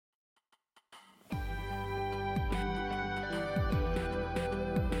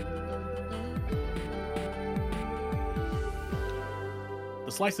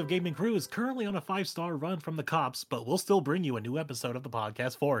The Slice of Gaming crew is currently on a 5-star run from the cops, but we'll still bring you a new episode of the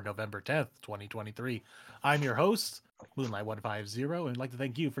podcast for November 10th, 2023. I'm your host, Moonlight150, and I'd like to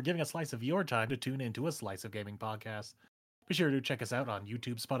thank you for giving a slice of your time to tune into a Slice of Gaming podcast. Be sure to check us out on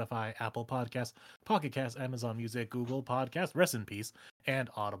YouTube, Spotify, Apple Podcasts, Pocket Casts, Amazon Music, Google Podcasts, Rest in Peace, and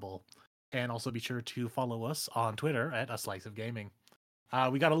Audible. And also be sure to follow us on Twitter at A Slice of Gaming.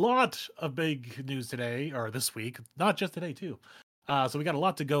 We got a lot of big news today, or this week, not just today, too. So we got a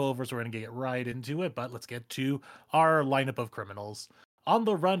lot to go over, so we're going to get right into it, but let's get to our lineup of criminals. On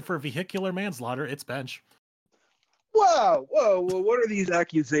the run for vehicular manslaughter, it's Bench. Whoa, what are these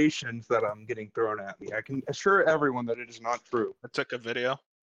accusations that I'm getting thrown at me? I can assure everyone that it is not true. I took a video.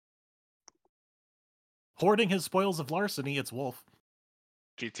 Hoarding his spoils of larceny, it's Wolf.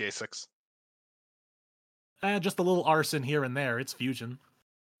 GTA 6. And just a little arson here and there, it's Fusion.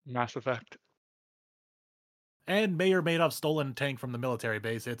 Mass Effect. And may or may not have stolen a tank from the military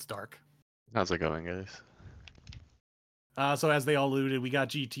base, it's Dark. How's it going, guys? So as they all alluded, we got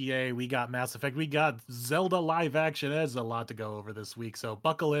GTA, we got Mass Effect, we got Zelda live action. There's a lot to go over this week, so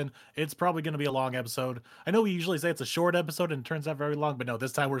buckle in. It's probably going to be a long episode. I know we usually say it's a short episode and it turns out very long, but no,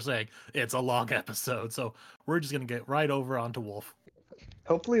 this time we're saying it's a long episode. So we're just going to get right over onto Wolf.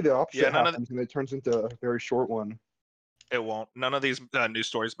 Hopefully the opposite happens and it turns into a very short one. It won't. None of these news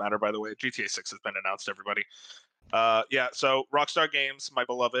stories matter, by the way. GTA 6 has been announced, everybody. So Rockstar Games, my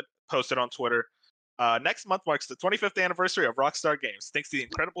beloved, posted on Twitter. Next month marks the 25th anniversary of Rockstar Games. Thanks to the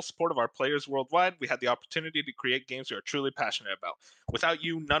incredible support of our players worldwide, we had the opportunity to create games we are truly passionate about. Without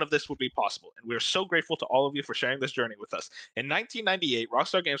you, none of this would be possible, and we are so grateful to all of you for sharing this journey with us. In 1998,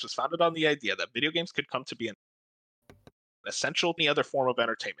 Rockstar Games was founded on the idea that video games could come to be an essential any other form of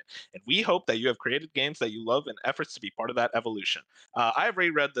entertainment, and we hope that you have created games that you love in efforts to be part of that evolution. I have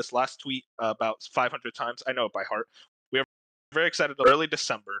reread this last tweet about 500 times. I know it by heart. We are very excited. Early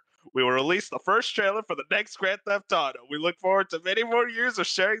December, we will release the first trailer for the next Grand Theft Auto. We look forward to many more years of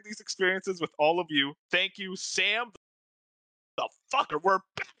sharing these experiences with all of you. Thank you, Sam. The fucker, we're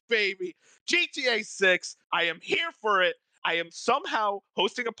back, baby. GTA 6. I am here for it. I am somehow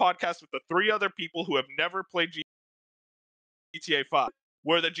hosting a podcast with the 3 other people who have never played GTA 5.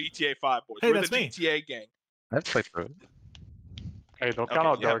 We're the GTA 5 boys. Hey, we're that's the me. GTA gang. I've played through it. Hey, don't Okay, count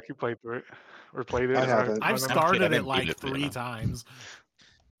out yeah. Dark. You played through it. Or played it. I haven't. I've I started didn't it beat like it, 3 yeah. times.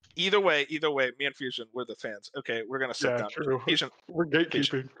 Either way, me and Fusion, we're the fans. Okay, we're gonna sit Yeah, down. true. Fusion, We're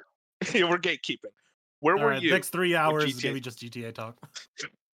gatekeeping. we're gatekeeping. Where All were right, you? next 3 hours is GTA going to be just GTA talk.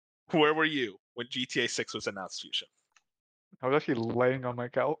 Where were you when GTA 6 was announced, Fusion? I was actually laying on my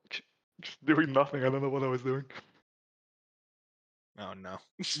couch, just doing nothing. I don't know what I was doing. Oh no.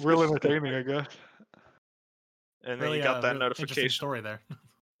 Real entertaining, I guess. And then Really, you got that really interesting notification. story there.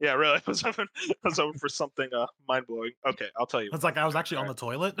 Yeah, really. I was hoping for something mind blowing. Okay, I'll tell you. It's like I was actually on the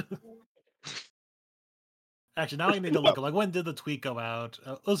toilet. Actually, now I need to look. Like, when did the tweet go out?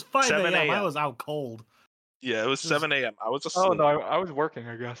 It was 5 7 a.m. I a.m. was out cold. Yeah, it was 7 a.m. I was Oh asleep. no, I was working.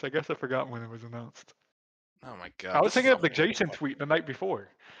 I guess I forgot when it was announced. Oh my god. I was this is thinking of the unbelievable. Jason tweet the night before.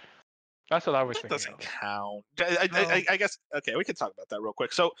 That's what I was That thinking. doesn't Of. count. No. I guess. Okay, we can talk about that real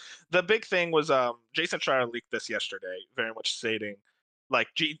quick. So the big thing was Jason Schreier leaked this yesterday, very much stating like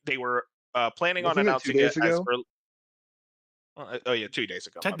they were planning on Wasn't it 2 announcing days it as ago? early. Oh yeah, 2 days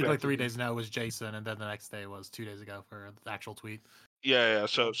ago. my Technically, bad. 3 days now was Jason, and then the next day was 2 days ago for the actual tweet. Yeah.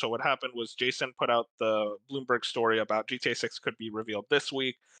 So what happened was Jason put out the Bloomberg story about GTA 6 could be revealed this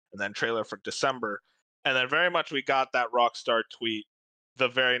week, and then trailer for December, and then very much we got that Rockstar tweet the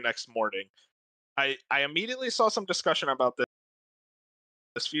very next morning. I immediately saw some discussion about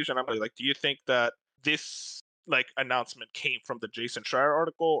this Fusion. I'm like, do you think that this announcement came from the Jason Schreier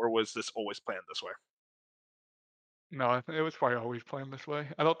article, or was this always planned this way? No, I think it was probably always planned this way.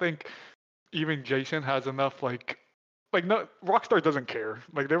 I don't think even Jason has enough no, Rockstar doesn't care.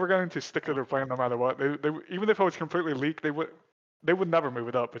 Like they were going to stick to their plan no matter what. They even if it was completely leaked, they would never move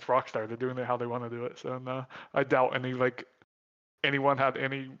it up. It's Rockstar. They're doing it how they want to do it. So no, I doubt anyone had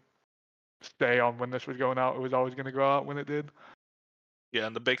any say on when this was going out. It was always going to go out when it did. Yeah,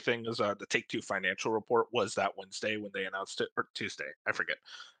 and the big thing is the Take-Two financial report was that Wednesday when they announced it, or Tuesday, I forget.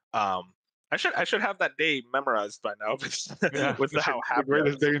 I should have that day memorized by now Yeah, with this how is happy the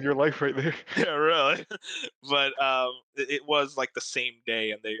greatest day in your life right there. Yeah, really. But it was like the same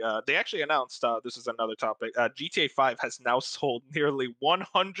day, and they actually announced this is another topic. GTA 5 has now sold nearly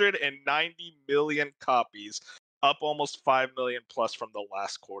 190 million copies, up almost 5 million plus from the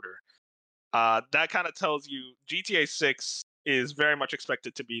last quarter. That kind of tells you GTA 6 is very much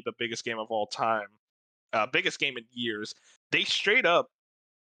expected to be the biggest game of all time, biggest game in years. They straight up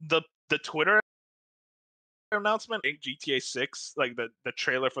the Twitter announcement in GTA 6, like the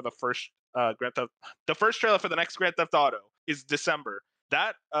trailer for the first the first trailer for the next Grand Theft Auto is December.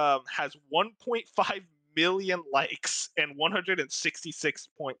 That has 1.5 million likes and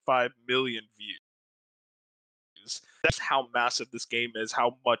 166.5 million views. That's how massive this game is,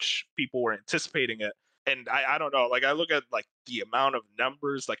 how much people were anticipating it. And I don't know, like I look at like the amount of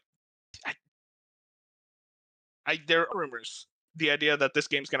numbers, like there are rumors. The idea that this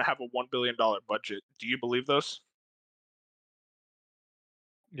game's gonna have a $1 billion budget. Do you believe those?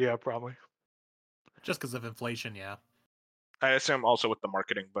 Yeah, probably. Just because of inflation, yeah. I assume also with the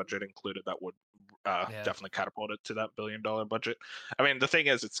marketing budget included, that would Yeah. definitely catapult it to that $1 billion budget. I mean, the thing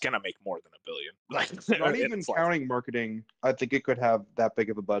is, it's gonna make more than $1 billion. Like, Not even counting marketing, I think it could have that big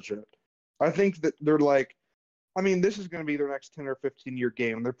of a budget. I think that they're like, I mean, this is going to be their next 10 or 15-year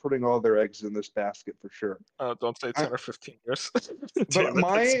game. They're putting all their eggs in this basket for sure. Don't say 10 or 15 years. But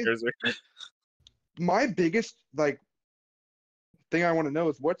my biggest thing I want to know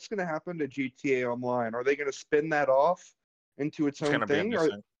is what's going to happen to GTA Online. Are they going to spin that off into its own thing,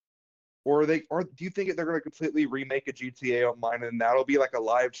 or do you think they're going to completely remake a GTA Online and that'll be like a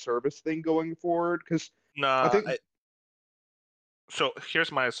live service thing going forward? Because I think. So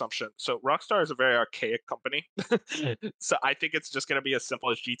here's my assumption. So Rockstar is a very archaic company. So I think it's just going to be as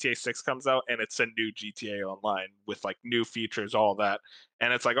simple as GTA 6 comes out and it's a new GTA Online with like new features, all that.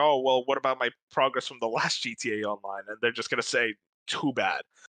 And it's like, oh, well, what about my progress from the last GTA Online? And they're just going to say, too bad.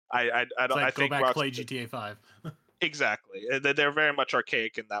 I don't. Like, I think go back play GTA 5. Exactly. They're very much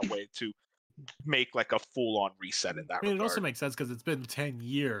archaic in that way to make like a full-on reset in that I mean, regard. it also makes sense because it's been 10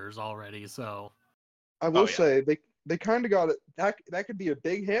 years already, so... I will say, they kind of got it. That could be a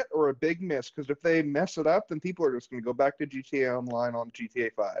big hit or a big miss, because if they mess it up, then people are just going to go back to GTA Online on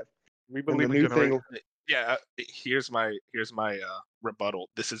GTA 5. We believe the in new thing. Yeah, here's my rebuttal.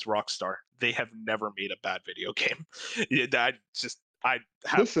 This is Rockstar. They have never made a bad video game. I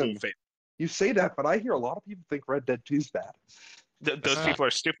have full faith. You say that, but I hear a lot of people think Red Dead 2 is bad. Those people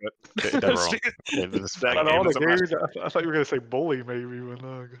are stupid. They're wrong. That game is a masterpiece. I thought you were gonna say bully, maybe. But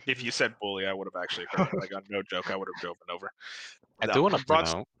no, If you said bully, I would have actually heard it. Like, no joke, I would have driven over. I do want to point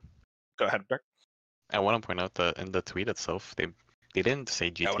out. Go ahead, Beck. I want to point out that in the tweet itself, they didn't say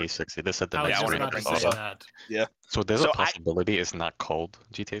GTA 6. They just said the I was next just Grand about to Theft say Auto. that. Yeah. So there's a possibility it's not called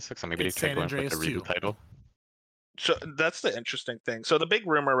GTA 6, and maybe It's they tried San going with the Andreas reboot 2. title. So that's the interesting thing. So the big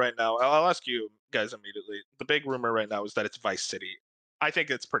rumor right now, I'll ask you guys immediately. The big rumor right now is that it's Vice City. I think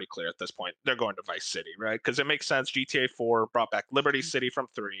it's pretty clear at this point. They're going to Vice City, right? Because it makes sense. GTA 4 brought back Liberty City from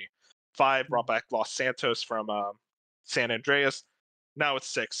 3. 5 brought back Los Santos from San Andreas. Now it's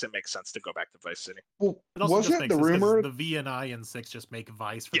 6. It makes sense to go back to Vice City. Well, It also just wasn't makes the sense 'cause rumor? the VNI and 6 just make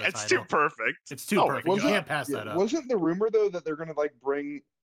Vice for Yeah, the it's title. too perfect. It's too perfect. You can't pass that up. Wasn't the rumor though that they're going to bring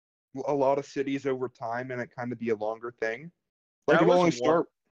a lot of cities over time and it kind of be a longer thing? Like That it was only one- start.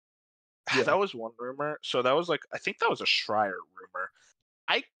 Yeah. That was one rumor. So that was I think that was a Schreier rumor.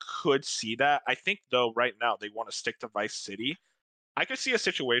 I could see that. I think though right now they want to stick to Vice City. I could see a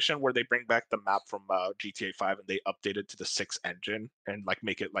situation where they bring back the map from GTA 5 and they update it to the 6 engine and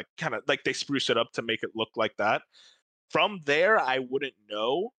make it kind of they spruce it up to make it look like that. From there, I wouldn't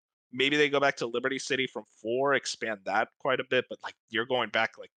know. Maybe they go back to Liberty City from 4, expand that quite a bit, but you're going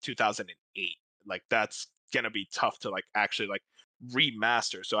back 2008. That's gonna be tough to actually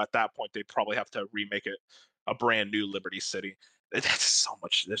remaster. So at that point, they'd probably have to remake it a brand new Liberty City. That's so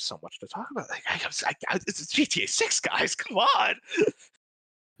much. There's so much to talk about. It's GTA 6, guys. Come on.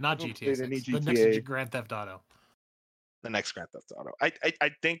 Not don't GTA say any 6. The GTA. next Grand Theft Auto. The next Grand Theft Auto. I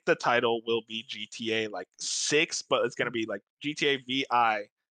think the title will be GTA 6, but it's gonna be GTA VI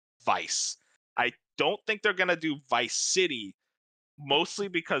Vice. I don't think they're gonna do Vice City, mostly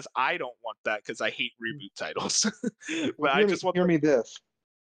because I don't want that because I hate reboot titles. But I just want hear me this.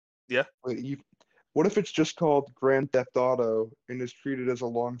 Yeah. What if it's just called Grand Theft Auto and is treated as a That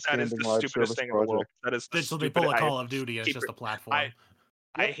long-standing is the live stupidest service thing in the world. project? That is the So they stupid. pull a Call of Duty as keep just it- a platform.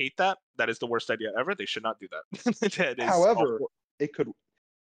 I hate that. That is the worst idea ever. They should not do that. That is However, awful.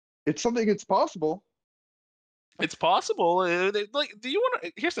 it's something that's possible. It's possible. Do you want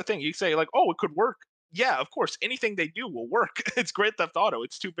to? Here's the thing. You say oh, it could work. Yeah, of course. Anything they do will work. It's Grand Theft Auto.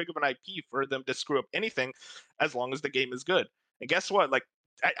 It's too big of an IP for them to screw up anything, as long as the game is good. And guess what?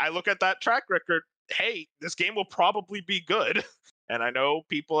 I look at that track record. Hey, this game will probably be good. And I know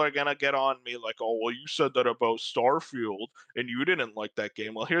people are gonna get on me oh, well, you said that about Starfield and you didn't like that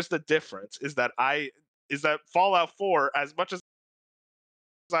game. Well, here's the difference: is that Fallout 4, as much as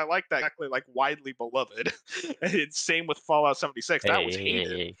I like that, exactly widely beloved. It's same with Fallout 76. That was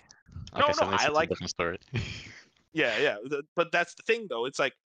hated. Hey. No, Okay, I like. a different story. Yeah. But that's the thing, though. It's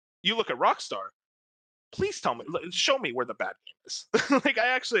you look at Rockstar. please tell me, show me where the bad game is. Like, I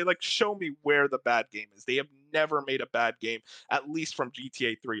actually, like, show me where the bad game is. They have never made a bad game, at least from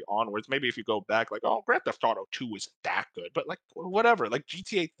GTA 3 onwards. Maybe if you go back, like, oh, Grand Theft Auto 2 isn't that good, but, like, whatever. Like,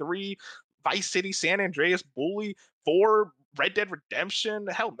 GTA 3, Vice City, San Andreas, Bully, 4, Red Dead Redemption,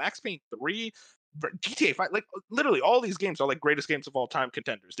 hell, Max Payne 3, GTA 5, like, literally all these games are like greatest games of all time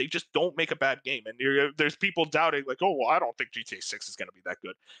contenders. They just don't make a bad game, and there's people doubting, like, oh, well, I don't think GTA 6 is going to be that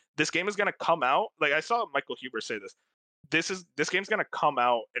good. This game is going to come out, like, I saw Michael Huber say this game's going to come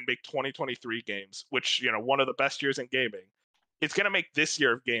out and make 2023 games, which, you know, one of the best years in gaming. It's going to make this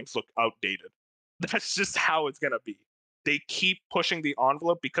year of games look outdated. That's just how it's going to be. They keep pushing the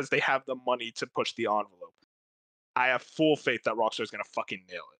envelope because they have the money to push the envelope. I have full faith that Rockstar is going to fucking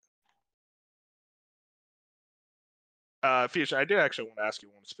nail it. Fuchsia, I do actually want to ask you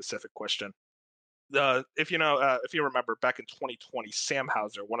one specific question. If you remember, back in 2020, Sam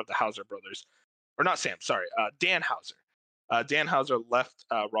Houser, one of the Houser brothers, or not Sam, sorry, Dan Houser. Dan Houser left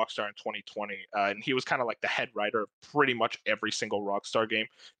Rockstar in 2020, and he was kind of like the head writer of pretty much every single Rockstar game.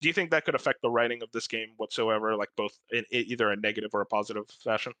 Do you think that could affect the writing of this game whatsoever, like both in either a negative or a positive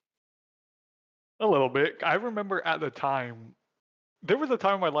fashion? A little bit. I remember at the time, there was a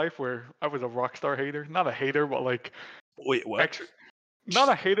time in my life where I was a Rockstar hater. Not a hater, but like... Wait, what? Not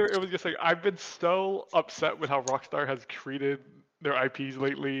a hater. It was just like, I've been so upset with how Rockstar has treated their IPs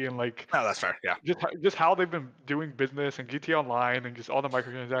lately, and like... Oh, that's fair, yeah. Just how they've been doing business and GTA Online and just all the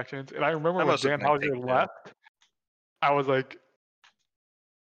microtransactions. And I remember when Dan Houser left, I was like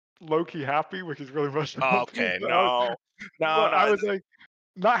low-key happy, which is really much. Okay, no. I was like,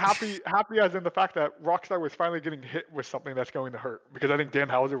 not happy as in the fact that Rockstar was finally getting hit with something that's going to hurt, because I think Dan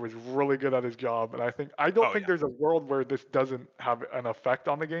Houser was really good at his job, and I don't think there's a world where this doesn't have an effect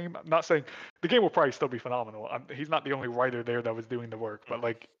on the game. I'm not saying the game will probably still be phenomenal. He's not the only writer there that was doing the work, but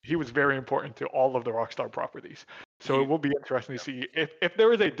like, he was very important to all of the Rockstar properties. So it will be interesting to see if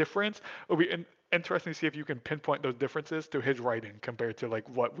there is a difference. It'll be interesting to see if you can pinpoint those differences to his writing compared to like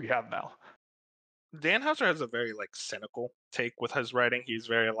what we have now. Dan Houser has a very like cynical take with his writing. He's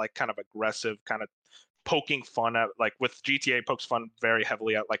very like kind of aggressive, kind of poking fun at, like, with GTA, pokes fun very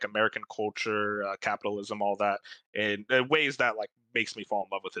heavily at like American culture, capitalism, all that, in ways that like makes me fall in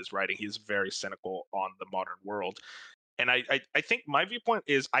love with his writing. He's very cynical on the modern world. And I think my viewpoint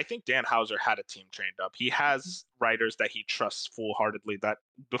is, I think Dan Houser had a team trained up. He has writers that he trusts full-heartedly, that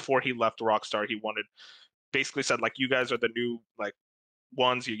before he left Rockstar, he basically said, like, you guys are the new like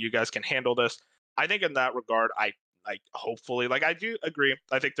ones, you guys can handle this. I think in that regard, I hopefully, like, I do agree.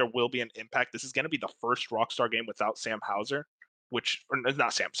 I think there will be an impact. This is going to be the first Rockstar game without Sam Houser, or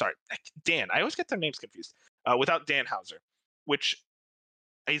not Sam, sorry, Dan. I always get their names confused. Without Dan Houser, which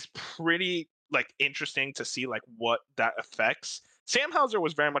is pretty like interesting to see like what that affects. Sam Houser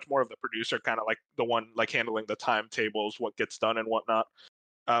was very much more of the producer, kind of like the one like handling the timetables, what gets done and whatnot.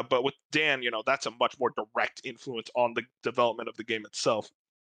 But with Dan, you know, that's a much more direct influence on the development of the game itself.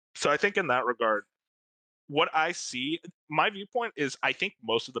 So I think in that regard, what I see, my viewpoint is, I think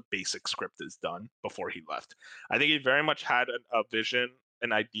most of the basic script is done before he left. I think he very much had a vision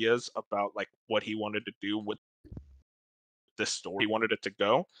and ideas about like what he wanted to do with this story. He wanted it to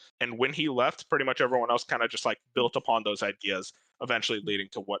go. And when he left, pretty much everyone else kind of just like built upon those ideas, eventually leading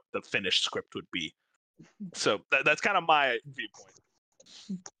to what the finished script would be. So that's kind of my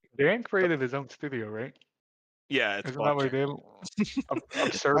viewpoint. Dan created his own studio, right? Yeah, it's Isn't that what he did?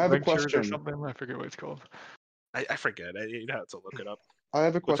 Absurd I have a Ventures question. or something. I forget what it's called. I forget. You'd have to look it up. I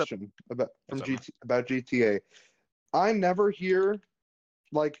have a question about GTA. I never hear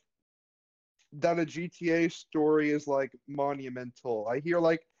like that a GTA story is like monumental. I hear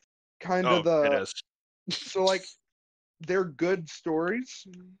like kind of it is. So like they're good stories.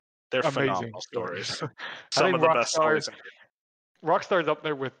 They're amazing phenomenal stories. I Some think of the best stories. Rockstar's up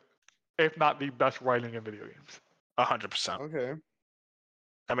there with, if not the best writing in video games. 100%. Okay.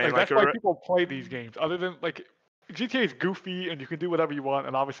 I mean, like, that's why people play these games. Other than like, GTA is goofy and you can do whatever you want,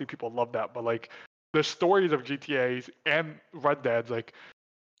 and obviously people love that. But like, the stories of GTA's and Red Dead's, like,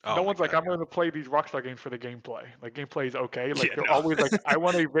 no one's like, I'm going to play these Rockstar games for the gameplay. Like, gameplay is okay. Like, they're always like, I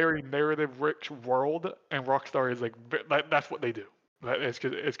want a very narrative-rich world, and Rockstar is like, that's what they do.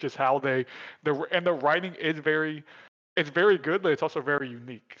 It's just how the writing is very, it's very good, but it's also very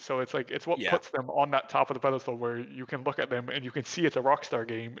unique. So it's like, it's what puts them on that top of the pedestal where you can look at them and you can see it's a Rockstar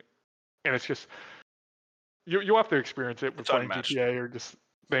game, and it's just, you have to experience it with playing GTA or just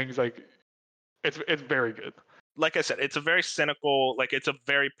things like, it's very good. Like I said, it's a very cynical, like, it's a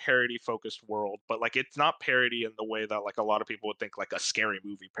very parody focused world, but like, it's not parody in the way that like a lot of people would think like a scary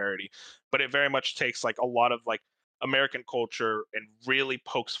movie parody, but it very much takes like a lot of like American culture and really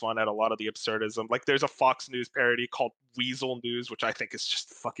pokes fun at a lot of the absurdism. Like there's a Fox News parody called Weasel News, which I think is just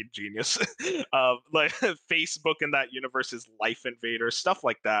fucking genius. Like Facebook in that universe is Life Invader, stuff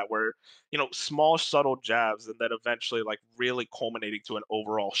like that, where small subtle jabs and then eventually like really culminating to an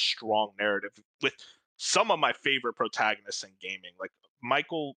overall strong narrative with some of my favorite protagonists in gaming, like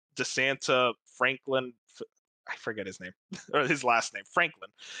Michael DeSanta, Franklin. I forget his name or his last name, Franklin,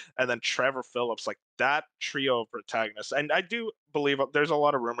 and then Trevor Phillips, like that trio of protagonists. And I do believe there's a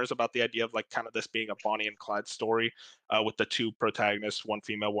lot of rumors about the idea of like kind of this being a Bonnie and Clyde story with the two protagonists, one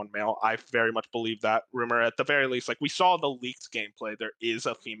female, one male. I very much believe that rumor. At the very least, like we saw the leaked gameplay, there is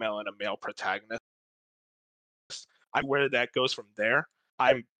a female and a male protagonist. Where that goes from there,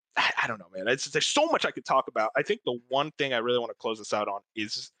 I don't know, man. There's so much I could talk about. I think the one thing I really want to close this out on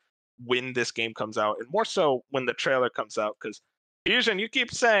is when this game comes out, and more so when the trailer comes out. Because Fusion, you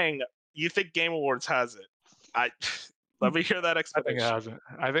keep saying you think Game Awards has it. Let me hear that explanation.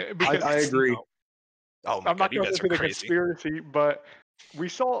 I think it hasn't. I agree. Oh my I'm God, not you going guys into are the crazy. conspiracy, but we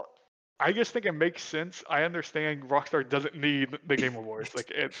saw. I just think it makes sense. I understand Rockstar doesn't need the Game Awards.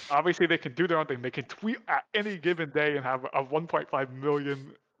 Like, obviously they can do their own thing. They can tweet at any given day and have a 1.5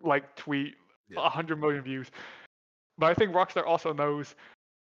 million like tweet, 100 million views. But I think Rockstar also knows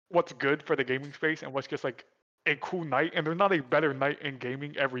what's good for the gaming space and what's just like a cool night. And there's not a better night in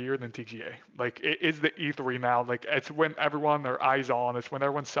gaming every year than TGA. Like, it is the E3 now. Like, it's when everyone, their eyes on. It's when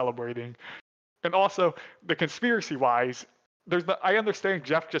everyone's celebrating. And also, the conspiracy-wise, I understand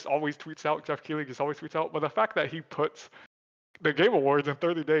Jeff just always tweets out. Jeff Keighley just always tweets out. But the fact that he puts the Game Awards in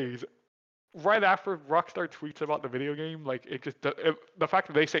 30 days, right after Rockstar tweets about the video game, like the fact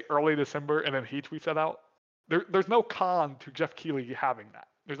that they say early December and then he tweets that out, there's no con to Jeff Keighley having that.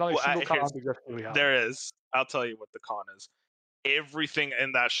 There's not a single con to Jeff Keighley having. There is. I'll tell you what the con is. Everything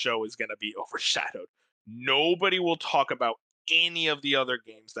in that show is going to be overshadowed. Nobody will talk about any of the other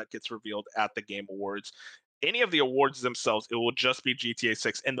games that gets revealed at the Game Awards. Any of the awards themselves, it will just be GTA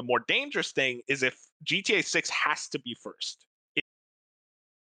 6. And the more dangerous thing is if GTA 6 has to be first.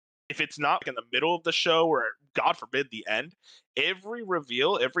 If it's not in the middle of the show or, God forbid, the end, every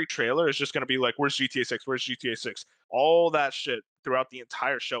reveal, every trailer is just going to be like, where's GTA 6? Where's GTA 6? All that shit throughout the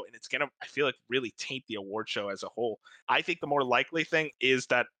entire show. And it's going to, I feel like, really taint the award show as a whole. I think the more likely thing is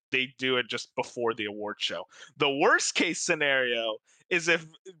that they do it just before the award show. The worst case scenario is if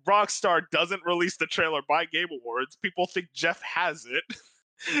Rockstar doesn't release the trailer by Game Awards, people think Jeff has it.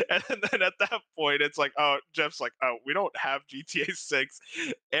 And then at that point, it's like, oh, Jeff's like, oh, we don't have GTA 6.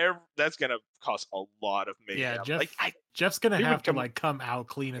 That's going to cost a lot of mayhem. Yeah, like, Jeff's going to have to come out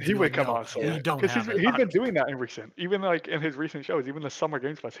clean and he would like, come no, out. we don't have it. He's been doing that in recent, even like in his recent shows, even the Summer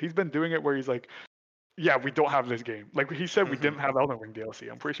Games Fest. He's been doing it where he's like, yeah, we don't have this game. Like he said, we didn't have Elden Ring DLC.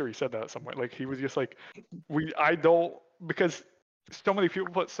 I'm pretty sure he said that somewhere. Like he was just like, I don't, because so many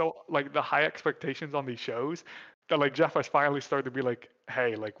people put like the high expectations on these shows that like Jeff has finally started to be like,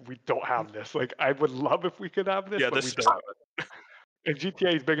 hey, like we don't have this. Like I would love if we could have this, but we don't. And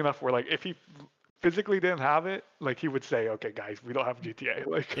GTA is big enough where like if he physically didn't have it, like he would say, okay, guys, we don't have GTA.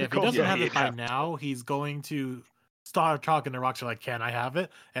 Like if he doesn't have it by now, he's going to start talking to Rockstar like, can I have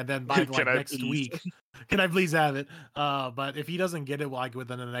it? And then by like next week, can I please have it? But if he doesn't get it like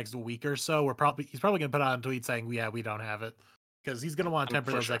within the next week or so, he's probably gonna put out a tweet saying, yeah, we don't have it, because he's gonna want to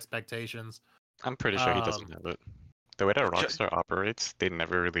temper those expectations. I'm pretty sure he doesn't have it. The way that Rockstar operates, they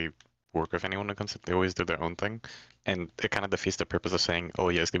never really work with anyone on concept. They always do their own thing, and it kind of defeats the purpose of saying, oh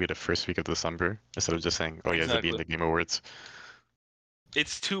yeah, it's gonna be the first week of December, instead of just saying, oh yeah, it's gonna be in the Game Awards.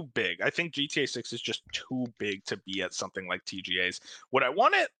 It's too big. I think GTA 6 is just too big to be at something like TGA's. Would I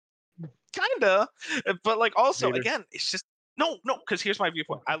want it? Kinda. But like also, again, it's just no, because here's my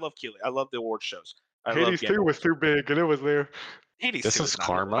viewpoint. I love Keighley. I love the award shows. Hades 2 was too big and it was there. Hades this 2 is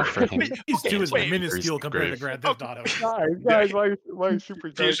karma for him. Hades 2 is minuscule compared to Grand Theft Auto. Guys, why super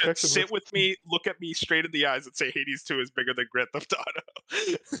Fusion, sit with me, look at me straight in the eyes and say Hades 2 is bigger than Grand Theft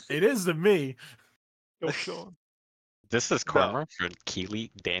Auto. It is to me. This is karma for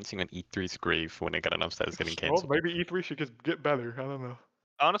Keighley dancing on E3's grave when it got announced that it's getting canceled. Well, maybe E3 should just get better. I don't know.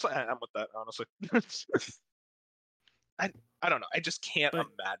 Honestly, I'm with that. Honestly, I don't know. I just can't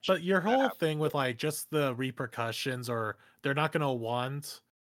imagine. But your whole thing with like just the repercussions, or they're not gonna want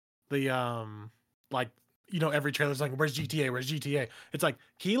the like every trailer's like, where's GTA? Where's GTA? It's like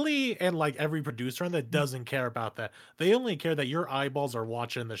Keighley and like every producer on that doesn't care about that. They only care that your eyeballs are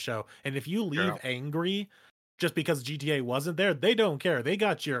watching the show, and if you leave angry just because GTA wasn't there, they don't care. They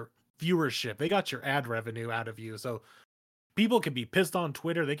got your viewership. They got your ad revenue out of you. So people can be pissed on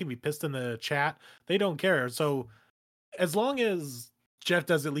Twitter. They can be pissed in the chat. They don't care. So as long as Jeff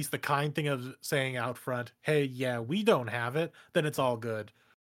does at least the kind thing of saying out front, "Hey, yeah, we don't have it," then it's all good.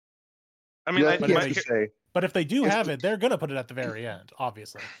 I mean, but if they do have it, they're gonna put it at the very end,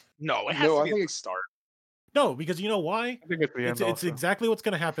 obviously. No, it has to be at the start. No, because you know why? I think it's the end. It's exactly what's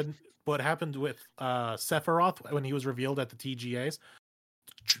gonna happen. What happened with Sephiroth when he was revealed at the TGAs?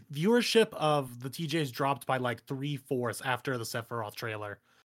 Viewership of the TGAs dropped by like 3/4 after the Sephiroth trailer.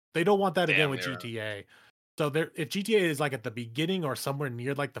 They don't want that again with GTA. So if GTA is like at the beginning or somewhere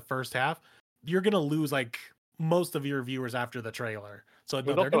near like the first half, you're gonna lose like most of your viewers after the trailer. So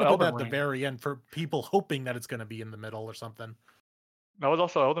no, they're gonna put that at the very end for people hoping that it's gonna be in the middle or something. That was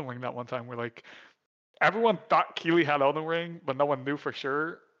also Elden Ring that one time where like everyone thought Keighley had Elden Ring, but no one knew for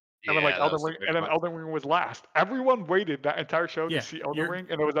sure. And then Elden Ring was last. Everyone waited that entire show to see Elden Ring,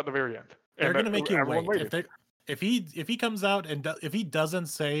 and it was at the very end. They're gonna make you wait. If he comes out and if he doesn't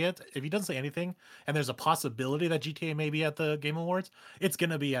say anything, and there's a possibility that GTA may be at the Game Awards, it's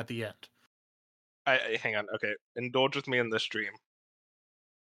gonna be at the end. Hang on, okay. Indulge with me in this dream.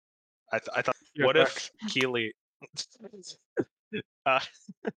 I thought, what if Keighley?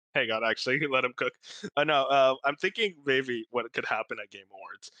 Hang on, actually, let him cook. No, I'm thinking maybe what could happen at Game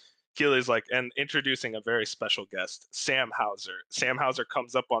Awards. Keighley's like, and introducing a very special guest, Sam Hauser. Sam Hauser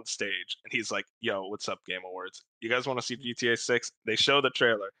comes up on stage and he's like, "Yo, what's up, Game Awards? You guys want to see GTA 6?" They show the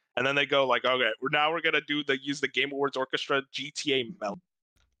trailer and then they go like, "Okay, we're gonna use the Game Awards Orchestra GTA melody,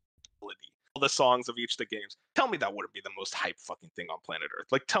 all the songs of each of the games." Tell me that wouldn't be the most hype fucking thing on planet Earth.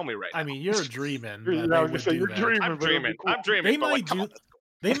 Like, tell me right now. I mean, you're dreaming. I'm dreaming.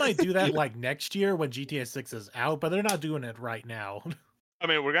 They might do that like next year when GTA 6 is out, but they're not doing it right now. I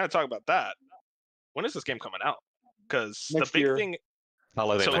mean, we're gonna talk about that. When is this game coming out? Because the big thing,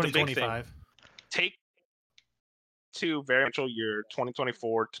 so 2025. Take to very much year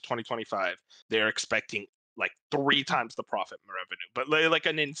 2024 to 2025. They're expecting like 3 times the profit revenue, but like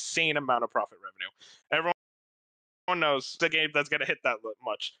an insane amount of profit revenue. Everyone knows the game that's gonna hit that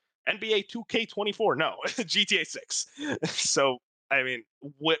much. NBA 2K24, no, GTA 6. So I mean,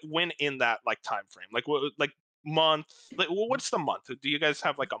 when in that like time frame, like month, like what's the month? Do you guys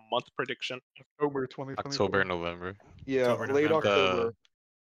have like a month prediction? October 2024. October, November. Yeah, late October.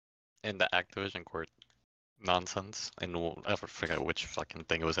 In the Activision court nonsense, and I forget which fucking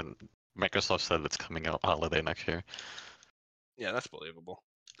thing it was in. Microsoft said it's coming out holiday next year. Yeah, that's believable.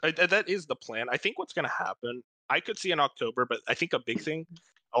 That is the plan. I think what's gonna happen, I could see in October, but I think a big thing,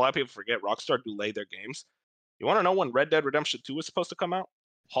 a lot of people forget, Rockstar delay their games. You want to know when Red Dead Redemption 2 was supposed to come out?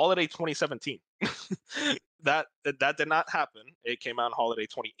 Holiday 2017. That did not happen. It came out in holiday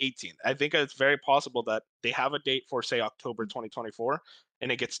 2018. I think it's very possible that they have a date for, say, October 2024,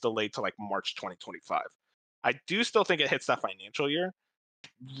 and it gets delayed to like March 2025. I do still think it hits that financial year.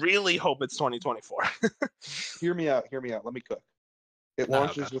 Really hope it's 2024. Hear me out. Let me cook. It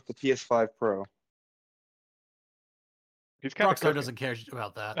launches with the PS5 Pro. Rockstar doesn't care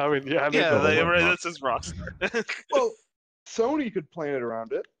about that. I mean, this is Rockstar. Well, Sony could plan it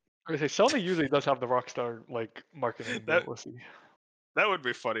around it. I say Sony usually does have the Rockstar like marketing. We'll see. That would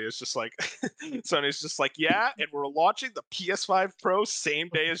be funny. It's just like Sony's just like, yeah, and we're launching the PS5 Pro same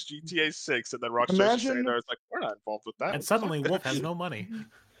day as GTA 6, and then Rockstar's saying there, it's like, we're not involved with that. And suddenly Wolf has no money.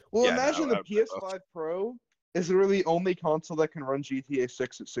 Well, imagine the PS5 Pro is really the only console that can run GTA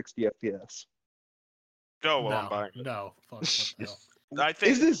 6 at 60 FPS. I'm buying it. No. I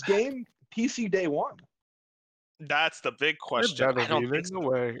think is this game PC day one? That's the big question. There's no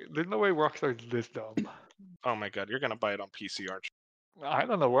way Rockstar's this dumb. Oh my god, you're gonna buy it on PC, aren't you? I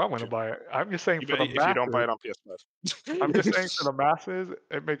don't know where I'm gonna buy it. I'm just saying for the masses. If you don't buy it on PS5. I'm just saying for the masses,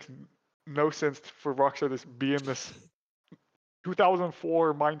 it makes no sense for Rockstar to be in this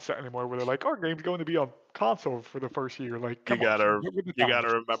 2004 mindset anymore, where they're like, our game's going to be on console for the first year. Like, you gotta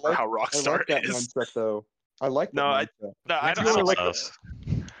remember how Rockstar I like that is. Mindset, though. I like that mindset. I don't like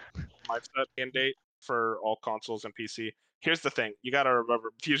mindset and date for all consoles and PC. Here's the thing: you gotta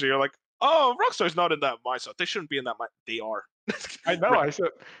remember. Usually, you're like, "Oh, Rockstar's not in that mindset. They shouldn't be in that mindset." They are. I know.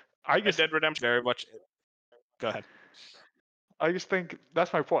 I guess Dead Redemption very much. Go ahead. I just think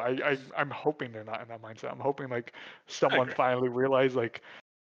that's my point. I'm hoping they're not in that mindset. I'm hoping like someone finally realized like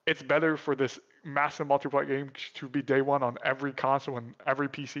it's better for this massive multiplayer game to be day one on every console and every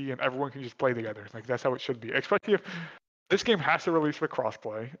PC, and everyone can just play together. Like that's how it should be. Especially if this game has to release with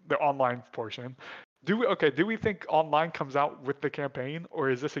crossplay, the online portion. Do we think online comes out with the campaign,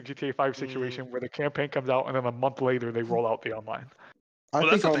 or is this a GTA 5 situation where the campaign comes out and then a month later they roll out the online? I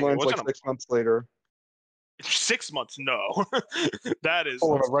think online's like 6 months later. 6 months? No. That is.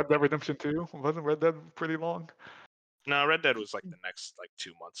 Oh, Red Dead Redemption 2? Wasn't Red Dead pretty long? No, Red Dead was like the next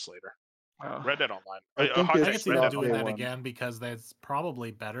 2 months later. Red Dead Online. I think I it's can see Red them Dead doing day that one. again because that's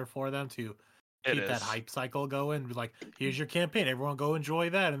probably better for them to It keep that is. hype cycle going. Be like, here's your campaign, everyone go enjoy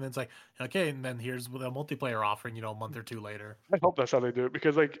that, and then it's like, okay, and then here's the multiplayer offering, a month or two later. I hope that's how they do it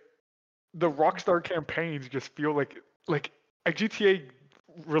because like the Rockstar campaigns just feel like a GTA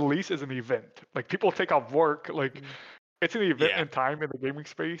release is an event. Like people take off work, like it's an event in time in the gaming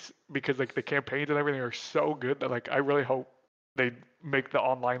space because like the campaigns and everything are so good that like I really hope they make the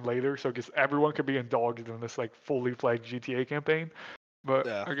online later so just everyone could be indulged in this like fully fledged GTA campaign. But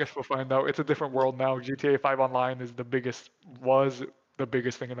I guess we'll find out. It's a different world now. GTA 5 Online is was the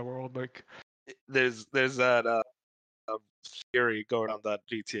biggest thing in the world. Like there's that theory going on that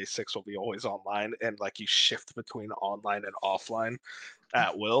GTA 6 will be always online and like you shift between online and offline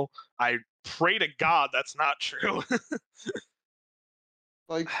at will. I pray to God that's not true.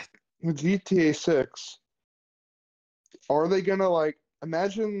 Like with GTA 6, are they gonna like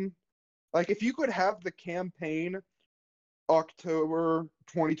imagine like if you could have the campaign October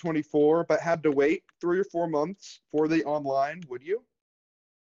 2024 but had to wait 3 or 4 months for the online, would you?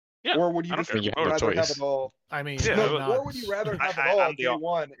 Yeah. Or would you just rather have it all? I mean, or would you rather have it all day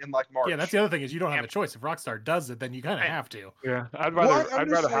one in like March? Yeah, that's the other thing is you don't have a choice. If Rockstar does it, then you kind of have to. Yeah, I'd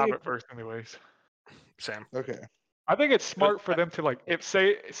rather have it first, anyways. Sam. Okay. I think it's smart for them to like if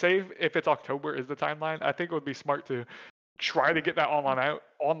say if it's October is the timeline. I think it would be smart to try to get that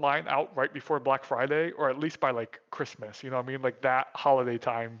online out right before Black Friday or at least by like Christmas. You know what I mean? Like that holiday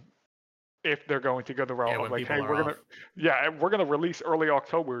time. If they're going to go the route of like, hey, we're gonna release early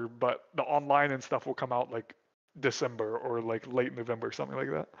October, but the online and stuff will come out like December or like late November or something like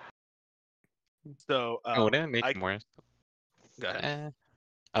that. So wouldn't it make more? Go ahead.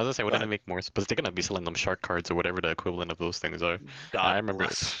 I was gonna say, wouldn't it make more? But they're gonna be selling them shark cards or whatever the equivalent of those things are. I remember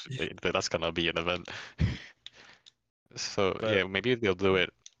that's gonna be an event. So yeah, maybe they'll do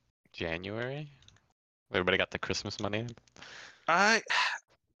it January. Everybody got the Christmas money.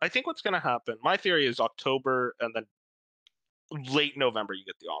 I think what's gonna happen. My theory is October and then late November you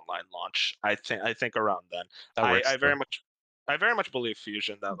get the online launch. I think around then. I very much believe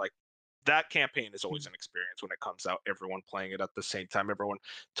Fusion that like that campaign is always an experience when it comes out. Everyone playing it at the same time, everyone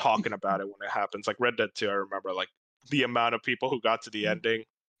talking about it when it happens. Like Red Dead 2, I remember like the amount of people who got to the ending.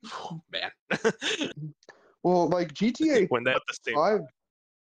 Man. Well, like GTA when they at the same 5,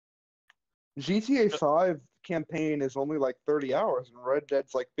 GTA 5 campaign is only like 30 hours, and Red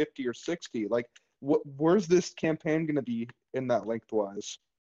Dead's like 50 or 60. Like, where's this campaign gonna be in that lengthwise?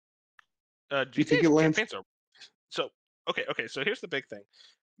 Do you think it lands? Campaigns are... So okay. So here's the big thing.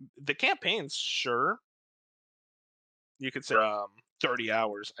 The campaigns, sure, you could say 30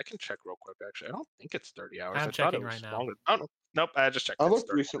 hours. I can check real quick. Actually, I don't think it's 30 hours. I'm checking right now. Longer. Oh, no. Nope. I just checked. I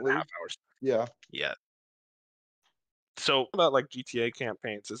looked recently. Hours. Yeah. So about like GTA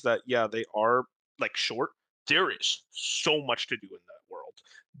campaigns is that they are like short. There is so much to do in that world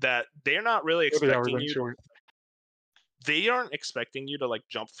that they're not really expecting you. Short. They aren't expecting you to like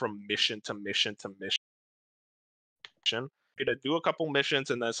jump from mission to mission to mission. You're gonna do a couple missions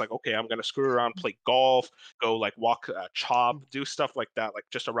and then it's like, okay, I'm gonna screw around, play golf, go like walk, chop, do stuff like that, like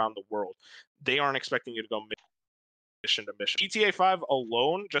just around the world. They aren't expecting you to go mission to mission. GTA 5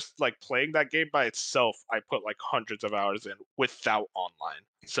 alone, just like playing that game by itself, I put like hundreds of hours in without online.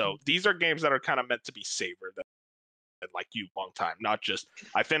 So these are games that are kind of meant to be savored and like you long time, not just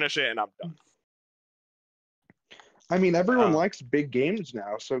I finish it and I'm done. I mean, everyone likes big games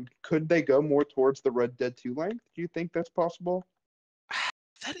now, so could they go more towards the Red Dead 2 length? Do you think that's possible?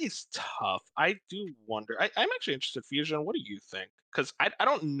 That is tough. I do wonder. I'm actually interested, Fusion. What do you think? Because I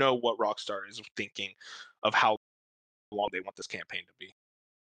don't know what Rockstar is thinking of how long they want this campaign to be.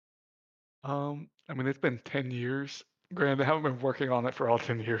 I mean, it's been 10 years. Granted, they haven't been working on it for all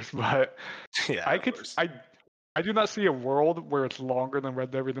 10 years, but I do not see a world where it's longer than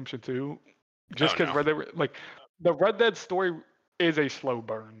Red Dead Redemption 2. Just because Red Dead, like the Red Dead story is a slow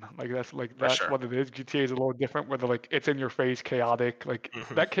burn. Like that's what it is. GTA is a little different, where like it's in your face, chaotic. Like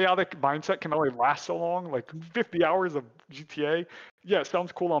that chaotic mindset can only last so long. Like 50 hours of GTA, yeah, it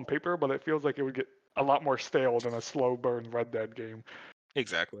sounds cool on paper, but it feels like it would get a lot more stale than a slow burn Red Dead game.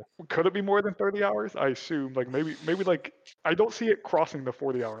 Exactly. Could it be more than 30 hours? I assume. Like maybe like I don't see it crossing the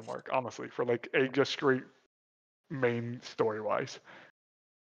 40-hour mark, honestly, for like a just straight main story wise.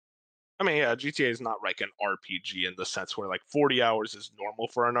 I mean, yeah, GTA is not like an RPG in the sense where like 40 hours is normal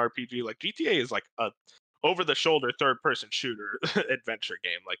for an RPG. Like GTA is like a over-the-shoulder third-person shooter adventure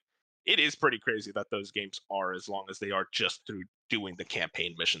game. Like it is pretty crazy that those games are as long as they are just through doing the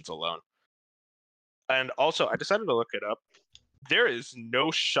campaign missions alone. And also, I decided to look it up. there is no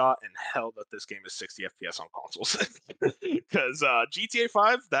shot in hell that this game is 60 FPS on consoles. Because GTA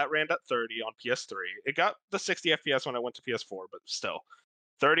 5, that ran at 30 on PS3. It got the 60 FPS when I went to PS4, but still.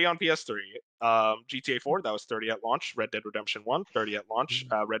 30 on PS3. GTA 4, that was 30 at launch. Red Dead Redemption 1, 30 at launch.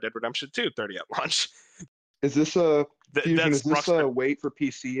 Red Dead Redemption 2, 30 at launch. Is this a Fusion? Is this Rockstar... a wait for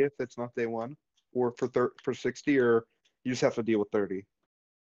PC if it's not day one, or for 60, or you just have to deal with 30?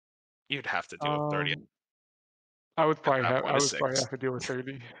 You'd have to deal with 30. I would probably have to deal with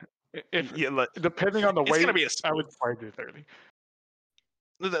 30. If depending on the weight, I would probably do 30.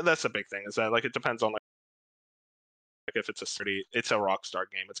 That's the big thing, is that like it depends on like if it's a Rockstar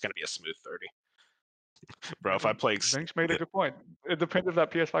game, it's gonna be a smooth 30. Bro, if I play, Banks made a good point. It depends if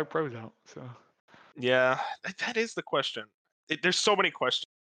that PS5 Pro's out. So yeah, that is the question. There's so many questions.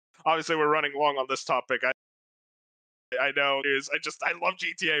 Obviously, we're running long on this topic. I know I love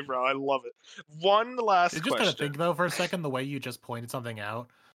GTA, bro. I love it. One last question. Just gotta think though for a second. The way you just pointed something out,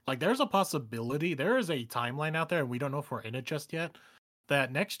 like there's a possibility. There is a timeline out there, and we don't know if we're in it just yet.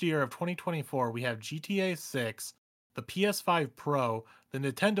 That next year of 2024, we have GTA 6, the PS5 Pro, the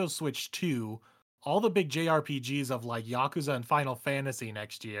Nintendo Switch 2, all the big JRPGs of like Yakuza and Final Fantasy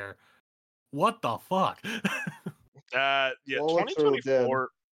next year. What the fuck? Yeah, 2024.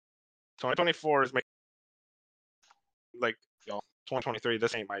 2024 is making like 2023.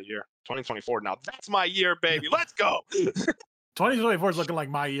 This ain't my year. 2024. Now that's my year, baby. Let's go. 2024 is looking like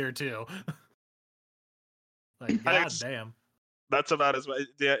my year too. Like goddamn. That's about as much.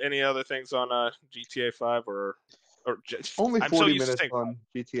 Yeah, any other things on GTA 5 or just, only 40 minutes on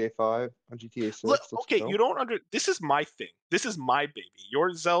GTA 5 on GTA 6? Look, okay, you don't this is my thing. This is my baby.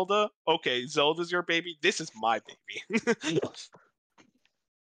 Your Zelda. Okay, Zelda's your baby. This is my baby.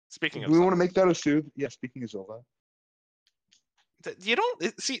 Speaking of, do we want to make that a soothe? Yeah, speaking of Zelda. You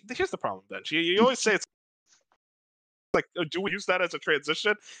don't see. Here's the problem, Ben. You always say it's like, do we use that as a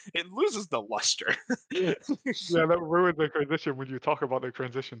transition? It loses the luster. Yeah, that ruins the transition when you talk about the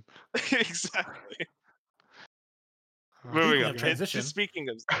transition. Exactly. Moving on. Transition. Speaking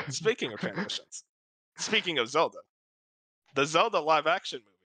of transitions, speaking of Zelda, the Zelda live action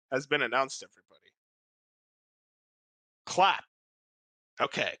movie has been announced. Everybody, clap.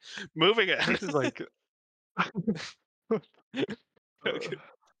 Okay, moving on. This is like.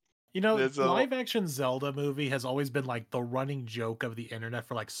 You know, live action Zelda movie has always been like the running joke of the internet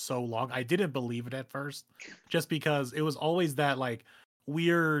for like so long. I didn't believe it at first, just because it was always that like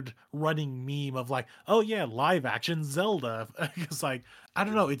weird running meme of like, oh yeah, live action Zelda. It's like, I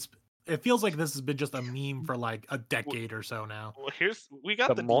don't know, it feels like this has been just a meme for like a decade or so now. Well, we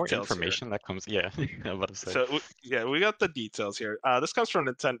got the more details information here. That comes. Yeah, I'm about to say. So we got the details here. This comes from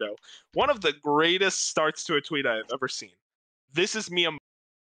Nintendo. One of the greatest starts to a tweet I have ever seen. This is Miyamoto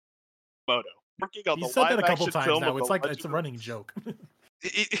working on the live that a couple action times film. Now it's like it's a running joke.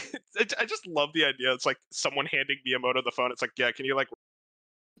 I just love the idea. It's like someone handing Miyamoto the phone. It's like, yeah, can you like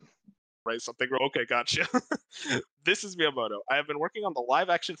write something? Okay, gotcha. This is Miyamoto. I have been working on the live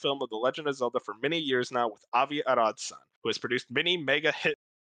action film of The Legend of Zelda for many years now with Avi Arad-san, who has produced many mega hit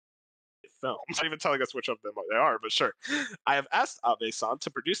films. I'm not even telling us which of them they are, but sure. I have asked Abe-san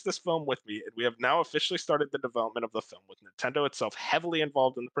to produce this film with me, and we have now officially started the development of the film, with Nintendo itself heavily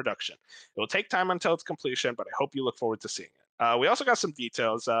involved in the production. It will take time until its completion, but I hope you look forward to seeing it. We also got some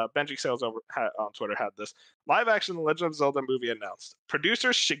details. Benji Sales on Twitter had this. Live action The Legend of Zelda movie announced.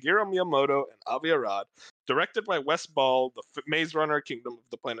 Producers Shigeru Miyamoto and Avi Arad. Directed by Wes Ball, The Maze Runner, Kingdom of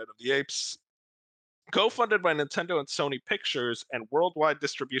the Planet of the Apes. Co-funded by Nintendo and Sony Pictures, and worldwide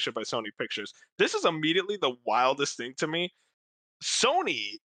distribution by Sony Pictures. This is immediately the wildest thing to me.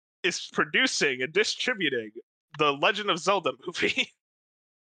 Sony is producing and distributing the Legend of Zelda movie.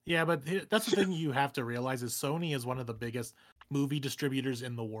 Yeah, but that's the thing you have to realize is Sony is one of the biggest movie distributors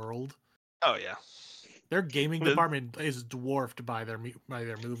in the world. Oh yeah, their gaming department is dwarfed by their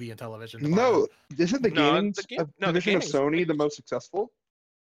movie and television department. No, isn't the gaming division of Sony the most successful?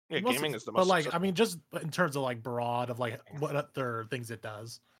 Yeah, gaming is the most. But like, successful. I mean, just in terms of like broad of like what other things it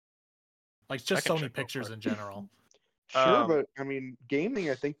does, like just Sony Pictures in general. Sure, but I mean,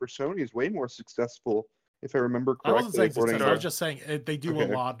 gaming I think for Sony is way more successful, if I remember correctly. I wasn't saying successful. I was just saying they do a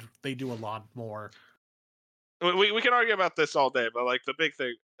lot. They do a lot more. We can argue about this all day, but like the big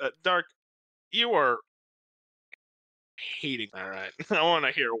thing, Dark, you are hating that, right? I want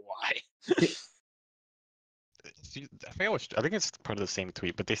to hear why. I think it's part of the same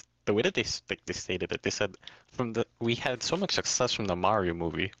tweet, but the way that they stated it, they said we had so much success from the Mario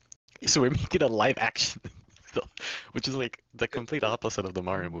movie, so we're making a live action, which is like the complete opposite of the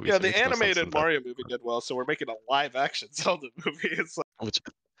Mario movie. Yeah, so the animated Mario movie did well, so we're making a live action Zelda movie. It's like,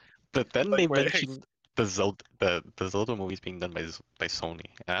 but then they mentioned the Zelda movies being done by Sony,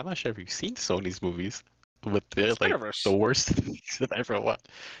 and I'm not sure if you've seen Sony's movies, but they're like Spider-Verse. the worst things that I ever watched.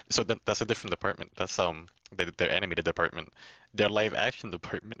 So that's a different department. That's their animated department. Their live action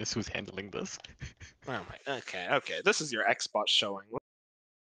department is who's handling this. Oh my. Okay. This is your Xbox showing.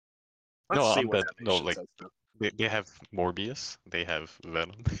 Let's No, see what no, Animation like says now. they have Morbius, they have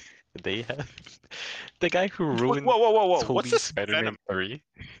Venom, they have the guy who ruined Whoa! What's Tobey's this Spider-Man Venom 3.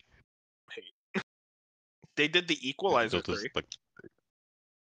 hate? They did the Equalizer They'll just, 3. like,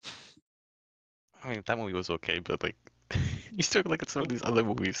 I mean, that movie was okay, but like, you still look at some of these other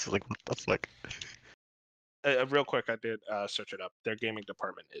movies, like, what the fuck? Real quick, I did search it up. Their gaming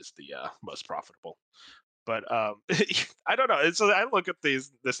department is the most profitable. But I don't know. I look at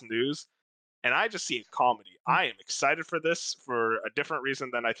this news, and I just see a comedy. I am excited for this for a different reason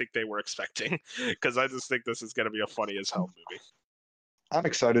than I think they were expecting, because I just think this is going to be a funny as hell movie. I'm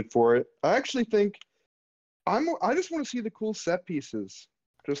excited for it. I actually think I just want to see the cool set pieces.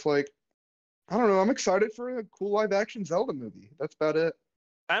 Just like, I don't know. I'm excited for a cool live action Zelda movie. That's about it.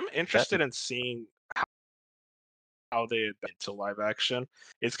 I'm interested in seeing how they adapt to live action.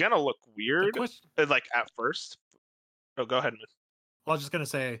 It's gonna look weird, like at first. Oh, go ahead, man. Well, I was just gonna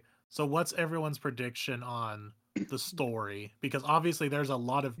say. So, what's everyone's prediction on the story? Because obviously, there's a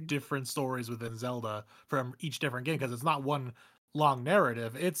lot of different stories within Zelda from each different game. Because it's not one long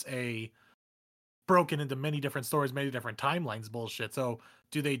narrative; it's a broken into many different stories, many different timelines. Bullshit. So,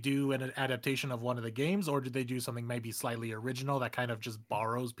 do they do an adaptation of one of the games, or do they do something maybe slightly original that kind of just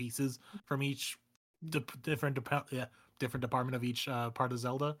borrows pieces from each different department of each part of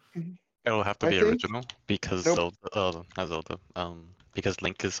Zelda? It'll have to be original because Zelda, not Zelda, because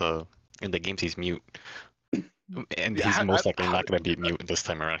Link is in the games he's mute, and he's most likely not going to be mute this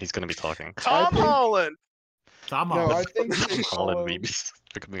time around. He's going to be talking. Tom Holland. I think Tom Holland maybe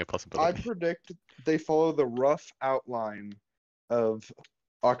becoming a possibility. I predict they follow the rough outline of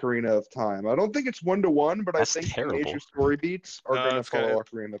Ocarina of Time. I don't think it's 1-to-1, but That's I think terrible. the major story beats are going to follow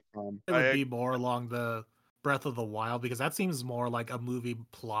Ocarina of Time. It would be more along the Breath of the Wild, because that seems more like a movie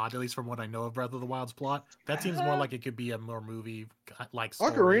plot, at least from what I know of Breath of the Wild's plot. That seems more like it could be a more movie-like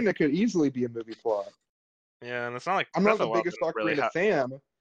story. Ocarina could easily be a movie plot. Yeah, and it's not like I'm not the biggest Ocarina fan,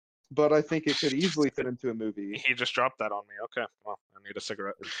 but I think it could easily fit into a movie. He just dropped that on me. Okay, well, I need a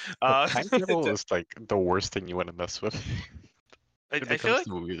cigarette. Time travel is like the worst thing you want to mess with. I feel like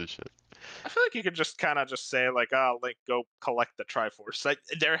movies and shit. I feel like you could just kind of just say like, "Oh, Link, go collect the Triforce." Like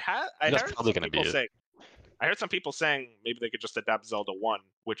I heard some people saying maybe they could just adapt Zelda 1,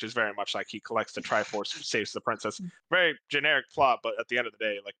 which is very much like he collects the Triforce, saves the princess. Very generic plot, but at the end of the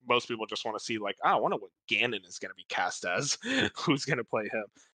day, like most people just want to see like, I wonder what Ganon is going to be cast as. Who's going to play him?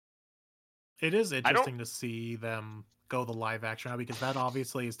 It is interesting to see them go the live action route, because that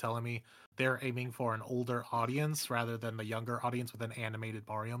obviously is telling me they're aiming for an older audience rather than the younger audience with an animated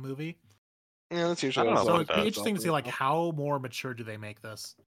Mario movie. Yeah, that's usually. So it'd be interesting to see like how more mature do they make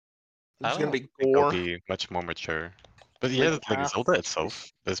this. It's gonna be gore. It'll be much more mature. But yeah, like Zelda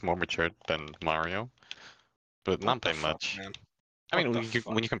itself is more mature than Mario, but not by much. Man? I mean,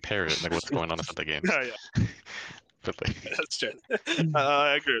 when you compare it, like what's going on in the games. Yeah. But like, that's true.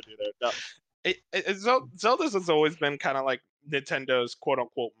 I agree with you there. No, Zelda's has always been kind of like Nintendo's quote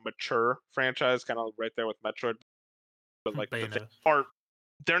unquote mature franchise, kind of right there with Metroid. But like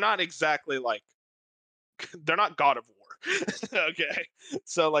they're not exactly like they're not God of War. Okay,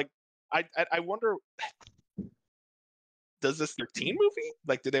 so like I wonder, does this 13 movie?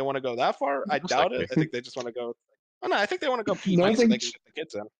 Like, do they want to go that far? I doubt it. I think they just want to go. Oh no, I think they want to go PG so they can get the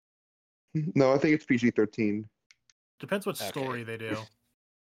kids in. No, I think it's PG-13. Depends what story they do.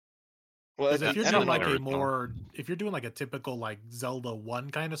 Well, if you're doing like if you're doing like a typical like Zelda 1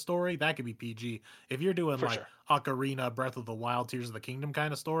 kind of story, that could be PG. If you're doing Ocarina, Breath of the Wild, Tears of the Kingdom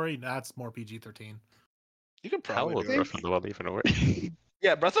kind of story, that's more PG-13. You can probably do Breath of the Wild even work.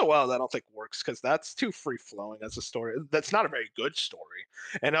 Yeah, Breath of the Wild I don't think works because that's too free flowing as a story. That's not a very good story,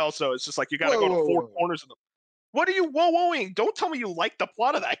 and also it's just like you got to go to four corners of the. What are you whoa-woing? Don't tell me you like the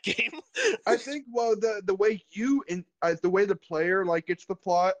plot of that game. I think the way the way the player like gets the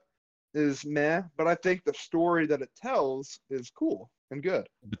plot is meh, but I think the story that it tells is cool and good.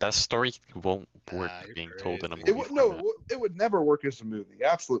 But that story won't work being told in a movie. It would never work as a movie.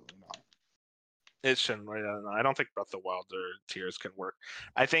 Absolutely not. It shouldn't. I don't think Breath of the Wild or Tears can work.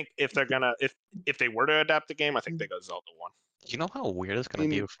 I think if they're gonna, if they were to adapt the game, I think they go Zelda 1. You know how weird it's gonna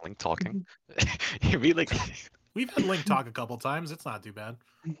be with Link talking? It'd be like we've had Link talk a couple times. It's not too bad.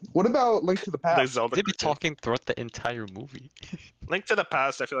 What about Link to the Past? They'd be talking throughout the entire movie. Link to the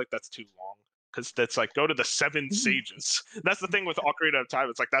Past, I feel like that's too long. Because that's like, go to the 7 sages. That's the thing with Ocarina of Time.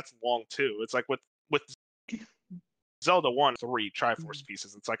 It's like, that's long too. It's like with with Zelda 1, 3 Triforce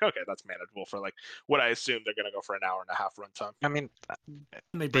pieces, it's like, okay, that's manageable for like what I assume they're gonna go for an hour and a half runtime. I mean,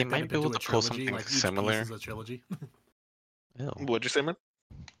 They might be able to pull something like similar. Each piece is a trilogy. What'd you say, man?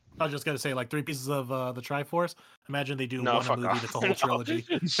 I was just gonna say, like 3 pieces of the Triforce. Imagine they do one a movie off. that's a whole trilogy.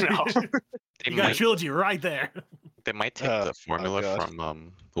 No. You got a trilogy right there. They might take the formula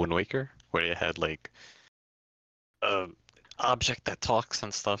from Wind Waker, where you had like object that talks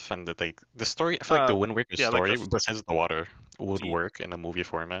and stuff, and the story. I feel like the Wind Waker story, like besides the water, would work in a movie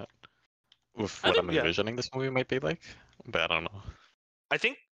format with what I'm envisioning this movie might be like. But I don't know. I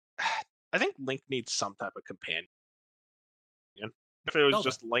think Link needs some type of companion. If it was Zelda.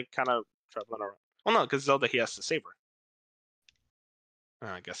 just Link kind of traveling around. Well, no, because Zelda, he has to save her.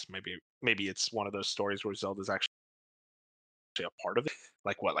 I guess maybe it's one of those stories where Zelda's actually a part of it.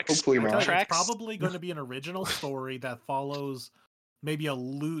 Like what? Like hopefully not. It's probably going to be an original story that follows maybe a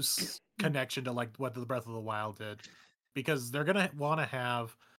loose connection to like what the Breath of the Wild did, because they're going to want to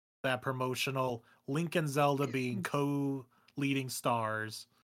have that promotional Link and Zelda being co-leading stars.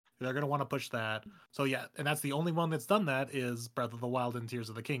 They're going to want to push that. So yeah, and that's the only one that's done that is Breath of the Wild and Tears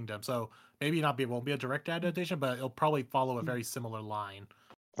of the Kingdom. So maybe it won't be a direct adaptation, but it'll probably follow a very similar line.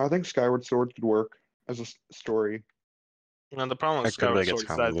 I think Skyward Sword could work as a story. And the problem with Skyward Sword is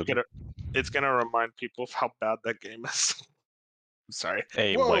that it's gonna remind people of how bad that game is. I'm sorry.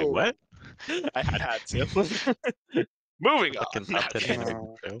 Hey, wait, what? I had to. Moving on.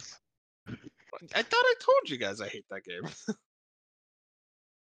 I thought I told you guys I hate that game.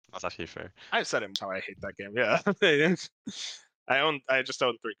 That's actually fair. I said it how I hate that game. Yeah. I just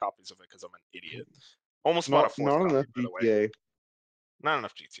own 3 copies of it because I'm an idiot. Almost bought a 4th not copy, enough by the GTA. way. Not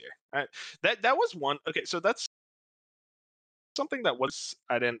enough GTA. That was one. Okay, so that's something that was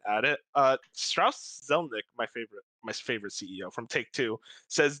I didn't add it. Strauss Zelnick, my favorite CEO from Take-Two,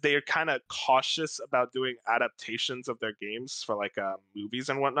 says they are kind of cautious about doing adaptations of their games for like movies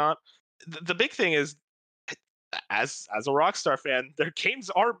and whatnot. The big thing is, as a Rockstar fan, their games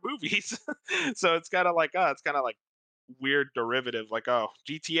are movies, so it's kind of like weird derivative. Like, oh,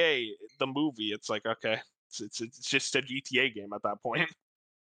 GTA the movie. It's like, okay, it's just a GTA game at that point.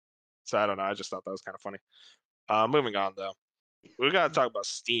 So I don't know. I just thought that was kind of funny. Moving on though, we gotta talk about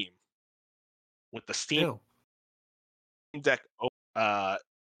Steam. With the Steam Deck,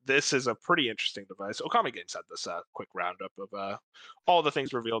 this is a pretty interesting device. Okami Games had this quick roundup of all the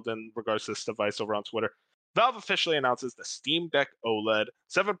things revealed in regards to this device over on Twitter. Valve officially announces the Steam Deck OLED,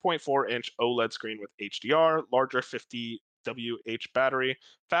 7.4-inch OLED screen with HDR, larger 50Wh battery,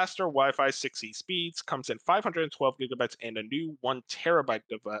 faster Wi-Fi 6E speeds, comes in 512 gigabytes and a new 1 terabyte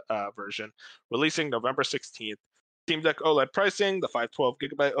version, releasing November 16th. Steam Deck OLED pricing: the 512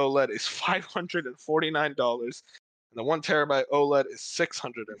 gigabyte OLED is $549. And the 1 terabyte OLED is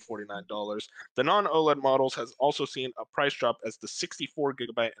 $649. The non-OLED models has also seen a price drop as the 64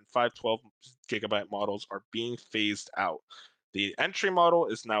 gigabyte and 512 gigabyte models are being phased out. The entry model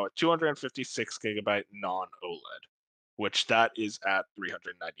is now a 256 gigabyte non-OLED, which that is at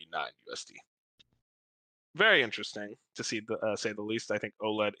 $399 USD. Very interesting to see, say the least. I think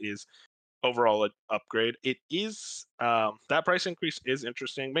OLED is overall an upgrade. It is that price increase is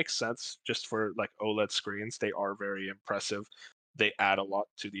interesting. Makes sense just for like OLED screens. They are very impressive. They add a lot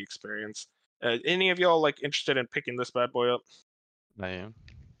to the experience. Any of y'all like interested in picking this bad boy up? I am.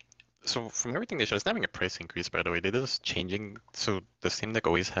 So from everything they showed, it's not having a price increase, by the way. They did this changing. So the Steam Deck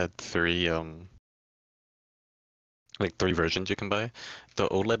always had 3 versions you can buy. The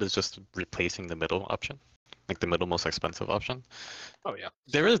OLED is just replacing the middle option, like the middle most expensive option. Oh yeah.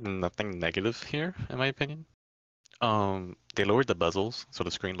 There is nothing negative here, in my opinion. They lowered the bezels, so the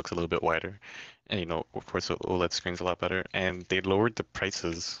screen looks a little bit wider, and of course, the OLED screen's a lot better. And they lowered the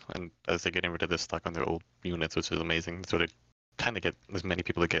prices, and as they're getting rid of the stock on their old units, which is amazing. So they kind of get as many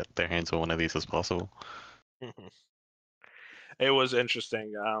people to get their hands on one of these as possible. Mm-hmm. It was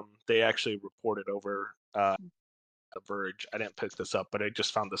interesting. They actually reported over The Verge. I didn't pick this up, but I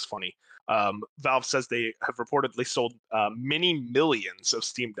just found this funny. Valve says they have reportedly sold many millions of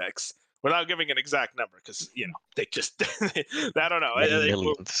Steam Decks without giving an exact number, because they just I don't know.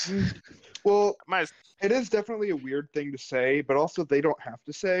 Millions. Well, it is definitely a weird thing to say, but also they don't have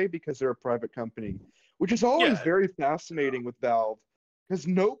to say because they're a private company, which is always very fascinating with Valve, because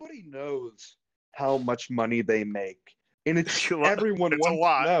nobody knows how much money they make, and everyone wants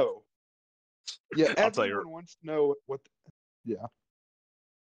to know. Yeah, everyone wants to know what.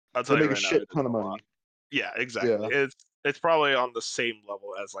 I'll tell you right now, shit ton of money. Yeah, exactly. Yeah. It's probably on the same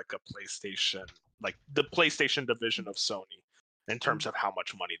level as like a PlayStation, like the PlayStation division of Sony, in terms of how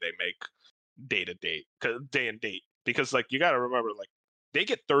much money they make day and date. Because like you got to remember, like they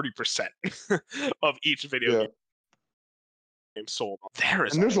get 30% of each video game sold.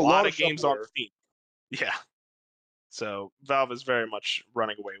 There's a lot of games on Steam. Yeah. So Valve is very much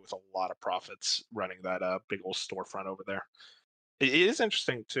running away with a lot of profits running that big old storefront over there. It is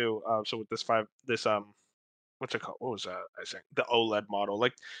interesting too. So with this what's it called? What was I saying? The OLED model.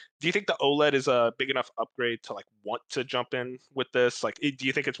 Like, do you think the OLED is a big enough upgrade to like want to jump in with this? Like, do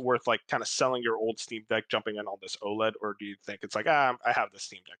you think it's worth like kind of selling your old Steam Deck, jumping in on this OLED, or do you think it's like, I have the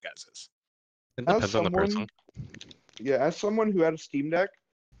Steam Deck as is? It depends on the person. Yeah, as someone who had a Steam Deck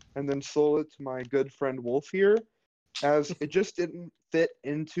and then sold it to my good friend Wolf here, as it just didn't fit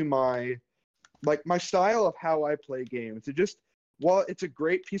into my style of how I play games. While it's a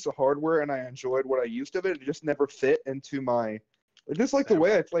great piece of hardware and I enjoyed what I used of it, it just never fit into the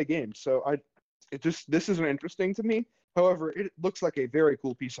way I play games. So this isn't interesting to me. However, it looks like a very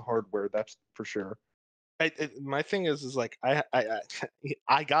cool piece of hardware, that's for sure. My thing is like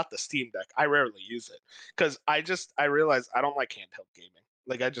I got the Steam Deck. I rarely use it because I realize I don't like handheld gaming.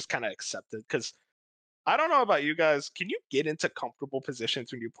 Like I just kind of accept it because I don't know about you guys. Can you get into comfortable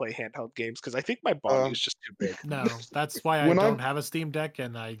positions when you play handheld games? Because I think my body is just too big. No, that's why I don't have a Steam Deck,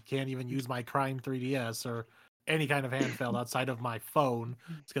 and I can't even use my crying 3DS or any kind of handheld outside of my phone.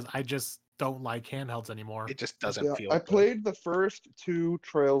 It's because I just don't like handhelds anymore. It just doesn't feel. I played the first 2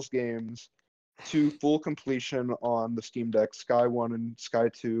 Trails games to full completion on the Steam Deck, Sky 1 and Sky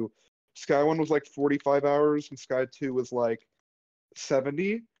 2. Sky 1 was like 45 hours, and Sky 2 was like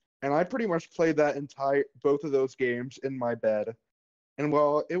 70. And I pretty much played both of those games in my bed. And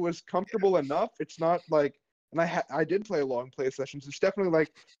while it was comfortable enough, it's not like, and I did play long play sessions. It's definitely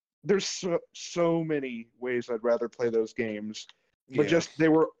like, there's so many ways I'd rather play those games, but just they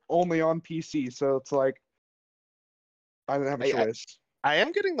were only on PC, so it's like I didn't have a choice. I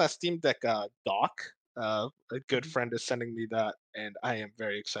am getting that Steam Deck dock. A good friend is sending me that, and I am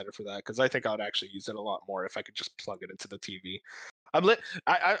very excited for that because I think I would actually use it a lot more if I could just plug it into the TV.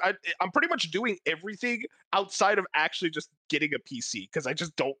 I'm pretty much doing everything outside of actually just getting a PC because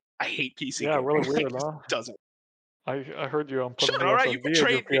I hate PC. Yeah, really weird, huh? Doesn't. I heard you on putting all right, you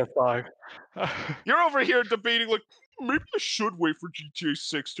betrayed me. PS5. You're over here debating like maybe I should wait for GTA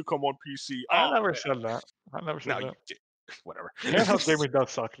 6 to come on PC. I never said that. No, you did. Whatever. Handheld gaming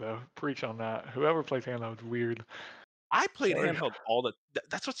does suck though. Preach on that. Whoever plays handheld is weird. I played handheld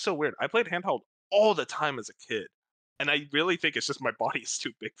that's what's so weird. I played handheld all the time as a kid. And I really think it's just my body is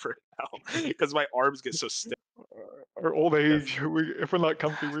too big for it now because my arms get so stiff. Our old age, if we're not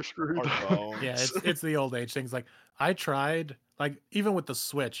comfy, we're screwed. Yeah, it's the old age things. Like I tried, like even with the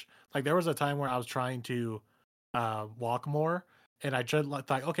Switch, like there was a time where I was trying to walk more, and I just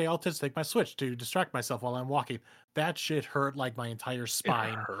thought, okay, I'll just take my Switch to distract myself while I'm walking. That shit hurt like my entire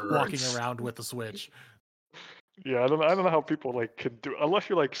spine walking around with the Switch. Yeah, I don't know how people like can do unless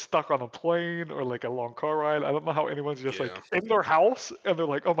you're like stuck on a plane or like a long car ride. I don't know how anyone's just like in their house and they're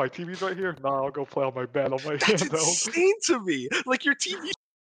like, "Oh, my TV's right here. No, I'll go play on my bed on my That's handheld." insane to me. Like your TV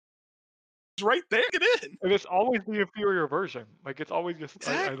is right there. Get in. And it's always the inferior version. Like it's always just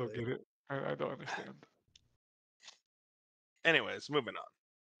Exactly. I don't get it. I don't understand. Anyways, moving on.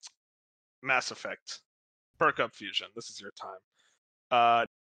 Mass Effect. Perk up Fusion. This is your time.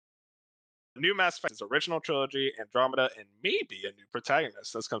 New Mass Effect is original trilogy, Andromeda, and maybe a new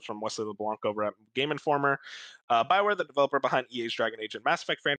protagonist. This comes from Wesley LeBlanc over at Game Informer. BioWare, the developer behind EA's Dragon Age and Mass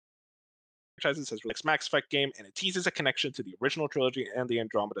Effect franchises, has released Mass Effect game, and it teases a connection to the original trilogy and the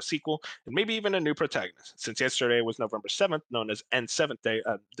Andromeda sequel, and maybe even a new protagonist. Since yesterday was November 7th, known as N7th Day,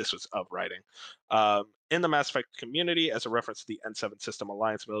 this was of writing. In the Mass Effect community, as a reference to the N7 System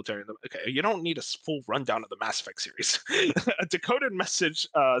Alliance military. Okay, you don't need a full rundown of the Mass Effect series. A decoded message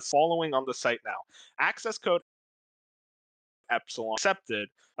following on the site now. Access code Epsilon accepted.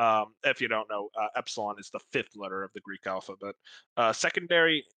 If you don't know, Epsilon is the 5th letter of the Greek alphabet.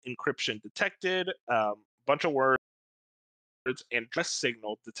 Secondary encryption detected. Bunch of words and dress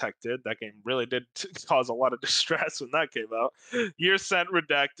signal detected. That game really did cause a lot of distress when that came out. Year sent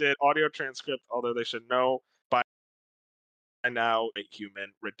redacted. Audio transcript, although they should know by now,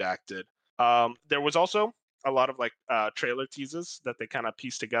 human redacted. There was also a lot of like trailer teases that they kind of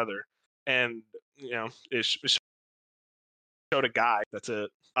pieced together, and it showed a guy. That's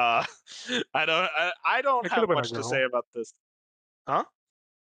it. I don't have much to say about this. Huh?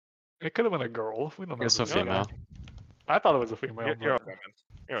 It could have been a girl. We don't know. It's a female. I thought it was a female. You're a woman.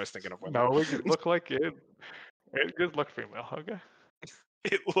 You're always thinking of women. No, it looked like it. It just looked female. Okay.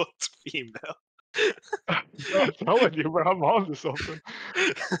 It looked female. I'm telling you, bro, I'm on to something.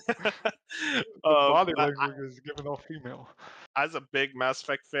 Body language is giving off female. As a big Mass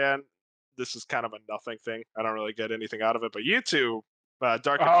Effect fan, this is kind of a nothing thing. I don't really get anything out of it, but you two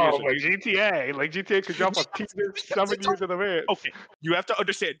Dark Oh, Confusion. like GTA. Like GTA could drop a teaser 7 years in advance. Okay, you have to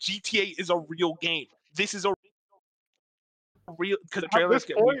understand, GTA is a real game. This is a real, because the trailers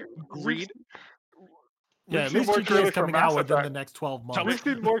get agreed. Yeah, at least GTA is coming out within the next 12 months. We've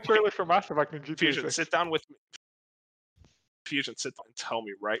seen more trailers for Mass Effect than GTA Fusion, 6. sit down with me. Fusion, sit down and tell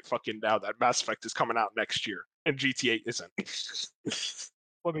me right fucking now that Mass Effect is coming out next year and GTA isn't.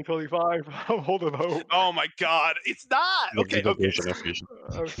 2025. I'm holding hope. Oh my god, it's not. Okay. So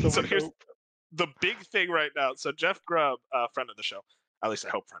here's hope. the big thing right now. So Jeff Grubb, friend of the show, at least I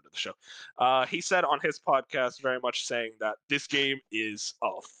hope friend of the show, he said on his podcast, very much saying that this game is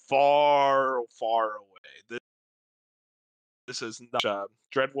far, far away. This is not.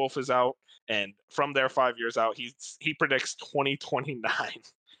 Dreadwolf is out, and from there 5 years out, he predicts 2029.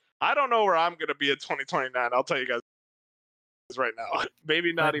 I don't know where I'm gonna be at 2029. I'll tell you guys right now.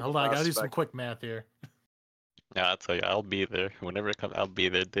 Maybe not even. Hold on, I gotta do some quick math here. Yeah, I'll tell you, I'll be there. Whenever it comes, I'll be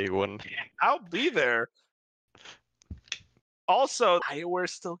there day one. I'll be there. Also,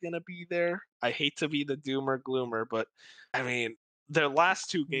 BioWare's still gonna be there. I hate to be the doomer gloomer, but I mean, their last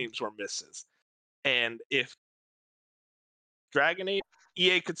two games were misses. And if Dragon Age,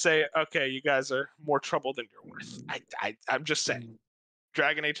 EA could say, okay, you guys are more trouble than you're worth. I'm just saying.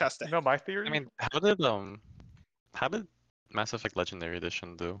 Dragon Age has to. You know my theory? I mean, how did Mass Effect Legendary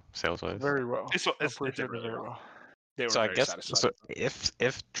Edition do sales wise? Very well. It did really well. They were so I very guess satisfied. so if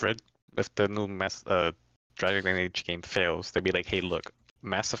the new Dragon Age game fails, they'd be like, hey, look,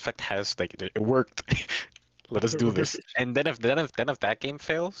 Mass Effect has it worked. Let us do this. And then if that game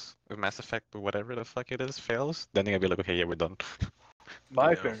fails, if Mass Effect or whatever the fuck it is fails, then they're gonna be like, okay, yeah, we're done.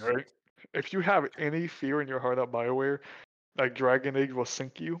 My thing, right? If you have any fear in your heart of BioWare, like Dragon Age will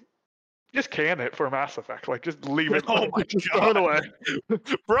sink you, just can it for Mass Effect. Like, just leave it. Oh my just god, throw it away.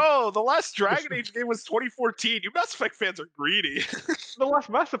 Bro, the last Dragon Age game was 2014. You Mass Effect fans are greedy. The last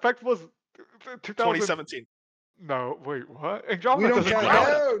Mass Effect was 2017. No, wait, what? Andromeda We don't doesn't count.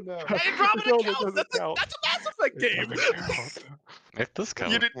 count. No. Andromeda counts. That's a Mass Effect game. It does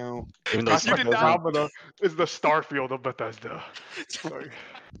count. You did, Even though you did not. Andromeda is the Starfield of Bethesda. Sorry.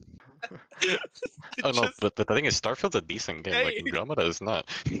 Oh no, but the thing is, Starfield's a decent game. Like Andromeda is not.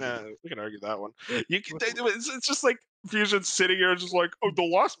 Nah, we can argue that one. You can. It's just like Fusion sitting here, just like, oh, the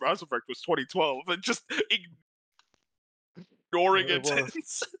last Mass Effect was 2012, and just ignoring it.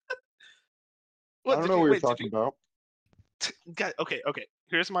 I don't know what you're talking about. Okay.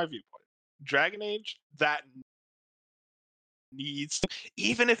 Here's my viewpoint. Dragon Age, that needs,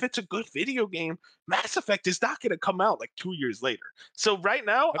 even if it's a good video game, Mass Effect is not going to come out like 2 years later. So right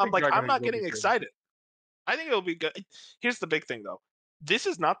now, I'm not getting excited. I think it'll be good. Here's the big thing, though. This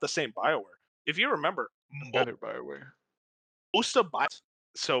is not the same BioWare. If you remember, Better BioWare. Most of BioWare.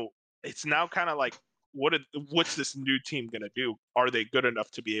 So it's now kind of like, what's this new team going to do? Are they good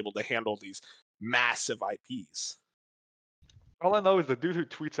enough to be able to handle these massive IPs? All I know is the dude who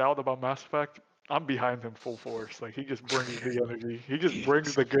tweets out about Mass Effect, I'm behind him full force. Like, he just brings the energy. He just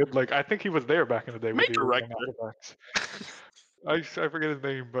brings the good. Like, I think he was there back in the day with the original Mass Effects. I forget his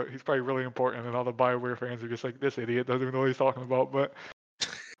name, but he's probably really important, and all the BioWare fans are just like, this idiot doesn't even know what he's talking about, but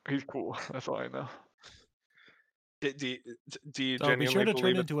he's cool. That's all I know. Do you so be sure to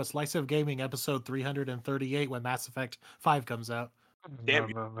turn into a Slice of Gaming episode 338 when Mass Effect 5 comes out. Damn,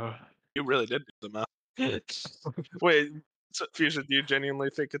 no. You really did do the math. Wait, so Fusion, do you genuinely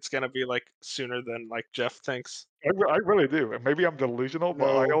think it's gonna be like sooner than like Jeff thinks? I really do, and maybe I'm delusional, but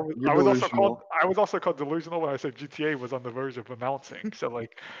I was also called delusional when I said GTA was on the verge of announcing. So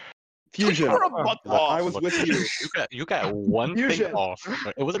like, Fusion, I was with you. You got one thing off.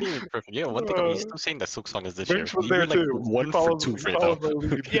 It wasn't even perfect. Yeah, one thing off. You're still saying that Silk Song is this year. You're like 1 for 2 right now.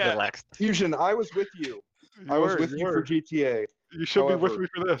 Yeah. Relaxed. Fusion, I was with you. I was with you for GTA. You should be with me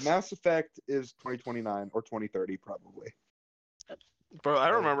for this. Mass Effect is 2029 or 2030 probably. Bro, I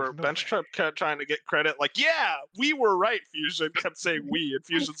remember Bench Trip kept trying to get credit, like, yeah, we were right, Fusion. Kept saying we, and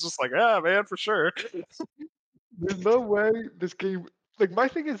Fusion's just like, ah, man, for sure. There's no way this game, like, my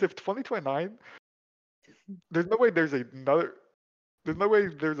thing is, if 2029, there's no way there's a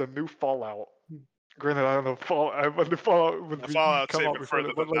new Fallout. Granted, I don't know when the Fallout would be Fallout come out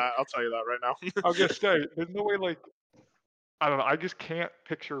further than that. I'll tell you that right now. I'll just say, there's no way, like, I don't know. I just can't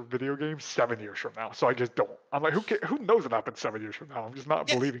picture video games 7 years from now, so I just don't. I'm like, who knows what happens 7 years from now? I'm just not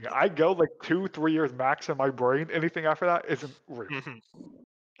believing it. I go like 2-3 years max in my brain. Anything after that isn't real. Mm-hmm.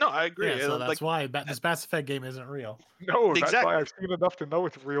 No, I agree. Yeah, so that's why this Mass Effect game isn't real. No, that's why I've seen enough to know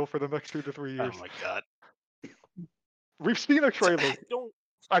it's real for the next 2 to 3 years. Oh my god. We've seen a trailer.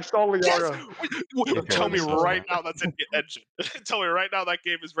 I saw Liara. Yes! Tell me right now that's in the engine. Tell me right now that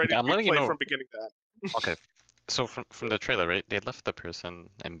game is ready to be played from beginning to end. Okay. So from the trailer, right? They left the person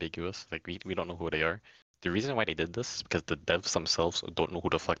ambiguous. Like we don't know who they are. The reason why they did this is because the devs themselves don't know who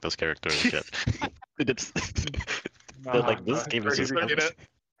the fuck this character is yet. They're like, this game is just.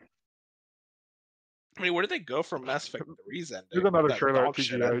 I mean, where did they go from Mass Effect 3's ending? There's another That trailer at dog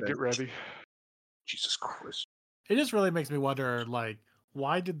shit TGI. ending. Get ready. Jesus Christ. It just really makes me wonder, like,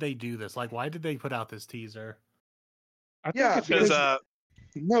 why did they do this? Like, why did they put out this teaser? I think Yeah, it's Because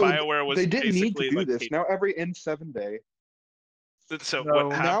No, BioWare was they didn't need to basically do like, this. Now every N7 day. So No, what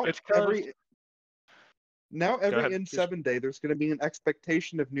Now happened? It's 'cause- every ahead, N7 day, there's going to be an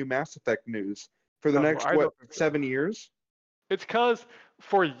expectation of new Mass Effect news for the No, next I don't think so. 7 years. It's because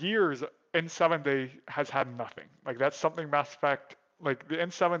for years, N7 Day has had nothing. Like, that's something Mass Effect, like, the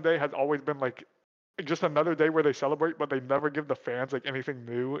N7 Day has always been, like, just another day where they celebrate, but they never give the fans, like, anything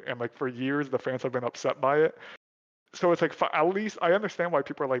new. And, like, for years, the fans have been upset by it. So it's, like, at least, I understand why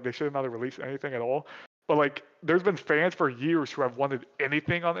people are like, they should not have released anything at all. But, like, there's been fans for years who have wanted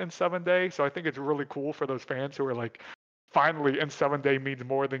anything on N7 Day. So I think it's really cool for those fans who are like, finally, N7 Day means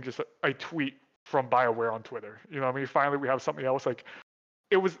more than just a tweet from BioWare on Twitter. You know what I mean? Finally, we have something else. Like,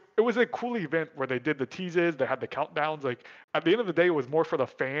 it was a cool event where they did the teases, they had the countdowns. Like, at the end of the day, it was more for the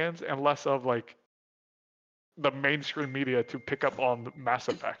fans and less of like the mainstream media to pick up on Mass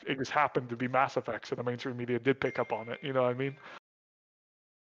Effect. It just happened to be Mass Effect, so the mainstream media did pick up on it. You know what I mean?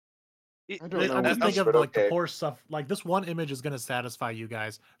 I don't know. I'm just That's thinking of like okay. the poor stuff. Like this one image is going to satisfy you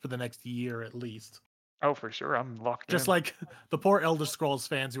guys for the next year at least. Oh, for sure. I'm locked Just in. like the poor Elder Scrolls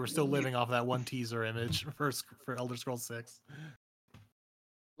fans who are still living off that one teaser image for Elder Scrolls 6.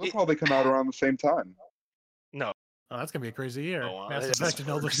 They'll probably come out around the same time. No. Oh, that's gonna be a crazy year. Oh, wow, Mass that's Effect and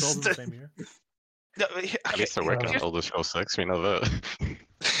Elder Scrolls in the same year. No, At least they're working on Elder Scrolls 6. We know that.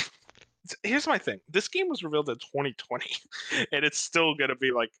 Here's my thing. This game was revealed in 2020, and it's still gonna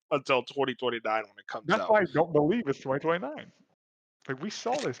be like until 2029 when it comes That's out. why I don't believe it's 2029. Like, we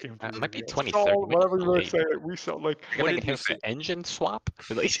saw this game. It might be 2030. 2030. Whatever you want Wait. to say, we saw, like, You're gonna did get you him for see? engine swap?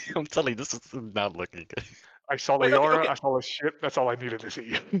 Like, I'm telling you, this is not looking good. I saw Wait, Liara, okay. I saw the ship. That's all I needed to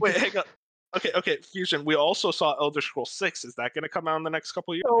see. Wait, hang on. Okay, Fusion. We also saw Elder Scrolls 6. Is that gonna come out in the next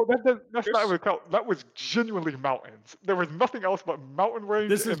couple of years? No, that's not even count. That was genuinely mountains. There was nothing else but mountain range.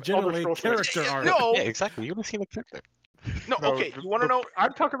 This is and generally Elder Scrolls 6. character art. No, Yeah, exactly. You want to see the character. no. No, Okay, you want to know?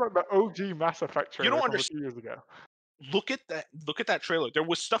 I'm talking about the OG Mass Effect trailer don't from a understand. few years ago. Look at that. Look at that trailer. There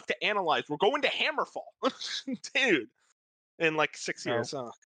was stuff to analyze. We're going to Hammerfall, dude. In like 6 No. years.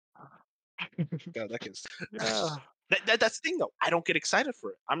 Oh, God, that kid's. Yeah. That's the thing, though. I don't get excited for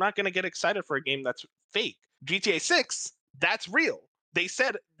it. I'm not going to get excited for a game that's fake. GTA 6, that's real. They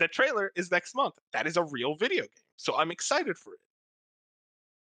said the trailer is next month. That is a real video game. So I'm excited for it.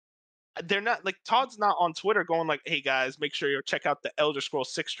 They're not, like, Todd's not on Twitter going like, hey, guys, make sure you check out the Elder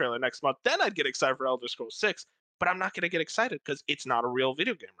Scrolls 6 trailer next month. Then I'd get excited for Elder Scrolls 6. But I'm not going to get excited because it's not a real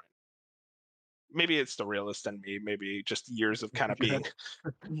video game right now. Maybe it's the realist in me. Maybe just years of kind of being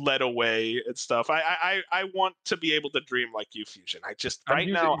led away and stuff. I want to be able to dream like you, Fusion. I just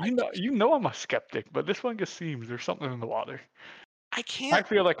now you know I'm a skeptic, but this one just seems there's something in the water. I can't. I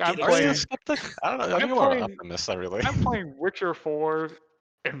feel like I'm get Are you playing. a skeptic? I don't know. I'm I'm more playing- an optimist, I really. I'm playing Witcher 4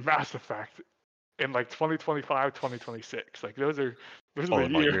 and Mass Effect in like 2025, 2026. Like those are Oh, the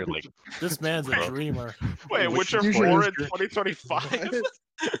no, years. you're like, This man's a Bro. dreamer. Wait, Witcher Fusion 4 is in 2025?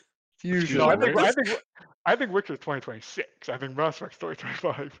 Fusion. No, right? I think Witcher's 2026. I think Mass Effect's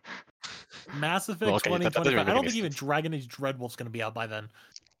 2025. Mass Effect Well, okay, that doesn't 2025. I really don't make think even sense. Dragon Age Dreadwolf's going to be out by then.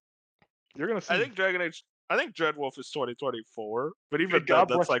 You're gonna see. I think Dreadwolf is 2024, but Hey, even then, God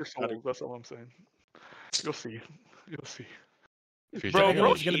that's bless like your souls. That's all I'm saying. You'll see. You'll see. Fusion, Bro, I Dragon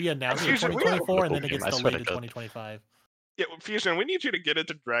bro, Age is going to be announced in Fusion, we 2024, and then it Okay, gets I swear delayed to to God. 2025. yeah, Fusion. We need you to get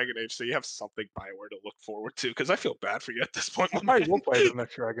into Dragon Age so you have something Bioware to look forward to. Because I feel bad for you at this point. I my might as well man. play the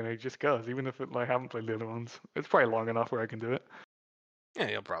next Dragon Age just cause, even if I haven't played the other ones. It's probably long enough where I can do it. Yeah,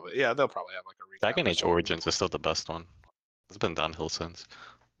 they'll probably have like a recap Dragon or Age something. Origins is still the best one. It's been downhill since.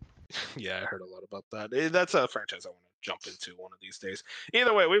 Yeah, I heard a lot about that. That's a franchise I want to jump into one of these days.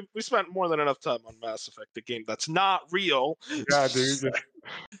 Either way, we spent more than enough time on Mass Effect, the game that's not real. Yeah, dude. Just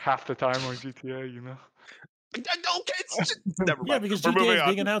half the time on GTA, you know. Okay, it's just, never mind. Yeah, because We're moving GTA is on.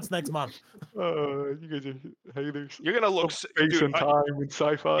 being announced next month. You guys are haters. You're gonna look, Space dude. and time and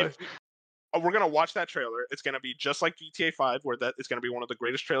sci-fi. We're gonna watch that trailer. It's gonna be just like GTA 5, where that is gonna be one of the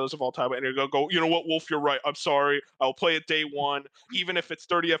greatest trailers of all time. And you're gonna go, you know what, Wolf, you're right. I'm sorry. I'll play it day one, even if it's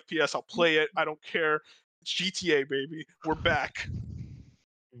 30 FPS. I'll play it. I don't care. It's GTA, baby. We're back.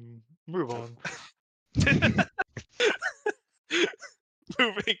 Move on.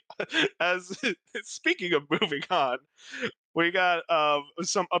 Moving as speaking of moving on, We got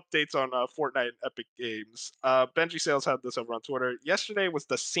some updates on Fortnite and Epic Games. Benji Sales had this over on Twitter. Yesterday was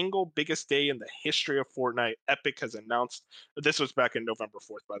the single biggest day in the history of Fortnite. Epic has announced, this was back in November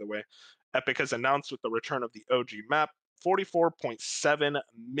 4th, by the way. Epic has announced with the return of the OG map, 44.7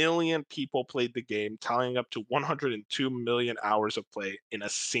 million people played the game, tallying up to 102 million hours of play in a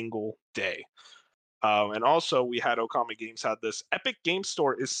single day. And also, we had Okami Games had this. Epic Games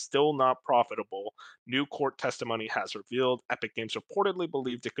Store is still not profitable. New court testimony has revealed Epic Games reportedly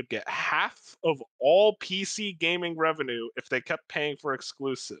believed it could get half of all PC gaming revenue if they kept paying for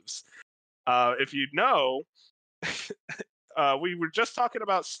exclusives. If you know, we were just talking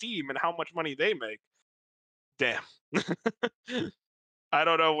about Steam and how much money they make. Damn. I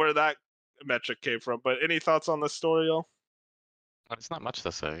don't know where that metric came from, but any thoughts on this story, y'all? It's not much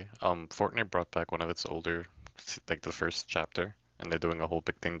to say. Fortnite brought back one of its older, like the first chapter, and they're doing a whole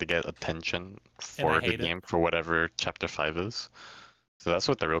big thing to get attention for the game for whatever Chapter 5 is. So that's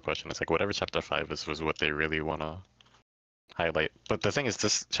what the real question is. Like, whatever Chapter 5 is was what they really want to highlight. But the thing is,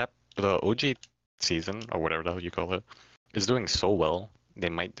 the OG season, or whatever the hell you call it, is doing so well, they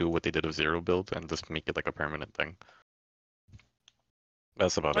might do what they did with Zero Build and just make it like a permanent thing.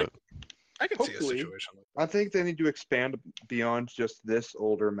 That's about it. I can see a situation like that. I think they need to expand beyond just this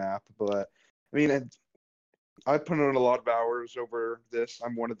older map, but I mean, I put in a lot of hours over this.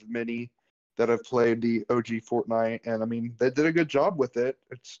 I'm one of the many that have played the OG Fortnite, and I mean, they did a good job with it.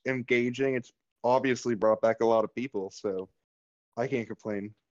 It's engaging. It's obviously brought back a lot of people, so I can't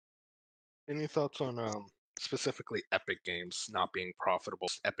complain. Any thoughts on specifically Epic Games not being profitable?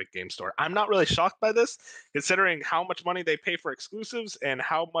 Epic Games Store. I'm not really shocked by this, considering how much money they pay for exclusives and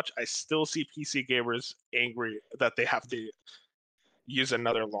how much I still see PC gamers angry that they have to use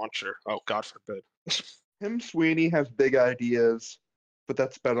another launcher. Oh, God forbid. Tim Sweeney has big ideas, but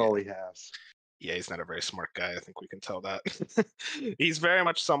that's about all he has. Yeah, he's not a very smart guy. I think we can tell that. He's very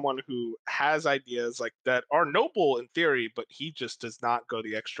much someone who has ideas like that are noble in theory, but he just does not go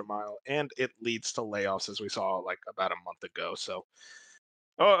the extra mile, and it leads to layoffs, as we saw like about a month ago. So,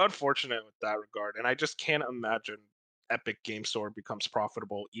 unfortunate with that regard. And I just can't imagine Epic Game Store becomes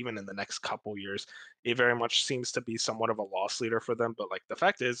profitable even in the next couple years. It very much seems to be somewhat of a loss leader for them. But like the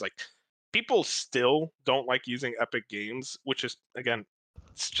fact is, like people still don't like using Epic Games, which is again.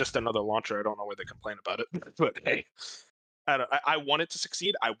 It's just another launcher. I don't know where they complain about it, but hey, I want it to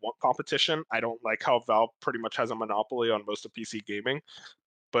succeed. I want competition. I don't like how Valve pretty much has a monopoly on most of PC gaming.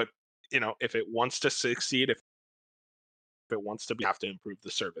 But if it wants to succeed, if it wants to be, have to improve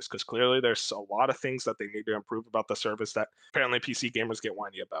the service because clearly there's a lot of things that they need to improve about the service that apparently PC gamers get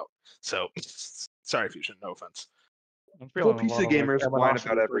whiny about. So, sorry, Fusion. No offense. Well, PC gamers whine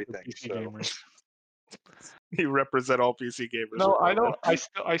about everything. You represent all PC gamers. No, I don't.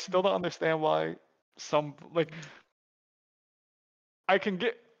 I still don't understand why some like. I can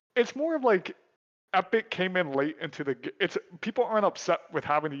get. It's more of like Epic came in late into the. It's people aren't upset with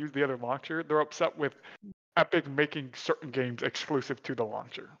having to use the other launcher. They're upset with Epic making certain games exclusive to the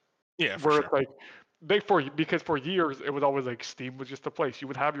launcher. Yeah, for sure. It's like because for years it was always like Steam was just a place you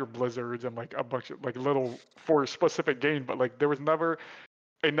would have your Blizzards and like a bunch of like little for a specific game, but like there was never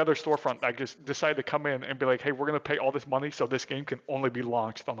another storefront that just decided to come in and be like, hey, we're going to pay all this money so this game can only be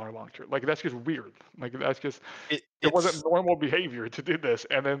launched on our launcher. Like, that's just weird. Like, that's just, it wasn't normal behavior to do this.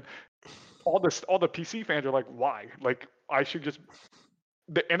 And then all the PC fans are like, why? Like, I should just,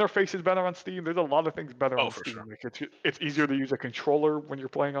 the interface is better on Steam. There's a lot of things better on Steam. Sure. Like, it's easier to use a controller when you're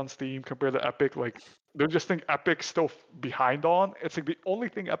playing on Steam compared to Epic. Like, they just think Epic's still behind on. It's like the only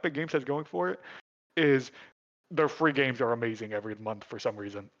thing Epic Games has going for it is their free games are amazing every month for some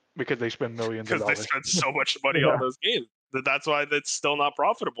reason because they spend millions of dollars. Because they spend so much money on those games. That's why that's still not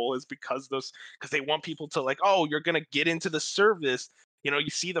profitable, is because they want people to like, oh, you're gonna get into the service. You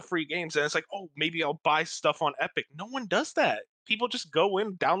see the free games and it's like, oh, maybe I'll buy stuff on Epic. No one does that. People just go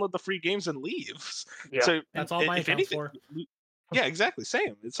in, download the free games, and leave. Yeah, so that's all my account's for. Yeah, exactly.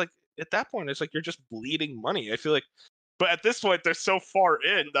 Same. It's like at that point, it's like you're just bleeding money. I feel like. But at this point, they're so far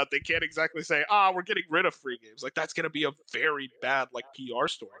in that they can't exactly say, we're getting rid of free games. Like, that's going to be a very bad, like, PR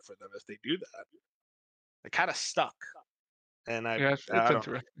story for them if they do that. They're kind of stuck. And it's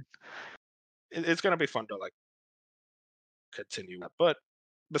interesting. It's going to be fun to, like, continue. But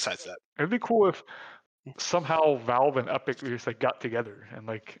besides that. It'd be cool if somehow Valve and Epic just, like, got together and,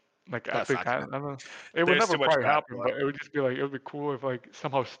 like Epic, I don't know. It would never probably happen, but it would just be, like, it would be cool if, like,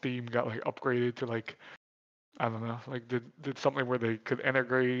 somehow Steam got, like, upgraded to, like, I don't know, like did something where they could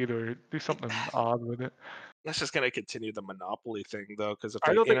integrate or do something odd with it. That's just gonna continue the monopoly thing, though, because if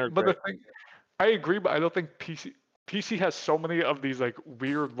I they don't integrate, but the thing, I agree, but I don't think PC has so many of these like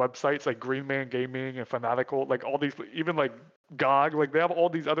weird websites like Green Man Gaming and Fanatical, like all these, even like GOG, like they have all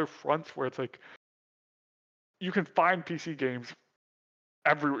these other fronts where it's like you can find PC games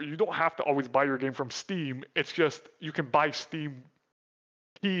everywhere. You don't have to always buy your game from Steam. It's just you can buy Steam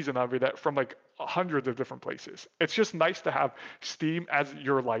keys and everything from like hundreds of different places. It's just nice to have Steam as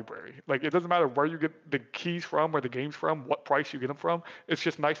your library. Like it doesn't matter where you get the keys from, where the game's from, what price you get them from. It's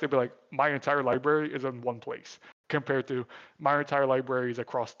just nice to be like, my entire library is in one place compared to my entire library is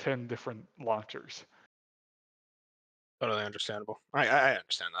across 10 different launchers. Totally understandable. I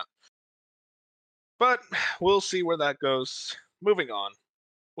understand that. But we'll see where that goes. Moving on.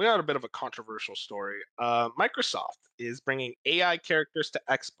 We got a bit of a controversial story. Microsoft is bringing AI characters to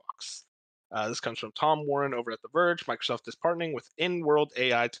Xbox. This comes from Tom Warren over at The Verge. Microsoft is partnering with in-world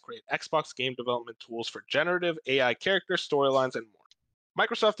AI to create Xbox game development tools for generative AI characters, storylines, and more.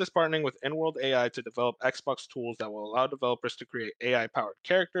 Microsoft is partnering with in-world AI to develop Xbox tools that will allow developers to create AI-powered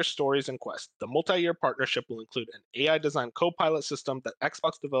characters, stories, and quests. The multi-year partnership will include an AI-designed co-pilot system that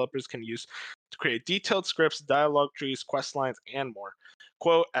Xbox developers can use to create detailed scripts, dialogue trees, quest lines, and more.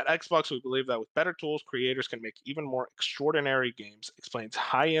 Quote, at Xbox, we believe that with better tools, creators can make even more extraordinary games, explains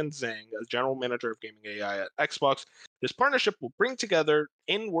Haiyan Zhang, a general manager of gaming AI at Xbox. This partnership will bring together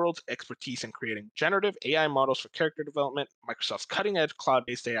in-world expertise in creating generative AI models for character development, Microsoft's cutting-edge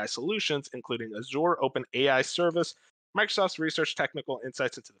cloud-based AI solutions, including Azure Open AI Service, Microsoft's research technical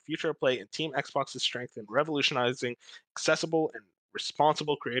insights into the future of play, and Team Xbox's strength in revolutionizing accessible and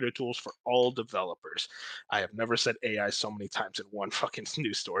responsible creator tools for all developers. I have never said AI so many times in one fucking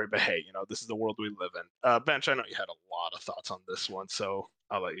news story, but hey, this is the world we live in. Bench, I know you had a lot of thoughts on this one, so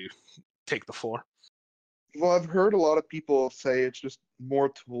I'll let you take the floor. Well, I've heard a lot of people say it's just more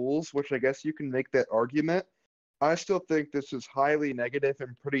tools, which I guess you can make that argument. I still think this is highly negative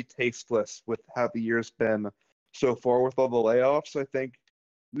and pretty tasteless with how the year's been so far with all the layoffs. I think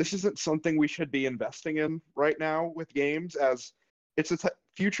this isn't something we should be investing in right now with games, as it's a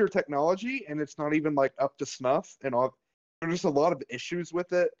future technology and it's not even like up to snuff, and there's just a lot of issues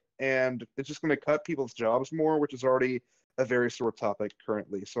with it, and it's just going to cut people's jobs more, which is already a very sore topic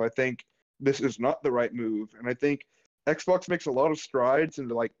currently. So I think this is not the right move, and I think Xbox makes a lot of strides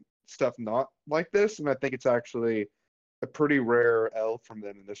into like stuff not like this, and I think it's actually a pretty rare L from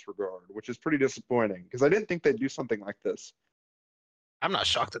them in this regard, which is pretty disappointing because I didn't think they'd do something like this. I'm not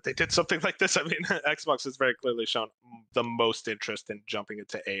shocked that they did something like this. I mean, Xbox has very clearly shown the most interest in jumping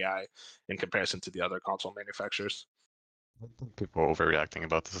into AI in comparison to the other console manufacturers. People are overreacting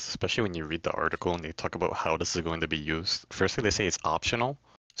about this, especially when you read the article and they talk about how this is going to be used. Firstly, they say it's optional,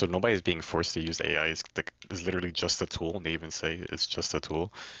 so nobody's being forced to use AI. It's literally just a tool, and they even say it's just a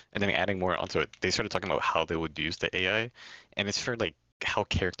tool. And then adding more onto it, they started talking about how they would use the AI, and it's for like how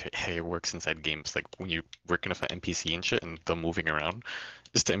character AI works inside games, like when you're working with an NPC and shit and them moving around,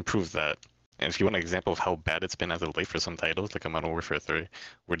 just to improve that. And if you want an example of how bad it's been as of late for some titles, like Modern Warfare 3,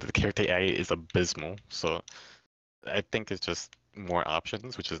 where the character AI is abysmal. So I think it's just more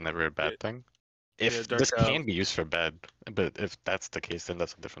options, which is never a bad thing. If Dirk, this can be used for bad, but if that's the case, then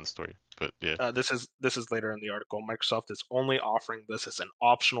that's a different story. But yeah, this is later in the article. Microsoft is only offering this as an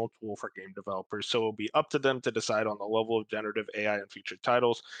optional tool for game developers, so it'll be up to them to decide on the level of generative AI in future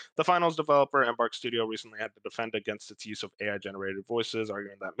titles. The Finals developer, Embark Studio, recently had to defend against its use of AI-generated voices,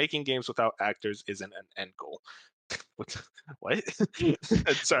 arguing that making games without actors isn't an end goal. What?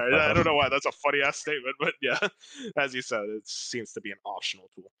 Sorry, I don't know why that's a funny ass statement, but yeah, as you said, it seems to be an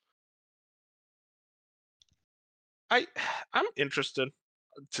optional tool. I'm interested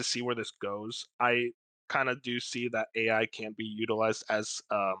to see where this goes. I kind of do see that AI can be utilized as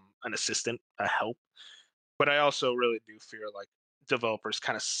an assistant, a help, but I also really do fear like developers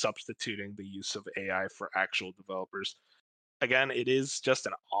kind of substituting the use of AI for actual developers. Again, it is just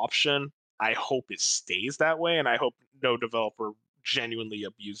an option. I hope it stays that way, and I hope no developer genuinely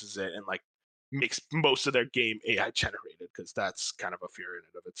abuses it and like makes most of their game AI generated, because that's kind of a fear in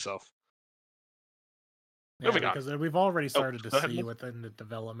and of itself. Yeah, because we've already started to see ahead. within the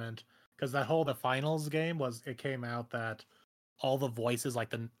development, because the Finals game it came out that all the voices,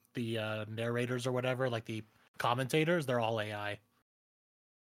 like the narrators or whatever, like the commentators, they're all AI.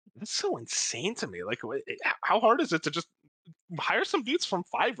 That's so insane to me. Like, how hard is it to just hire some dudes from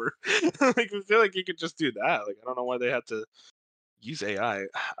Fiverr? Like, I feel like you could just do that. Like, I don't know why they had to use AI. I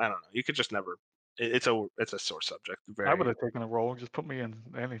don't know. You could just never. It's a sore subject. I would have taken a role. Just put me in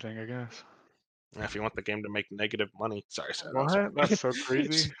anything, I guess. If you want the game to make negative money. Sorry. What? That's so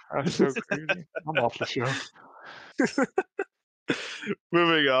crazy. That's so crazy. I'm off the show.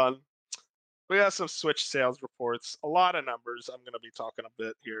 Moving on. We got some Switch sales reports. A lot of numbers. I'm going to be talking a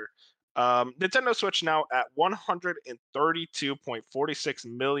bit here. Nintendo Switch now at 132.46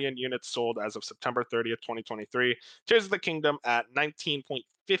 million units sold as of September 30th, 2023. Tears of the Kingdom at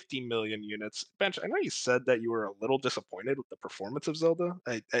 19.50 million units. Bench, I know you said that you were a little disappointed with the performance of Zelda.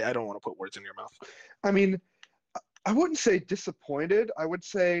 I don't want to put words in your mouth. I mean, I wouldn't say disappointed. I would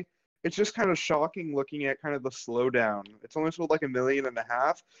say it's just kind of shocking looking at kind of the slowdown. It's only sold like 1.5 million.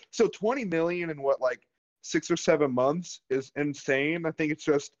 So 20 million in what, like 6 or 7 months is insane. I think it's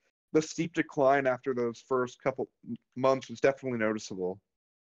just the steep decline after those first couple months was definitely noticeable.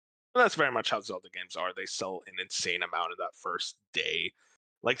 Well, that's very much how Zelda games are. They sell an insane amount in that first day.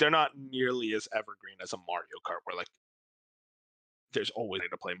 Like, they're not nearly as evergreen as a Mario Kart, where like there's always a way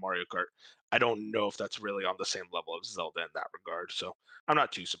to play Mario Kart. I don't know if that's really on the same level of Zelda in that regard. So I'm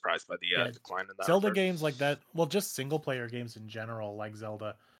not too surprised by the decline in that. Zelda regard. games like that, well, just single player games in general, like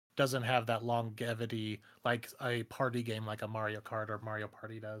Zelda, doesn't have that longevity like a party game like a Mario Kart or Mario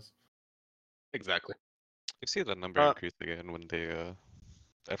Party does. Exactly. You see that number increase again when they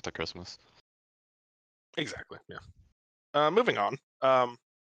after Christmas. Exactly. Yeah. Moving on.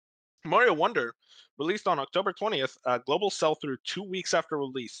 Mario Wonder released on October 20th. Global sell-through 2 weeks after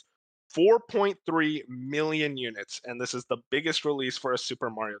release, 4.3 million units, and this is the biggest release for a Super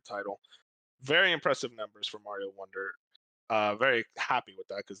Mario title. Very impressive numbers for Mario Wonder. Very happy with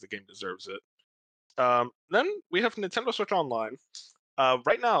that because the game deserves it. Then we have Nintendo Switch Online.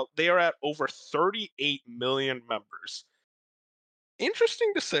 Right now, they are at over 38 million members.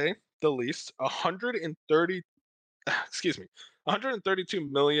 Interesting to say the least. 132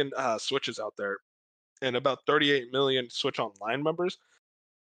 million Switches out there, and about 38 million Switch Online members.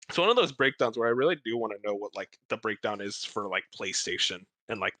 It's one of those breakdowns where I really do want to know what like the breakdown is for like PlayStation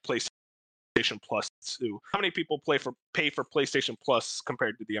and like PlayStation Plus too. How many people pay for PlayStation Plus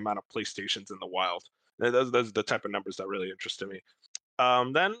compared to the amount of PlayStations in the wild? Those are the type of numbers that really interest me.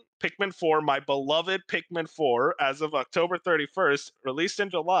 Then Pikmin 4, my beloved Pikmin 4, as of October 31st, released in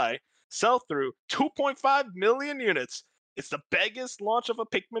July, sell through 2.5 million units. It's the biggest launch of a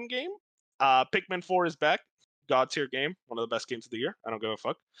Pikmin game. Pikmin 4 is back. God tier game, one of the best games of the year. I don't give a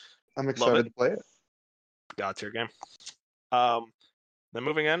fuck. I'm excited to play it. God tier game. Then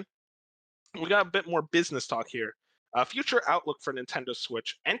moving in, we got a bit more business talk here. Future outlook for Nintendo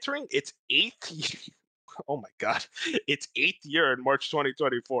Switch entering its 8th year. Oh my god, its 8th year in March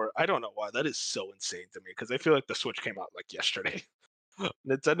 2024. I don't know why. That is so insane to me because I feel like the Switch came out like yesterday.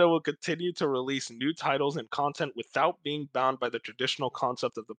 Nintendo will continue to release new titles and content without being bound by the traditional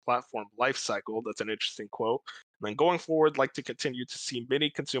concept of the platform life cycle. That's an interesting quote. And then going forward, like to continue to see many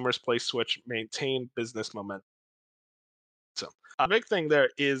consumers play Switch, maintain business momentum. So a big thing there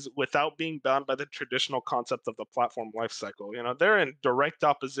is without being bound by the traditional concept of the platform life cycle. You know, they're in direct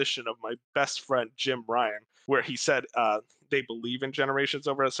opposition of my best friend Jim Ryan, where he said they believe in generations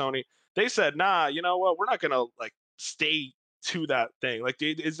over at Sony. They said, nah, you know what? We're not gonna like stay to that thing. Like,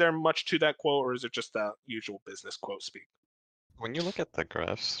 is there much to that quote, or is it just that usual business quote speak? When you look at the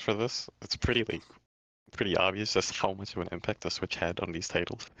graphs for this, it's pretty obvious just how much of an impact the Switch had on these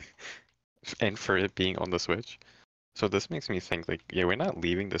titles, and for it being on the Switch. So this makes me think like, yeah, we're not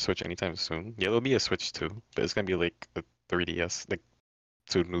leaving the Switch anytime soon. Yeah, there'll be a Switch 2, but it's gonna be like a 3DS, like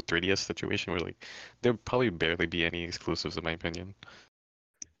to new 3DS situation where like there'll probably barely be any exclusives in my opinion.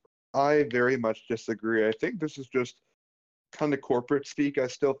 I very much disagree. I think this is just kind of corporate speak. I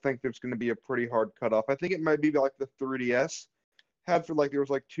still think there's going to be a pretty hard cutoff. I think it might be like the 3DS had for like there was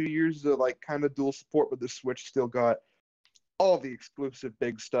like 2 years of like kind of dual support, but the Switch still got all the exclusive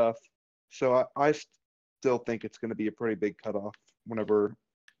big stuff. So I still think it's going to be a pretty big cutoff whenever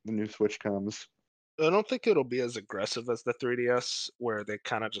the new Switch comes. I don't think it'll be as aggressive as the 3DS, where they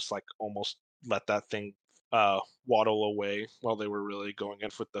kind of just like almost let that thing waddle away while they were really going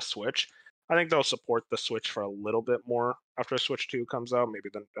in with the Switch. I think they'll support the Switch for a little bit more after Switch 2 comes out, maybe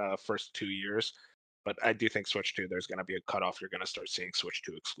the first 2 years. But I do think Switch 2, there's going to be a cutoff. You're going to start seeing Switch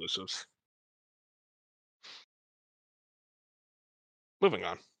 2 exclusives. Moving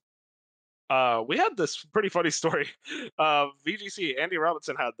on. We had this pretty funny story. VGC, Andy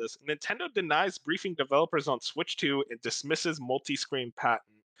Robinson had this. Nintendo denies briefing developers on Switch 2 and dismisses multi-screen patent.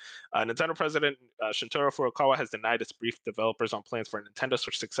 Nintendo president Shintaro Furukawa has denied its brief developers on plans for a Nintendo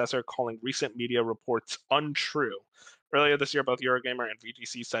Switch successor, calling recent media reports untrue. Earlier this year, both Eurogamer and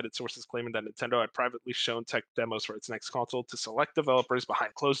VGC cited sources claiming that Nintendo had privately shown tech demos for its next console to select developers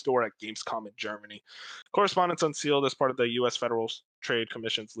behind closed door at Gamescom in Germany. Correspondence unsealed as part of the U.S. Federal Trade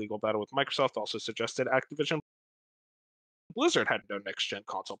Commission's legal battle with Microsoft also suggested Activision Blizzard had no next-gen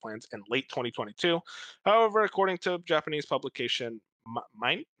console plans in late 2022. However, according to Japanese publication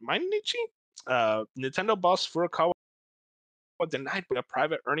Mainichi, Nintendo boss Furukawa denied by a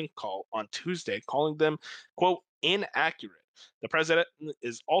private earnings call on Tuesday, calling them, quote, inaccurate. The president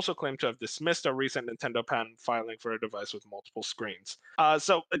is also claimed to have dismissed a recent Nintendo patent filing for a device with multiple screens.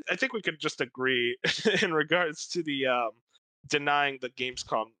 So I think we could just agree in regards to the denying the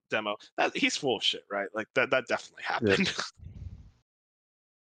Gamescom demo. He's full of shit, right? Like that definitely happened.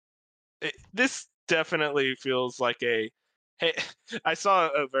 This definitely feels like hey, I saw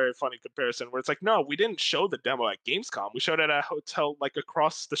a very funny comparison where it's like, no, we didn't show the demo at Gamescom. We showed it at a hotel like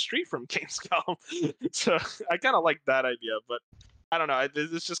across the street from Gamescom. So I kind of like that idea, but I don't know.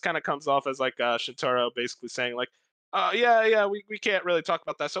 This just kind of comes off as like Shintaro basically saying like, we can't really talk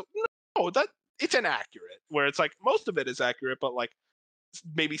about that. So no, that it's inaccurate. Where it's like most of it is accurate, but like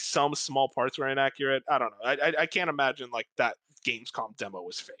maybe some small parts were inaccurate. I don't know. I can't imagine like that Gamescom demo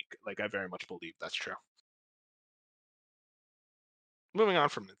was fake. Like I very much believe that's true. Moving on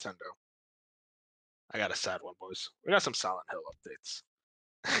from Nintendo. I got a sad one, boys. We got some Silent Hill updates.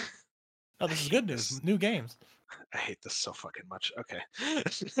 Oh, this is good news. New games. I hate this so fucking much. Okay.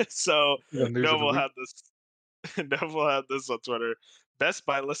 So Noble had this on Twitter. Best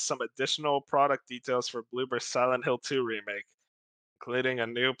Buy lists some additional product details for Bloober's Silent Hill 2 remake, including a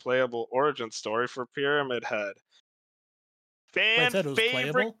new playable origin story for Pyramid Head. Fan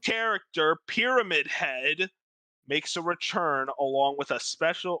favorite character Pyramid Head makes a return along with a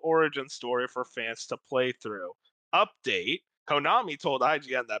special origin story for fans to play through. Update: Konami told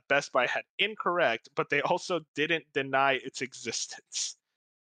IGN that Best Buy had incorrect, but they also didn't deny its existence.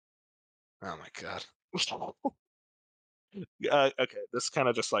 Oh my god. Okay, this kind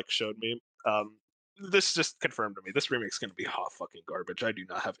of just like showed me. This just confirmed to me this remake's gonna be hot fucking garbage. I do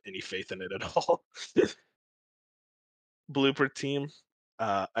not have any faith in it at all. Blooper team,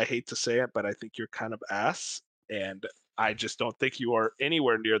 I hate to say it, but I think you're kind of ass, and I just don't think you are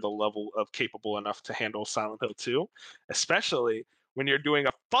anywhere near the level of capable enough to handle Silent Hill 2, especially when you're doing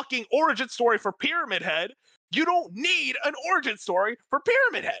a fucking origin story for Pyramid Head. You don't need an origin story for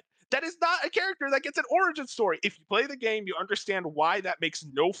Pyramid Head. That is not a character that gets an origin story. If you play the game, you understand why that makes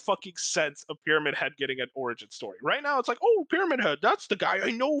no fucking sense of Pyramid Head getting an origin story. Right now, it's like, oh, Pyramid Head, that's the guy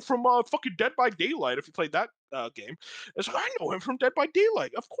I know from fucking Dead by Daylight, if you played that game. It's like, I know him from Dead by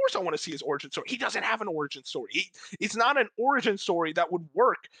Daylight. Of course I want to see his origin story. He doesn't have an origin story. It's not an origin story that would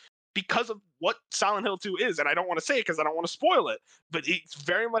work because of what Silent Hill 2 is. And I don't want to say it because I don't want to spoil it. But it's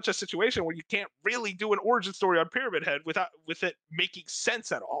very much a situation where you can't really do an origin story on Pyramid Head with it making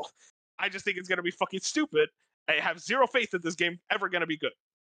sense at all. I just think it's going to be fucking stupid. I have zero faith that this game ever going to be good.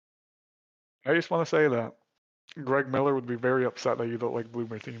 I just want to say that Greg Miller would be very upset that you don't like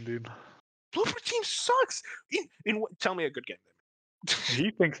Bloober Team, dude. Bloober Team sucks. Tell me a good game.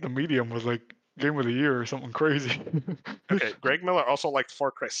 He thinks the Medium was like Game of the Year or something crazy. Okay, Greg Miller also liked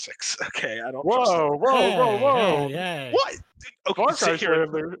Far Cry 6. Okay, I don't. Whoa! Hey. What? Okay, Far Cry here.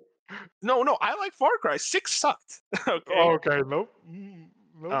 there. No, I like Far Cry. 6 sucked. Okay. Oh, okay, nope.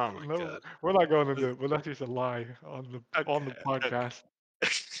 Nope, Oh my god. We're not going into it, but that's just a lie on the podcast.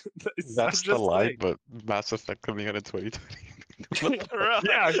 That's the lie, but Mass Effect coming out in 2020. Right.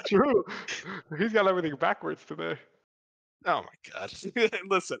 Yeah, true. He's got everything backwards today. Oh my god.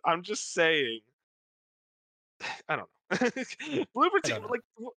 Listen, I'm just saying. I don't know. Bloober Team, like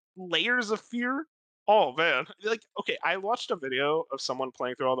Layers of Fear. Oh man, like okay, I watched a video of someone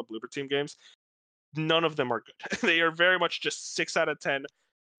playing through all the Bloober Team games. None of them are good. They are very much just 6 out of 10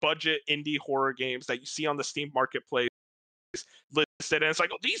 budget indie horror games that you see on the Steam Marketplace listed, and it's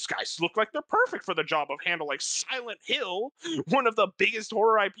like, oh, these guys look like they're perfect for the job of handling Silent Hill, one of the biggest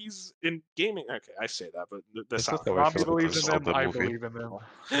horror IPs in gaming. Okay, I say that, but Robbie believes in them. I believe in them.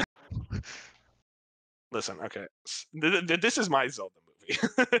 Listen, okay, this is my Zelda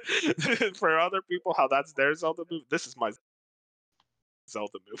movie. For other people, how that's their Zelda movie, this is my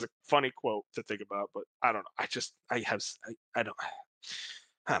Zelda movie. Funny quote to think about, but I don't know. I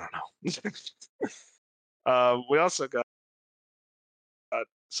don't know. We also got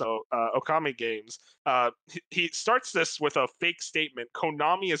Okami Games. He starts this with a fake statement.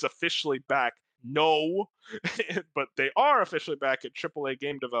 Konami is officially back. No, but they are officially back at AAA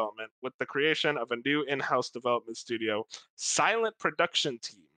game development with the creation of a new in-house development studio, Silent Production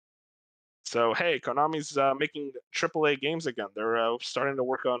Team. So hey, Konami's making AAA games again. They're starting to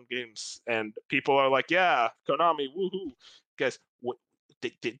work on games, and people are like, "Yeah, Konami, woohoo!" Guys,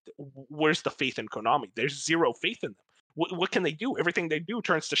 where's the faith in Konami? There's zero faith in them. What can they do? Everything they do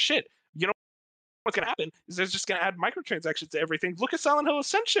turns to shit. You know what's gonna happen is they're just gonna add microtransactions to everything. Look at Silent Hill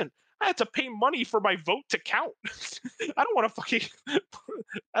Ascension. I had to pay money for my vote to count. I don't want to fucking.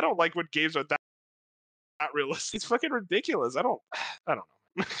 I don't like when games are that realistic. It's fucking ridiculous. I don't know.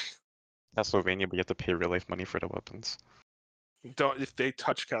 Castlevania, but you have to pay real life money for the weapons. Don't if they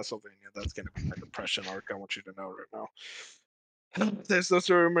touch Castlevania, that's gonna be my depression arc. I want you to know right now. There's those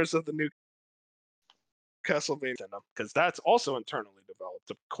rumors of the new Castlevania because that's also internally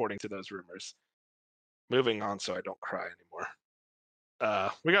developed according to those rumors. Moving on, so I don't cry anymore.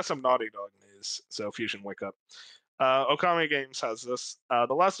 We got some Naughty Dog news, so Fusion, wake up. Okami Games has this.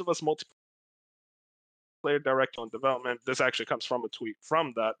 The Last of Us multiplayer director on development. This actually comes from a tweet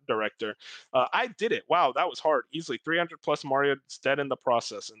from that director. I did it. Wow, that was hard. Easily 300 plus Mario is dead in the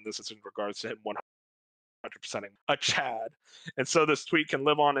process, and this is in regards to him 100%ing a Chad. And so this tweet can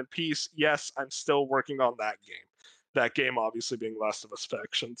live on in peace. Yes, I'm still working on that game. That game obviously being Last of Us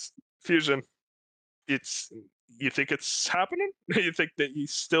Factions. Fusion, you think it's happening? You think that you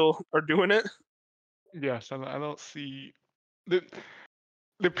still are doing it? Yes, I don't see the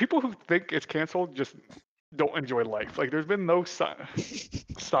people who think it's canceled just don't enjoy life. Like, there's been no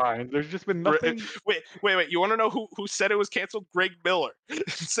signs. There's just been nothing. Wait. You want to know who said it was canceled? Greg Miller,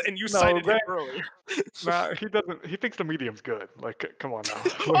 and you No, cited him earlier. Nah, he doesn't. He thinks the medium's good. Like, come on now.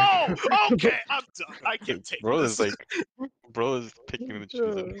 Oh, okay. I'm done. I can't take Bro this. is like, bro is picking and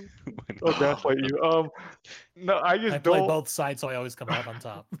choosing. I'll gaslight you. No, I just I play don't. both sides, so I always come out on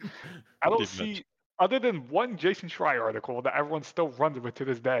top. I don't Pretty see, other than one Jason Schreier article that everyone still runs with to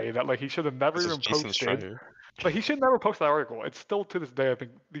this day, that like he should have never This is even Jason posted. Schreier. Like, he should never post that article. It's still to this day, I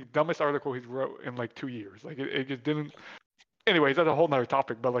think, the dumbest article he's wrote in like 2 years. Like, it just didn't. Anyways, that's a whole nother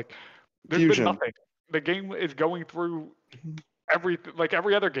topic. But like, there's Fusion. been nothing. The game is going through every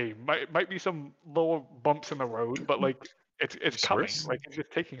other game. Might be some little bumps in the road, but like it's coming. Source? Like, it's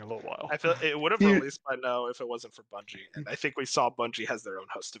just taking a little while. I feel it would have released by now if it wasn't for Bungie, and I think we saw Bungie has their own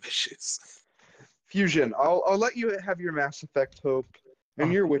host of issues. Fusion, I'll let you have your Mass Effect hope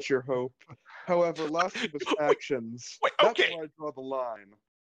and your Witcher hope. However, Last of Us Factions, Wait, that's okay. where I draw the line.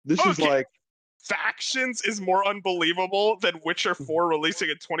 This is Okay. like, Factions is more unbelievable than Witcher 4 releasing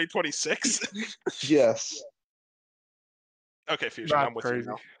in 2026. yes. Okay, Fusion, That's I'm with crazy.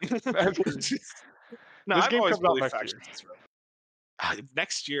 you now. That's crazy. No, This I've game always comes out believed next Factions year. is real.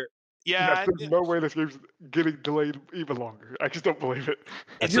 Next year. Yeah. There's no way this game's getting delayed even longer. I just don't believe it.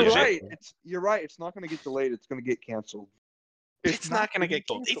 It's You're legit. right. You're right. It's not going to get delayed. It's going to get canceled. It's not going to get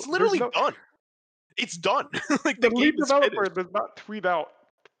canceled. gold. It's There's literally no- done. It's done. Like, The the lead game is developer finished. does not tweet out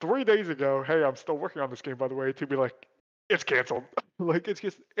 3 days ago, "Hey, I'm still working on this game, by the way," to be like, "It's canceled." Like, it's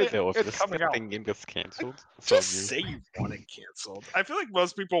just it's This coming out. thing game gets canceled. So Just say you want it canceled. I feel like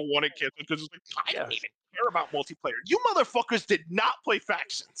most people want it canceled because it's like, I don't even care about multiplayer. You motherfuckers did not play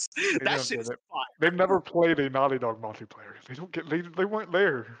Factions. That don't shit get is it. fine. They've never played a Naughty Dog multiplayer. They don't get. They weren't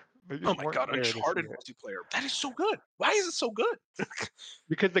there. They just Oh my weren't god, there to see Uncharted it. multiplayer. That is so good. Why is it so good?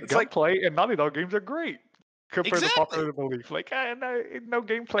 Because the It's like- gunplay in Naughty Dog games are great compared to Exactly. popular belief. Like, no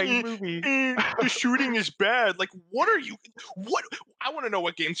gameplay movie. The shooting is bad. Like, what are you? What? I want to know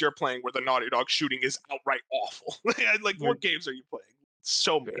what games you're playing where the Naughty Dog shooting is outright awful. Like, what games are you playing?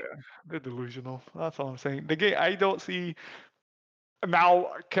 So many. Yeah, they're delusional. That's all I'm saying. The game, I don't see.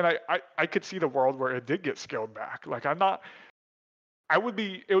 Now, I could see the world where it did get scaled back. Like, I'm not. It would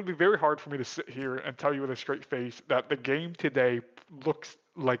be very hard for me to sit here and tell you with a straight face that the game today looks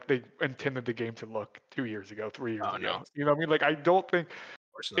like they intended the game to look 2 years ago, 3 years Oh, ago. no. You know what I mean? Like, I don't think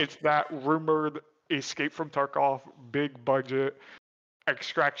Of course not. it's that rumored Escape from Tarkov, big budget,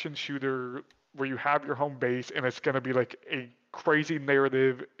 extraction shooter where you have your home base and it's going to be like a crazy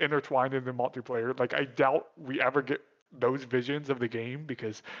narrative intertwined in the multiplayer. Like, I doubt we ever get those visions of the game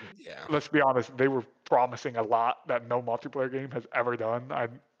because, Yeah. let's be honest, they were promising a lot that no multiplayer game has ever done.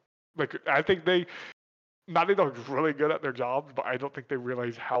 I think Naughty Dog's really good at their jobs, but I don't think they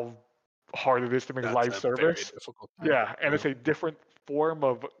realize how hard it is to make That's live a very service. difficult thing. Yeah, and it's a different form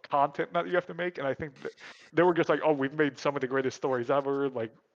of content that you have to make. And I think that they were just like, "Oh, we've made some of the greatest stories ever.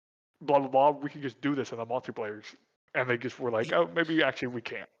 Like, blah blah blah. We can just do this in the multiplayers." And they just were like, "Oh, maybe actually we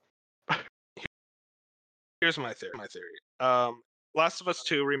can't." Here's my theory. Last of Us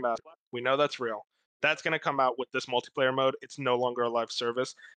 2 remastered. We know that's real. That's going to come out with this multiplayer mode. It's no longer a live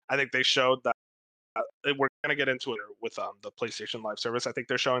service. I think they showed that we're going to get into it with the PlayStation Live Service. I think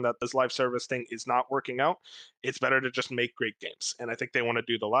they're showing that this live service thing is not working out. It's better to just make great games. And I think they want to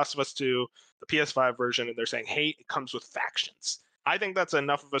do The Last of Us 2, the PS5 version, and they're saying, hey, it comes with factions. I think that's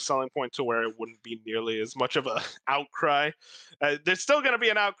enough of a selling point to where it wouldn't be nearly as much of a outcry. There's still going to be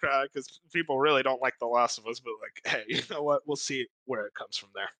an outcry because people really don't like The Last of Us, but like, hey, you know what? We'll see where it comes from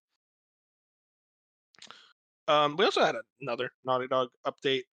there. We also had another Naughty Dog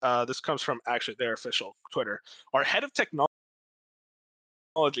update. This comes from actually their official Twitter. Our head of technology,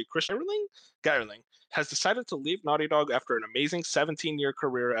 Chris Geierling, has decided to leave Naughty Dog after an amazing 17-year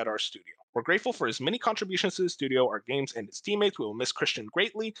career at our studio. We're grateful for his many contributions to the studio, our games, and his teammates. We will miss Christian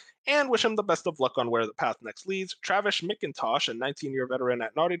greatly and wish him the best of luck on where the path next leads. Travis McIntosh, a 19-year veteran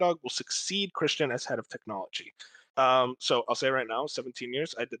at Naughty Dog, will succeed Christian as head of technology. So I'll say right now, 17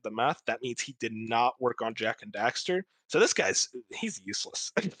 years, I did the math. That means he did not work on Jack and Daxter. So this he's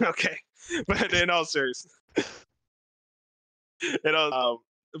useless. Okay. But in all seriousness,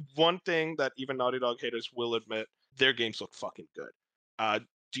 one thing that even Naughty Dog haters will admit, their games look fucking good.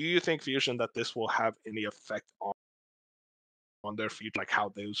 Do you think, Fusion, that this will have any effect on their future, like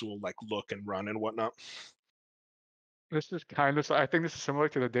how those will like look and run and whatnot? This is kind of, I think this is similar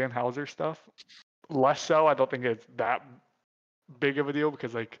to the Dan Houser stuff. Less so, I don't think it's that big of a deal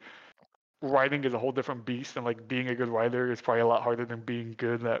because like writing is a whole different beast, and like being a good writer is probably a lot harder than being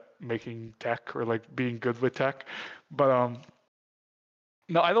good at making tech or like being good with tech. But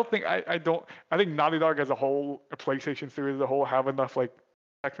no, I don't think I think Naughty Dog as a whole, a PlayStation series as a whole, have enough like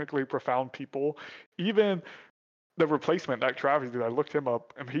technically profound people. Even the replacement that Travis did, I looked him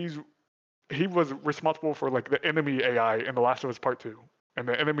up, and he was responsible for like the enemy AI in The Last of Us Part 2. And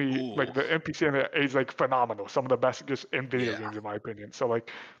the enemy, like the NPC in it is like phenomenal. Some of the best just in video games, in my opinion. So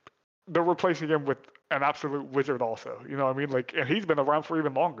like they're replacing him with an absolute wizard also. You know what I mean? Like, and he's been around for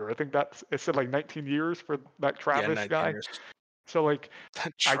even longer. I think it said like 19 years for that Travis guy. Years. So like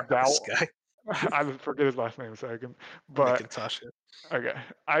that Travis guy. I forget his last name a second. But McIntosh. Okay.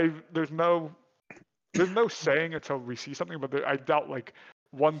 There's no saying until we see something, but I doubt like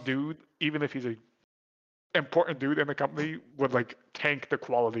one dude, even if he's a important dude in the company, would like tank the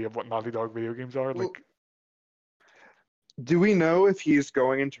quality of what Naughty Dog video games are. Well, like, do we know if he's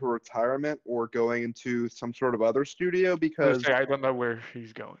going into retirement or going into some sort of other studio? Because I don't know where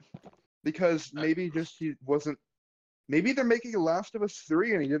he's going. Because maybe just he wasn't. Maybe they're making a Last of Us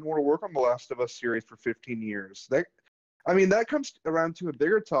 3 and he didn't want to work on the Last of Us series for 15 years. That comes around to a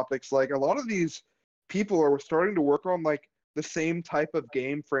bigger topics. Like a lot of these people are starting to work on like the same type of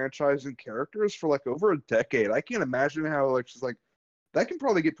game franchise and characters for like over a decade. I can't imagine how like just like that can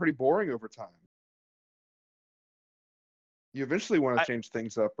probably get pretty boring over time. You eventually want to change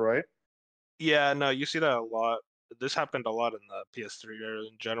things up, right? Yeah, no, you see that a lot. This happened a lot in the PS3 era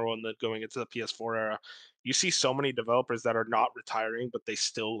in general, and then going into the PS4 era. You see so many developers that are not retiring, but they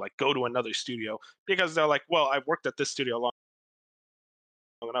still like go to another studio because they're like, well, I've worked at this studio long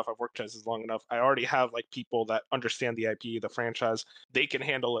enough, I've worked as long enough, I already have like people that understand the IP, the franchise, they can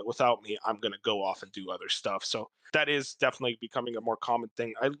handle it without me. I'm gonna go off and do other stuff. So that is definitely becoming a more common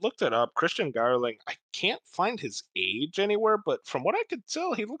thing. I looked it up. Christian Garling, I can't find his age anywhere, but from what I could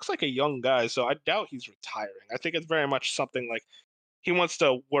tell, he looks like a young guy, so I doubt he's retiring. I think it's very much something like he wants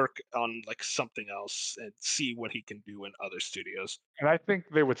to work on like something else and see what he can do in other studios. And I think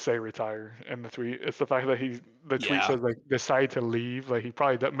they would say retire in the tweet. It's the fact that the tweet says like decide to leave. Like he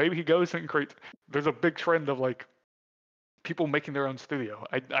probably does. Maybe he goes and creates. There's a big trend of like people making their own studio.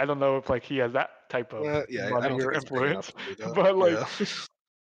 I don't know if like he has that type of money or influence, but like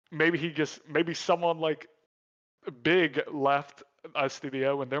maybe someone like big left a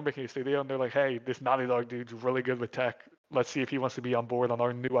studio and they're making a studio and they're like, hey, this Naughty Dog dude's really good with tech. Let's see if he wants to be on board on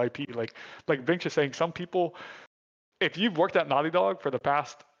our new IP. Like Vince is saying, some people, if you've worked at Naughty Dog for the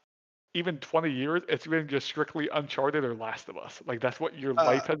past even 20 years, it's been just strictly Uncharted or Last of Us. Like that's what your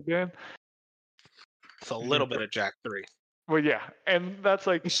life has been. It's a little bit of Jack 3. Well, yeah, and that's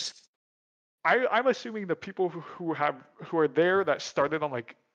like, I'm assuming the people who are there that started on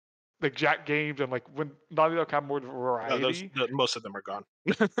like Jack games and like when Naughty Dog had more variety. Most of them are gone.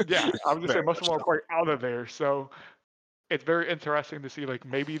 Yeah, I was just saying most of them are quite out of there. So it's very interesting to see like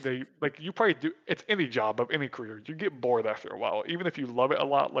maybe they like you probably do. It's any job of any career. You get bored after a while, even if you love it a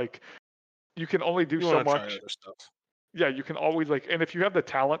lot. Like you can only do so much. Yeah, you can always like, and if you have the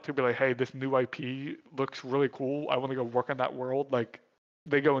talent to be like, hey, this new IP looks really cool, I want to go work in that world. Like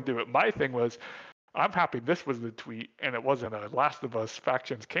they go and do it. My thing was, I'm happy this was the tweet and it wasn't a Last of Us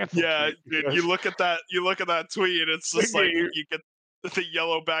factions canceled. Yeah, dude, you look at that tweet and it's just like you get the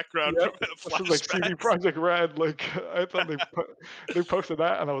yellow background. Yep. Like CD Projekt Red. Like I thought they posted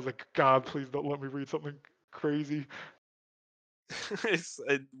that and I was like, God, please don't let me read something crazy.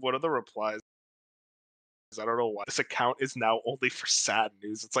 One of the replies, I don't know why this account is now only for sad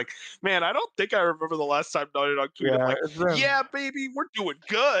news. It's like, man, I don't think I remember the last time Naughty Dog tweeted yeah, baby, we're doing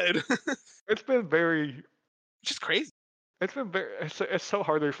good. It's been very, just crazy. It's been very. It's so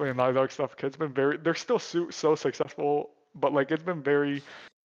hard to explain Naughty Dog stuff because it's been very. They're still so successful, but like it's been very,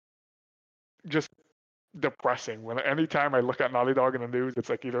 just depressing. When anytime I look at Naughty Dog in the news, it's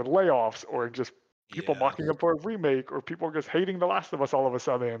like either layoffs or just people mocking them for a remake, or people just hating The Last of Us all of a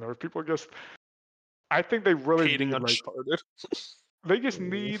sudden, or people just. I think they really hating need, Uncharted. They just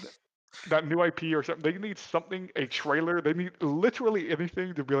need that new IP or something. They need something, a trailer. They need literally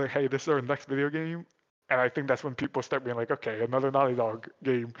anything to be like, hey, this is our next video game. And I think that's when people start being like, okay, another Naughty Dog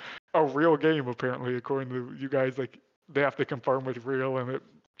game, a real game apparently, according to you guys. Like they have to confirm it's real and it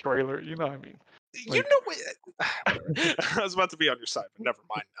trailer. You know what I mean? Like, whatever. I was about to be on your side, but never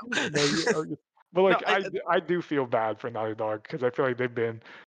mind now. But like, no, I do feel bad for Naughty Dog because I feel like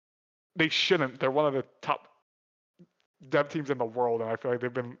they shouldn't. They're one of the top dev teams in the world, and I feel like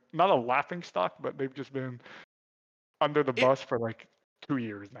they've been not a laughing stock, but they've just been under the bus for like 2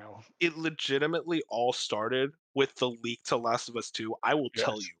 years now. It legitimately all started with the leak to Last of Us 2. I will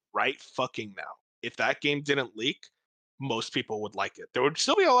tell you right fucking now, if that game didn't leak, most people would like it. There would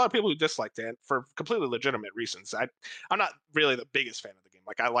still be a lot of people who disliked it for completely legitimate reasons. I'm not really the biggest fan of the game.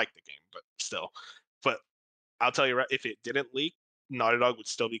 Like, I like the game, but still. But I'll tell you right, if it didn't leak, Naughty Dog would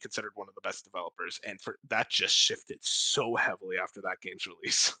still be considered one of the best developers, and for that just shifted so heavily after that game's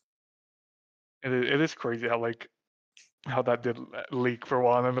release. It is crazy how that did leak for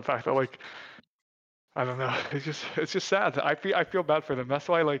one, and the fact that like I don't know, it's just sad. I feel bad for them. That's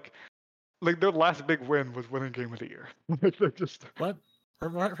why like their last big win was winning Game of the Year. They're just what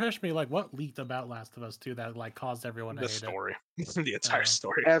refresh me, like what leaked about Last of Us 2 that like caused everyone to hate story. The entire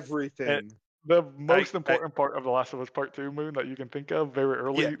story. Everything. The most important part of The Last of Us Part 2, Moon, that you can think of very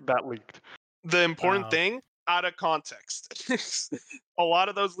early, that leaked. The important thing, out of context. A lot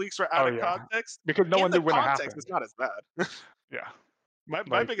of those leaks were out of context. Because no one knew when it happened. It's not as bad. Yeah.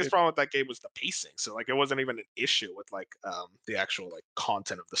 My biggest problem with that game was the pacing. So like it wasn't even an issue with like the actual like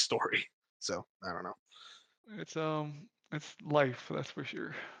content of the story. So I don't know. It's life, that's for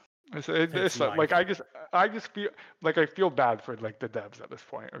sure. It's like I just feel bad for like the devs at this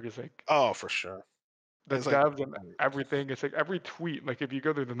point. Or just like for sure. The devs and everything. It's like every tweet. Like if you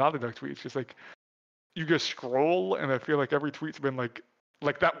go to the Naughty Dog tweet, it's just like you just scroll, and I feel like every tweet's been like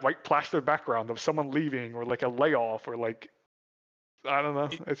that white plastered background of someone leaving or like a layoff or like I don't know.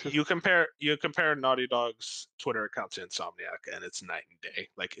 It's just... you compare Naughty Dog's Twitter account to Insomniac, and it's night and day.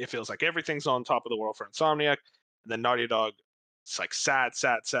 Like it feels like everything's on top of the world for Insomniac, and then Naughty Dog, it's like sad,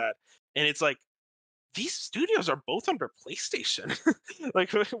 and it's like these studios are both under PlayStation.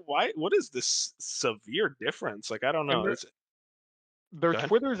 Like why? What is this severe difference? Like I don't know. Their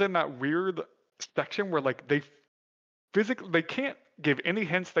Twitter's in that weird section where like they can't give any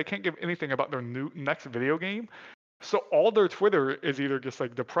hints. They can't give anything about their next video game. So all their Twitter is either just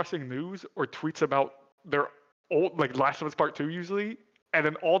like depressing news or tweets about their old like Last of Us Part 2 usually, and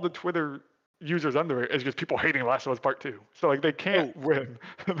then all the Twitter users under it is just people hating Last of Us Part 2. So like they can't win.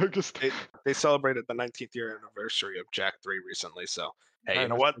 They're just they celebrated the 19th year anniversary of Jak 3 recently. So hey, you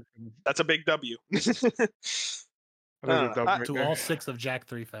know what? That's a big W. To all 6 of Jak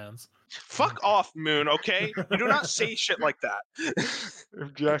 3 fans. Fuck off, Moon. Okay, you do not say shit like that.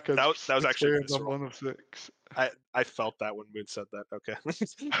 If Jak has that was actually I'm one of 6. I felt that when Moon said that. Okay.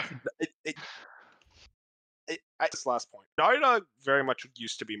 This last point. Naughty Dog very much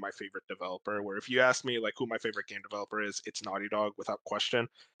used to be my favorite developer. Where if you ask me like who my favorite game developer is, it's Naughty Dog without question.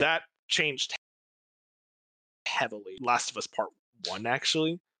 That changed heavily. Last of Us Part 1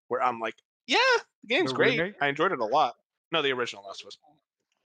 actually, where I'm like, yeah, the game's great. Remake? I enjoyed it a lot. No, the original Last of Us.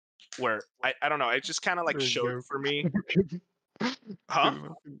 Where I don't know, it just kind of like showed for me. Huh?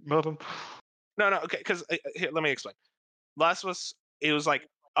 Nothing. No, okay, because here, let me explain. Last of Us, it was like,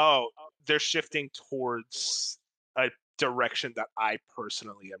 oh, they're shifting towards a direction that I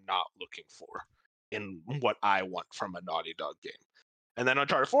personally am not looking for in what I want from a Naughty Dog game. And then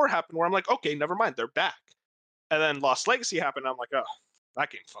Uncharted 4 happened where I'm like, okay, never mind, they're back. And then Lost Legacy happened, and I'm like, oh, that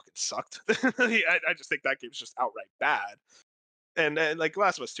game fucking sucked. I just think that game's just outright bad. And like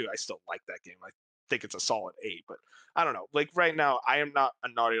Last of Us 2, I still like that game. I think it's a solid 8, but I don't know. Like right now, I am not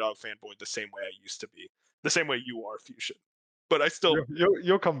a Naughty Dog fanboy the same way I used to be. The same way you are, Fusion. But I still...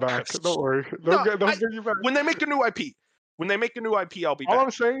 You'll come back. Don't worry. They'll get you back. When they make a new IP, I'll be All back.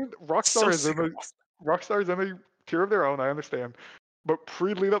 I'm saying, Rockstar is in a tier of their own, I understand. But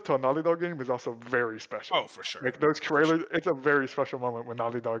pre-lead up to a Naughty Dog game is also very special. Oh, for sure. Like those trailers, it's a very special moment when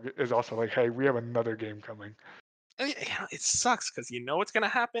Naughty Dog is also like, hey, we have another game coming. It sucks because you know what's going to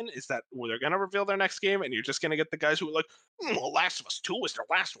happen is that they're going to reveal their next game, and you're just going to get the guys who are like, well, Last of Us 2 was their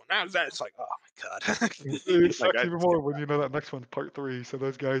last one. It's like, oh my god. It sucks even more when you know that next one's Part 3, so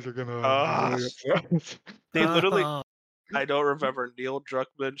those guys are going to... They literally... I don't remember Neil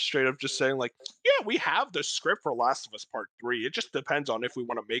Druckmann straight up just saying like, yeah, we have the script for Last of Us Part 3. It just depends on if we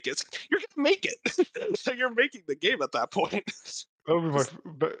want to make it. You're going to make it. So you're making the game at that point. That would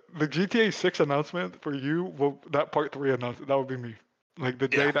be the GTA 6 announcement for you, that Part 3 announcement, that would be me. Like the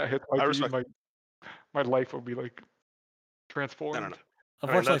day that hits my life will be like transformed. I don't know.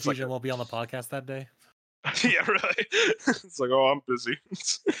 Unfortunately, Fusion won't be on the podcast that day. Yeah, right. It's like, oh, I'm busy.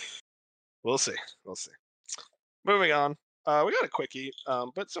 We'll see. Moving on. We got a quickie,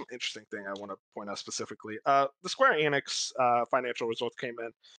 but some interesting thing I want to point out specifically. The Square Enix financial results came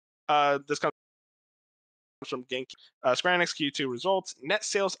in. This comes from Genki. Square Enix Q2 results. Net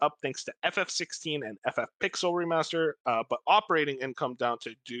sales up thanks to FF16 and FF Pixel remaster, but operating income down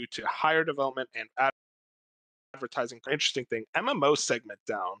due to higher development and advertising. Interesting thing. MMO segment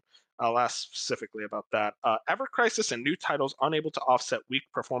down. I'll ask specifically about that. Ever Crisis and new titles unable to offset weak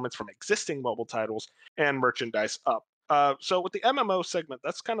performance from existing mobile titles and merchandise up. So with the MMO segment,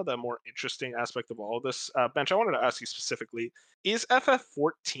 that's kind of the more interesting aspect of all of this. Bench, I wanted to ask you specifically, is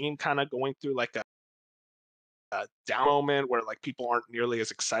FF14 kind of going through like a down moment where like people aren't nearly as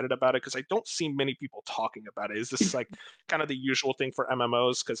excited about it? Because I don't see many people talking about it. Is this like kind of the usual thing for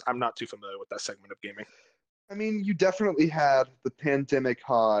MMOs? Because I'm not too familiar with that segment of gaming. I mean, you definitely had the pandemic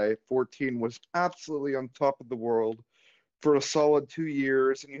high. 14 was absolutely on top of the world for a solid 2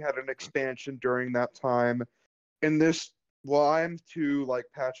 years, and you had an expansion during that time. And this, while I'm 2 like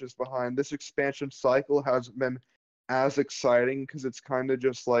patches behind, this expansion cycle hasn't been as exciting because it's kind of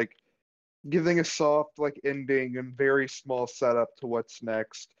just like giving a soft like ending and very small setup to what's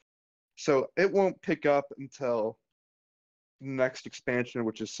next. So it won't pick up until the next expansion,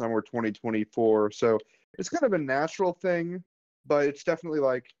 which is summer 2024. So it's kind of a natural thing, but it's definitely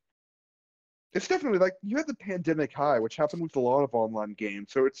like you had the pandemic high, which happened with a lot of online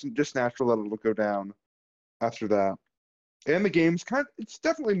games. So it's just natural that it'll go down after that. And the game's it's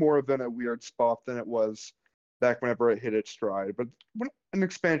definitely more of a weird spot than it was back whenever it hit its stride. But an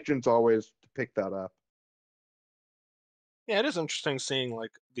expansion's always to pick that up. Yeah, it is interesting seeing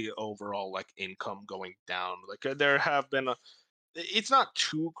like the overall like income going down. Like there have been it's not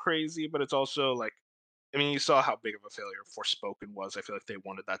too crazy, but it's also like, I mean, you saw how big of a failure Forspoken was. I feel like they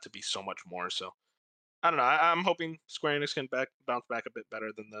wanted that to be so much more. So I don't know. I'm hoping Square Enix can bounce back a bit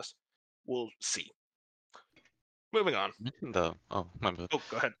better than this. We'll see. Moving on. You mentioned my bad. Oh,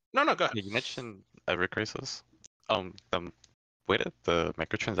 go ahead. No, go ahead. Yeah, you mentioned Ever Crisis. The way that the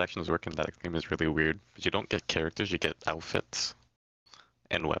microtransactions work in that game is really weird. But you don't get characters, you get outfits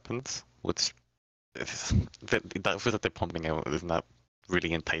and weapons, which the outfit that they're pumping out is not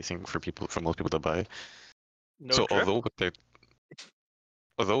really enticing for most people to buy. No so drip?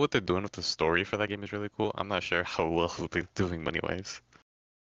 although what they're doing with the story for that game is really cool, I'm not sure how well they're doing money-wise.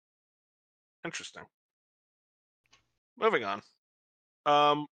 Interesting. Moving on.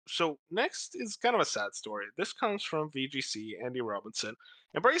 So next is kind of a sad story. This comes from VGC, Andy Robinson.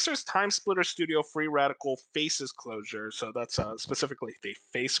 Embracer's Time Splitter Studio Free Radical faces closure. So that's specifically they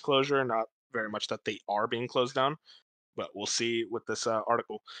face closure, not very much that they are being closed down. But we'll see with this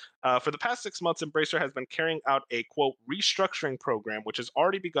article. For the past 6 months, Embracer has been carrying out a, quote, restructuring program, which has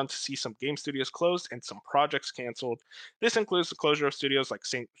already begun to see some game studios closed and some projects canceled. This includes the closure of studios like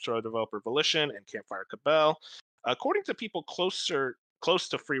Saints Row developer Volition and Campfire Cabell. According to people close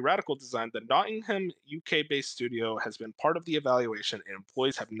to Free Radical Design, the Nottingham, UK-based studio has been part of the evaluation, and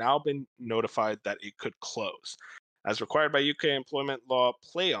employees have now been notified that it could close. As required by UK employment law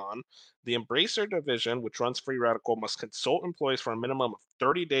PlayOn, the Embracer division, which runs Free Radical, must consult employees for a minimum of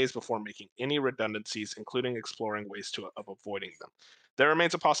 30 days before making any redundancies, including exploring ways of avoiding them. There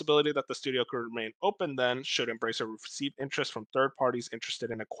remains a possibility that the studio could remain open then, should Embracer receive interest from third parties interested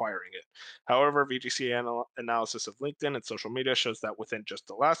in acquiring it. However, VGC analysis of LinkedIn and social media shows that within just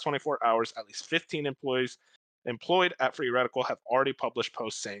the last 24 hours, at least 15 employees employed at Free Radical have already published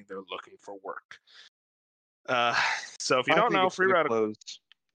posts saying they're looking for work. So if you don't know, Free Radical closed.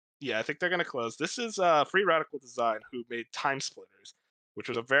 Yeah, I think they're going to close. This is Free Radical Design, who made Time Splitters, which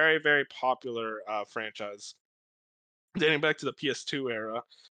was a very, very popular franchise dating back to the PS2 era.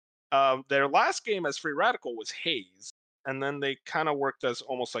 Their last game as Free Radical was Haze, and then they kind of worked as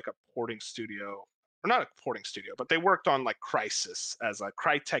almost like a porting studio, or not a porting studio, but they worked on like Crysis as a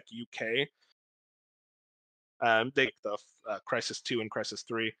Crytek UK. They the Crysis 2 and Crysis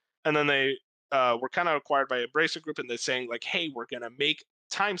 3, and then they were kind of acquired by Embracer Group, and they're saying like, hey, we're gonna make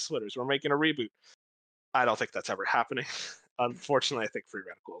Time Splitters. We're making a reboot. I don't think that's ever happening. Unfortunately, I think Free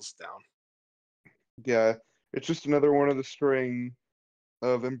Radical is down. Yeah, it's just another one of the string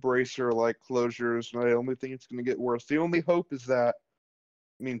of Embracer-like closures, and I only think it's going to get worse. The only hope is that,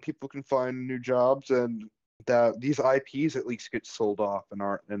 I mean, people can find new jobs and that these IPs at least get sold off and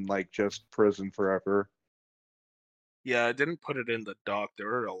aren't in, like, just prison forever. Yeah, I didn't put it in the doc. There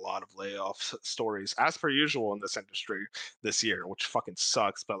were a lot of layoff stories, as per usual in this industry this year, which fucking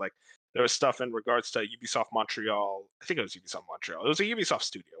sucks. But like, there was stuff in regards to Ubisoft Montreal. I think it was Ubisoft Montreal. It was a Ubisoft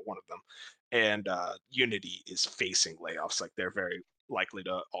studio, one of them, and Unity is facing layoffs. Like they're very likely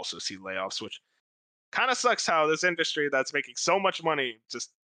to also see layoffs, which kind of sucks how this industry that's making so much money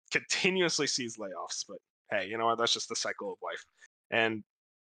just continuously sees layoffs. But hey, you know what? That's just the cycle of life. And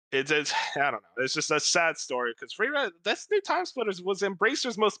it's I don't know. It's just a sad story because this new Time Splitters was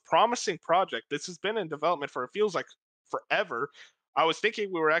Embracer's most promising project. This has been in development for it feels like forever. I was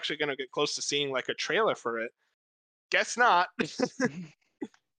thinking we were actually going to get close to seeing like a trailer for it. Guess not.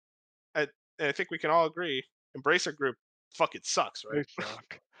 I think we can all agree. Embracer Group fucking sucks, right? They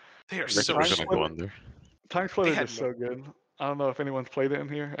suck. They are They're so gonna shit. go under. Time Splitters had is so good. I don't know if anyone's played it in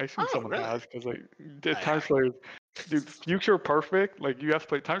here. I assume Oh, someone really? has because like I Time Splitters, dude, Future Perfect. Like you have to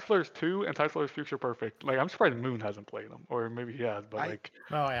play Time Splitters 2 and Time Splitters Future Perfect. Like I'm surprised Moon hasn't played them, or maybe he has, but like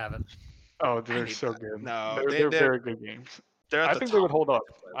No, I haven't. oh, I they're need so that. good. No, they're they're very good games. they're at I the think top they would hold of up.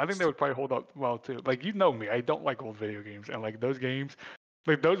 my I think they playlist. would probably hold up well too. Like you know me, I don't like old video games, and like those games,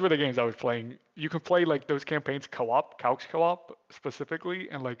 like those were the games I was playing. You can play like those campaigns co-op, couch co-op specifically,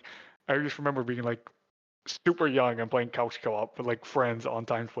 and like I just remember being like super young and playing couch co-op with like friends on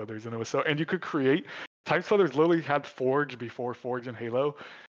Time Splitters, and it was so. And you could create Time Splitters literally had Forge before Forge and Halo.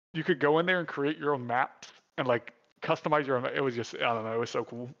 You could go in there and create your own maps and like customize your own. It was just I don't know. It was so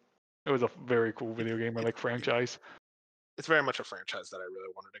cool. It was a very cool video game and like franchise. It's very much a franchise that I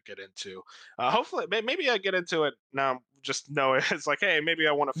really wanted to get into. Hopefully, maybe I get into it now. Just know it's like, hey, maybe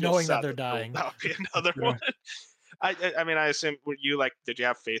I want to feel Knowing that sad they're dying. That'll be another Yeah. one. I mean, I assume were you like, did you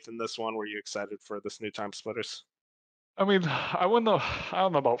have faith in this one? Were you excited for this new Time Splitters? I mean, I wouldn't know. I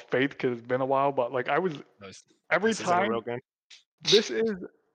don't know about Faith because it's been a while, but like I was every This isn't a time. real game. This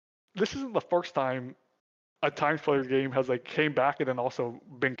isn't the first time a Time Splitters game has like came back and then also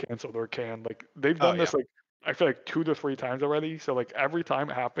been canceled or canned. Like they've done this like I feel like 2 to 3 times already. So like every time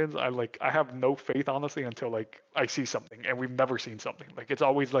it happens, I have no faith honestly until like I see something, and we've never seen something. Like it's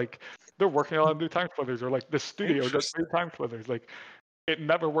always like they're working on new Time Splitters or like the studio just made Time Splitters. Like it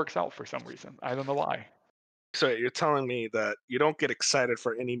never works out for some reason. I don't know why. So you're telling me that you don't get excited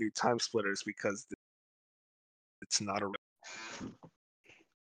for any new Time Splitters because it's not a real.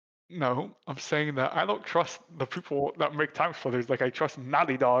 No, I'm saying that I don't trust the people that make Time Splitters like I trust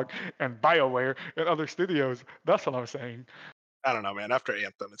Naughty Dog and BioWare and other studios. That's what I'm saying. I don't know, man. After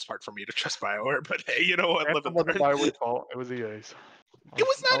Anthem, it's hard for me to trust BioWare. But hey, you know what? Live Anthem and wasn't learn. BioWare's fault. It was EA's. It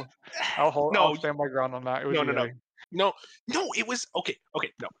was not. I'll stand my ground on that. It was EA. No. It was okay.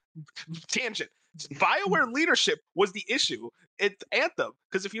 No, tangent. BioWare leadership was the issue. It's Anthem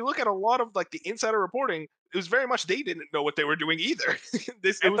because if you look at a lot of like the insider reporting, it was very much they didn't know what they were doing either.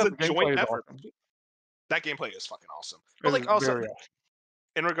 It was a joint effort. Awesome. That gameplay is fucking awesome. It But like also awesome.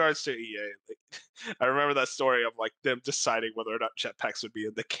 in regards to EA, like, I remember that story of like them deciding whether or not jetpacks would be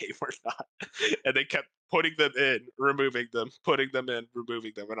in the game or not, and they kept putting them in, removing them, putting them in,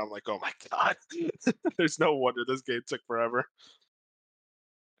 removing them, and I'm like, oh my god, there's no wonder this game took forever.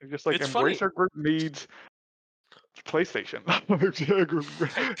 It's just like It's Embracer Group needs PlayStation.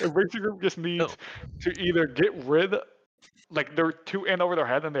 Embracer Group just needs to either get rid, like they're too in over their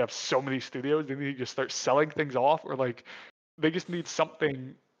head and they have so many studios, they need to just start selling things off, or like they just need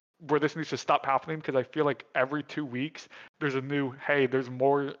something where this needs to stop happening because I feel like every 2 weeks there's a new, hey, there's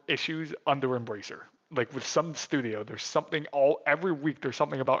more issues under Embracer. Like with some studio, there's something every week there's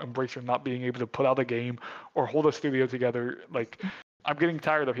something about Embracer not being able to put out a game or hold a studio together. Like I'm getting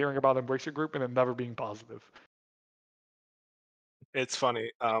tired of hearing about Embracer Group and it never being positive. It's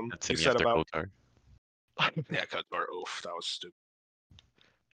funny. You said about yeah, KOTOR. Oof, that was stupid.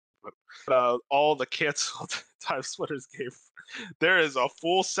 But all the canceled Time Splitters game. There is a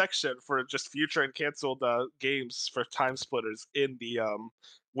full section for just future and canceled games for Time Splitters in the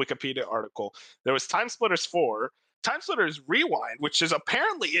Wikipedia article. There was Time Splitters 4, Time Splitters Rewind, which is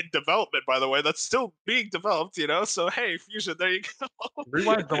apparently in development, by the way. That's still being developed, you know? So, hey, Fusion, there you go.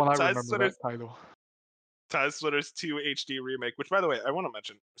 Rewind's the one I remember that title. Time Splitters 2 HD Remake, which, by the way, I want to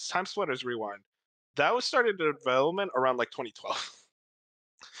mention, Time Splitters Rewind. That was started in development around like 2012.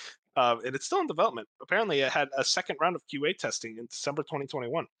 And it's still in development. Apparently, it had a second round of QA testing in December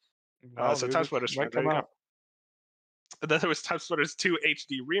 2021. So Time Splitters, there you go. And then there was Time Splitters 2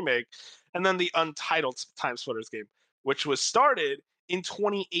 HD Remake, and then the untitled Time Splitters game, which was started in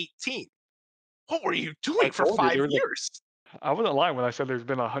 2018. What were you doing for 5 years? I wasn't lying when I said there's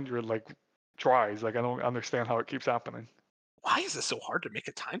been 100 like tries. Like I don't understand how it keeps happening. Why is it so hard to make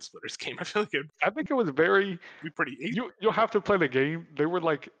a Time Splitters game? I feel like I think it was very. Be pretty easy. You'll have to play the game. They were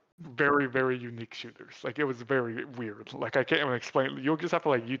like very, very unique shooters. Like it was very weird. Like I can't even explain. You'll just have to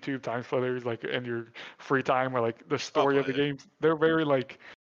like YouTube Time Splitters like in your free time, or like the story of the games. They're very like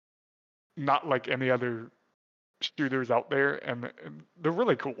not like any other shooters out there, and they're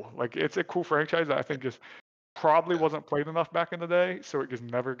really cool. Like it's a cool franchise that I think is probably wasn't played enough back in the day, so it just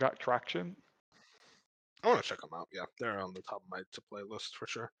never got traction. I want to check them out. Yeah, they're on the top of my to-play list for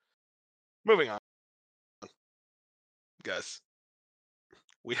sure. Moving on. Guys,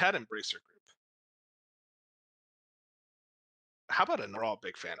 we had Embracer Group. How about another all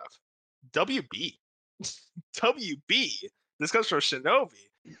big fan of? WB. WB. This comes from Shinobi.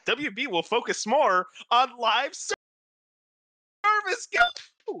 WB will focus more on live service. Let's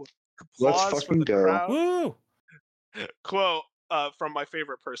Applause fucking for the go. crowd. Woo! Quote from my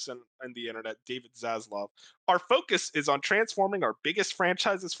favorite person on the internet, David Zaslav. Our focus is on transforming our biggest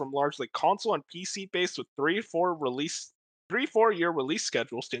franchises from largely console and PC based with 3-4 year release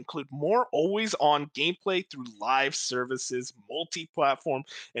schedules to include more always on gameplay through live services, multi-platform,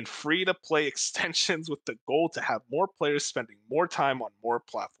 and free to play extensions with the goal to have more players spending more time on more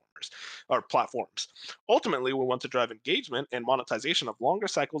platforms. Ultimately, we want to drive engagement and monetization of longer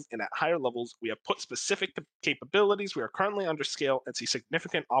cycles and at higher levels. We have put specific capabilities. We are currently under scale and see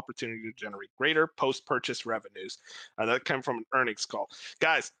significant opportunity to generate greater post-purchase revenues. That came from an earnings call.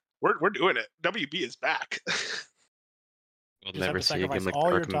 Guys, we're doing it. WB is back. We'll never see a game like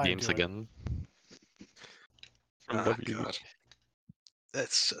Arkham games again. From WB. God.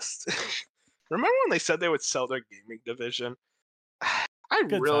 That's just... Remember when they said they would sell their gaming division? I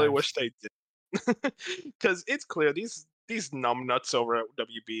really wish they did. Because it's clear these numbnuts over at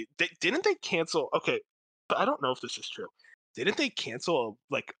WB, didn't they cancel? Okay, but I don't know if this is true. Didn't they cancel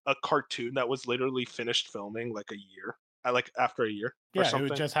a cartoon that was literally finished filming like a year, after a year? Yeah,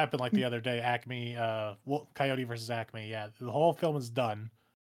 it just happened like the other day. Acme, Coyote versus Acme. Yeah, the whole film is done,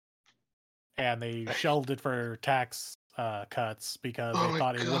 and they shelved it for tax cuts because they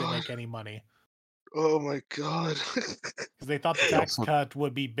thought it wouldn't make any money. Oh my god! Because they thought the tax cut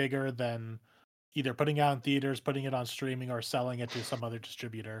would be bigger than either putting it out in theaters, putting it on streaming, or selling it to some other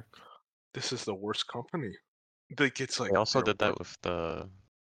distributor. This is the worst company. It's like they also did that with the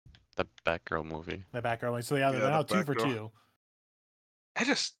Batgirl movie. The Batgirl movie. So yeah, they're now 2 for 2.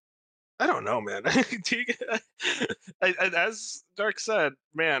 I don't know, man. As Dark said,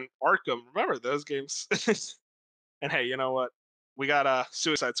 man, Arkham. Remember those games? And hey, you know what? We got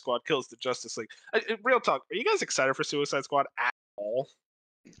Suicide Squad kills the Justice League. Real talk, are you guys excited for Suicide Squad at all?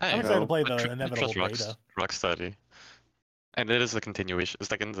 I'm excited to play the inevitable beta. Rocksteady. And it is a continuation.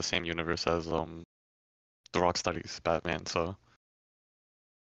 It's like in the same universe as the Rocksteady's Batman, so...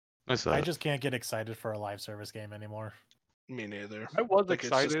 I just can't get excited for a live service game anymore. Me neither. I was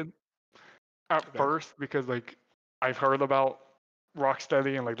excited at first because I've heard about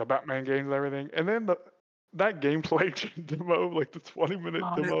Rocksteady and the Batman games and everything, and then that gameplay demo, the 20-minute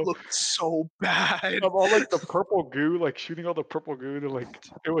demo, it looked so bad. Of all the purple goo, shooting all the purple goo,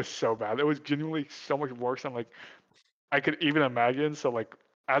 it was so bad. It was genuinely so much worse than I could even imagine. So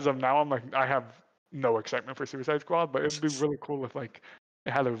as of now, I have no excitement for Suicide Squad, but it'd be really cool if it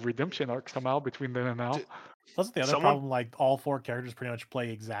had a redemption arc somehow between then and now. Wasn't the other problem all 4 characters pretty much play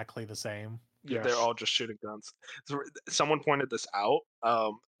exactly the same? Yes. They're all just shooting guns. Someone pointed this out,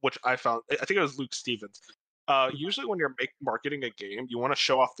 which I found. I think it was Luke Stevens. Usually when you're marketing a game, you want to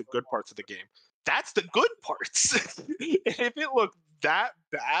show off the good parts of the game. That's the good parts. If it looked that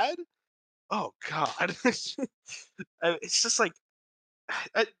bad, oh god. It's just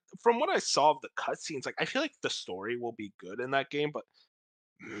from what I saw of the cutscenes, I feel like the story will be good in that game, but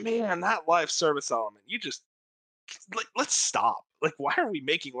man, that live service element, you just let's stop. Why are we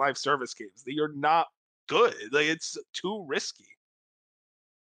making live service games? You're not good. It's too risky.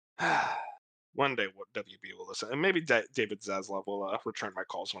 One day, WB will listen, and maybe David Zaslav will return my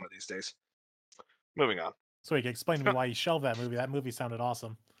calls one of these days. Moving on. So he can explain to me why he shelved that movie. That movie sounded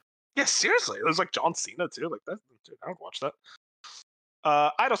awesome. Yeah, seriously, it was John Cena too. That, dude, I would watch that.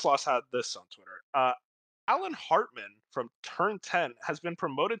 Idosloss had this on Twitter. Alan Hartman from Turn 10 has been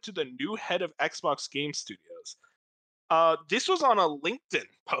promoted to the new head of Xbox Game Studios. This was on a LinkedIn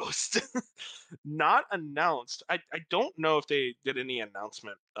post, not announced. I don't know if they did any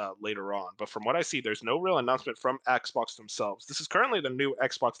announcement later on, but from what I see, there's no real announcement from Xbox themselves. This is currently the new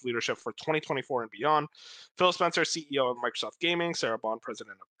Xbox leadership for 2024 and beyond. Phil Spencer, CEO of Microsoft Gaming, Sarah Bond,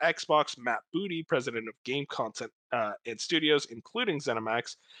 president of Xbox, Matt Booty, president of game content and studios, including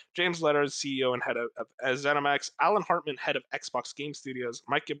ZeniMax, James Letters, CEO and head of ZeniMax, Alan Hartman, head of Xbox Game Studios,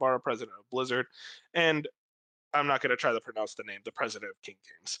 Mike Ybarra, president of Blizzard, and I'm not going to try to pronounce the name, the president of King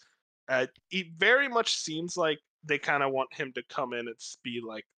Games. It very much seems like they kind of want him to come in and be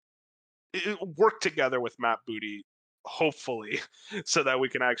work together with Matt Booty, hopefully, so that we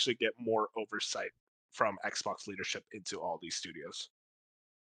can actually get more oversight from Xbox leadership into all these studios.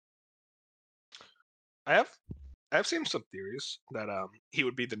 I have I've seen some theories that he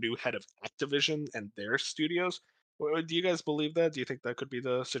would be the new head of Activision and their studios. Do you guys believe that? Do you think that could be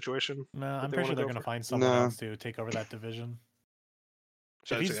the situation? No, that I'm they pretty sure wanna they're go going to for? find someone No. else to take over that division.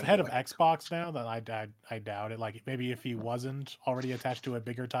 So If it's he's gonna be head of like Xbox now, then I doubt it. Like maybe if he wasn't already attached to a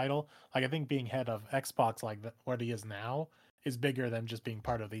bigger title, like I think being head of Xbox, like what he is now, is bigger than just being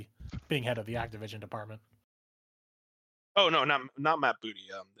being head of the Activision department. Oh no, not Matt Booty,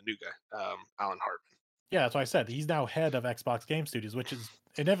 the new guy, Alan Hartman. Yeah, that's why I said he's now head of Xbox Game Studios, which is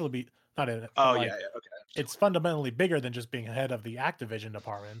inevitably not in it. Oh Like, yeah, okay. it's fundamentally bigger than just being head of the Activision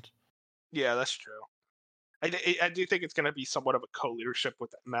department. Yeah, that's true. I do think it's going to be somewhat of a co-leadership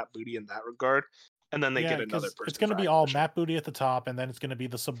with Matt Booty in that regard, and then they get another person. It's going to be all Matt Booty at the top, and then it's going to be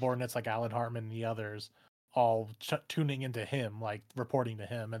the subordinates like Alan Hartman and the others, all tuning into him, like reporting to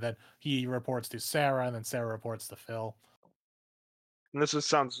him, and then he reports to Sarah, and then Sarah reports to Phil. And this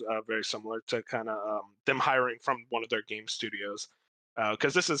sounds very similar to kind of them hiring from one of their game studios,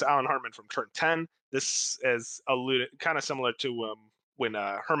 because this is Alan Hartman from Turn 10. This is kind of similar to when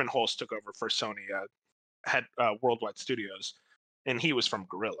Herman Hulst took over for Sony, had Worldwide Studios, and he was from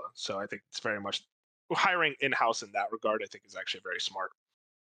Guerrilla. So I think it's very much hiring in-house in that regard. I think is actually very smart.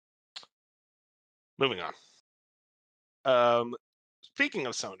 Moving on. Speaking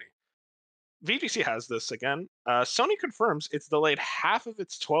of Sony, VGC has this again. Sony confirms it's delayed half of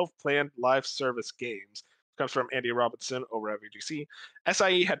its 12 planned live service games. Comes from Andy Robinson over at VGC.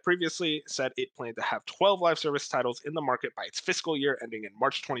 SIE had previously said it planned to have 12 live service titles in the market by its fiscal year ending in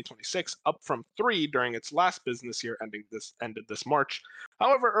March 2026, up from 3 during its last business year ended this March.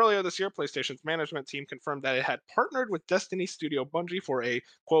 However, earlier this year, PlayStation's management team confirmed that it had partnered with Destiny studio Bungie for a,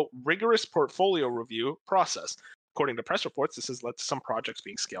 quote, rigorous portfolio review process. According to press reports, this has led to some projects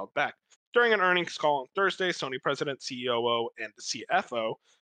being scaled back. During an earnings call on Thursday, Sony president, COO, and CFO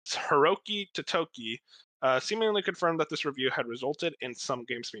Hiroki Totoki seemingly confirmed that this review had resulted in some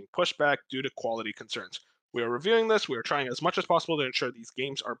games being pushed back due to quality concerns. We are reviewing this. We are trying as much as possible to ensure these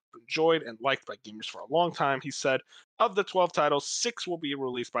games are enjoyed and liked by gamers for a long time, he said. Of the 12 titles, 6 will be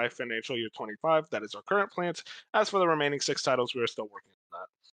released by financial year 25. That is our current plans. As for the remaining 6 titles, we are still working on that.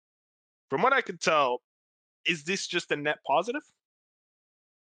 From what I can tell, is this just a net positive?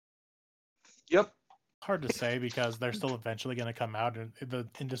 Yep. Hard to say because they're still eventually going to come out, and the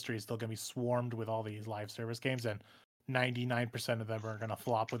industry is still going to be swarmed with all these live service games, and 99% of them are going to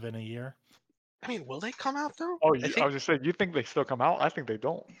flop within a year. I mean, will they come out though? Oh, I was just saying, you think they still come out? I think they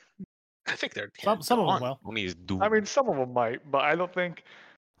don't. I think they're some of them will. I mean, some of them might, but I don't think.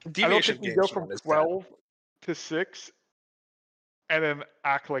 Deviation you go from 12 to 6, and then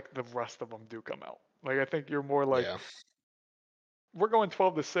act like the rest of them do come out. Like I think you're more like, we're going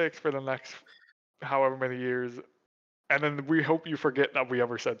 12 to 6 for the next however many years, and then we hope you forget that we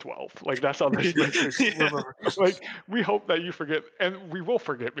ever said 12. Like that's how this makes me remember. Like we hope that you forget, and we will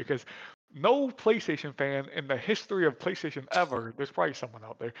forget because no PlayStation fan in the history of PlayStation ever, there's probably someone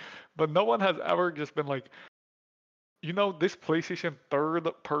out there, but no one has ever just been like, this PlayStation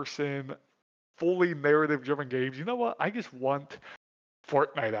third-person, fully narrative-driven games. You know what? I just want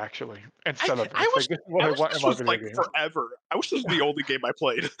Fortnite actually instead of this. I wish, like, this is what I want in my video game. Forever. I wish this was the only game I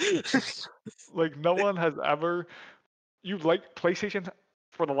played. Like no one has ever. PlayStation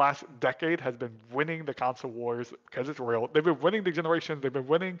for the last decade has been winning the console wars because it's real. They've been winning the generations. They've been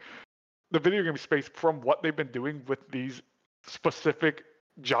winning the video game space from what they've been doing with these specific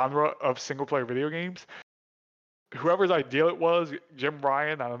genre of single player video games. Whoever's idea it was, Jim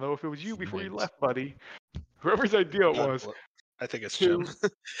Ryan, I don't know if it was you before you left, buddy. Whoever's idea it was, I think it's Jim.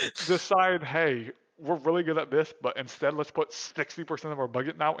 decide, hey, we're really good at this, but instead let's put 60% of our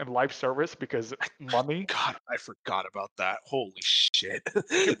budget now in live service because money. God, I forgot about that. Holy shit.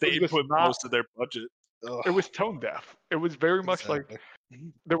 They put most of their budget. Ugh. It was tone deaf. It was very much like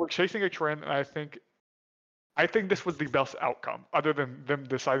they were chasing a trend, and I think this was the best outcome, other than them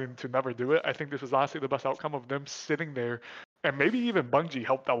deciding to never do it. I think this was honestly the best outcome of them sitting there, and maybe even Bungie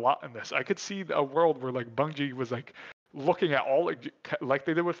helped a lot in this. I could see a world where like Bungie was like looking at all like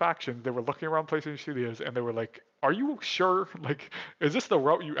they did with Factions. They were looking around PlayStation Studios, and they were like, "Are you sure? Like, is this the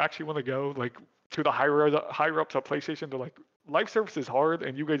route you actually want to go? Like to the higher ups of PlayStation? They're like, live service is hard,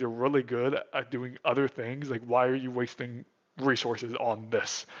 and you guys are really good at doing other things. Like, why are you wasting resources on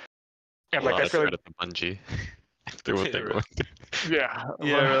this?" And like I feel like Bungie after what they're going through. Yeah.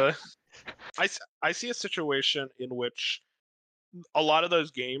 Really. I see a situation in which a lot of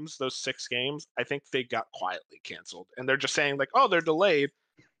those games, those 6 games, I think they got quietly canceled, and they're just saying like, "Oh, they're delayed."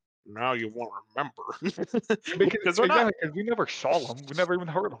 Now you won't remember because we never saw them. We never even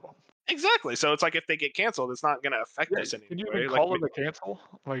heard of them. Exactly. So it's like if they get canceled, it's not going to affect us anyway. Can you even call it a cancel?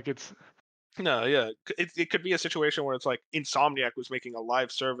 Like it's. No, yeah, it could be a situation where it's like Insomniac was making a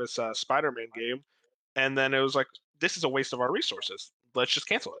live service Spider-Man game, and then it was like, this is a waste of our resources. Let's just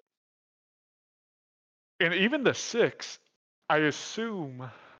cancel it. And even the 6, I assume,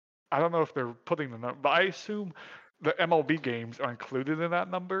 I don't know if they're putting the number, but I assume the MLB games are included in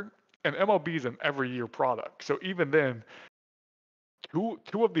that number, and MLB is an every year product. So even then,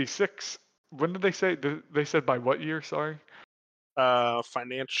 two of these 6. When did they say? They said by what year? Sorry.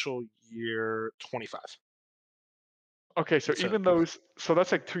 Financial year 25. Okay, so even those, so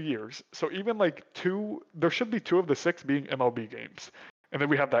that's like 2 years. So even like 2, there should be 2 of the 6 being MLB games, and then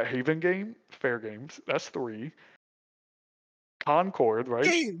we have that Haven game, Fair Games. That's 3. Concord, right?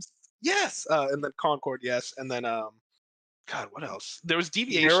 Games, yes, and then Concord, yes, and then God, what else? There was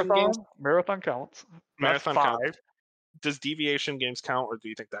Deviation games. Marathon counts. That's Marathon 5. counts. Does Deviation games count, or do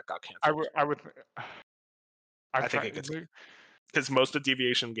you think that got canceled? I think it gets, because most of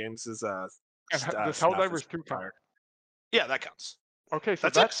Deviation games is does Helldivers 2 count? Yeah, that counts. Okay, so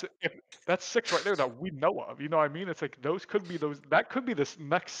that's 6 right there that we know of. You know what I mean? It's like those could be that could be this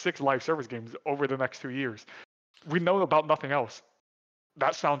next 6 live service games over the next 2 years. We know about nothing else.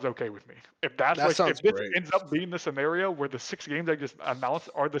 That sounds okay with me. If if this ends up being the scenario where the 6 games I just announced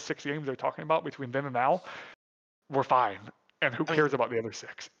are the 6 games they're talking about between then and now, we're fine. And who cares about the other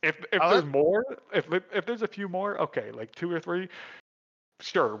 6? If there's more, if there's a few more, okay, like 2 or 3,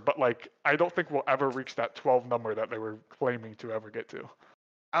 sure. But like, I don't think we'll ever reach that 12 number that they were claiming to ever get to.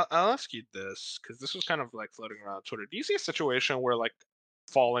 I'll ask you this, because this was kind of like floating around Twitter. Do you see a situation where like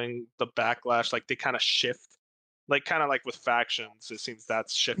following the backlash, like they kind of shift, like kind of like with factions, it seems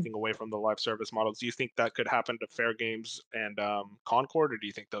that's shifting away from the live service models. Do you think that could happen to Fair Games and Concord, or do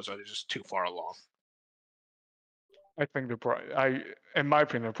you think those are just too far along? I think they're probably, in my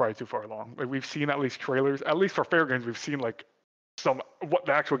opinion, they're probably too far along. Like, we've seen at least trailers, at least for Fair Games, we've seen like what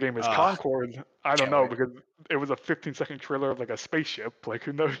the actual game is. Concord, I don't know, because it was a 15-second trailer of like a spaceship. Like,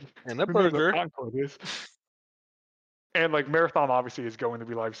 who knows? And a burger. What Concord is. And like Marathon obviously is going to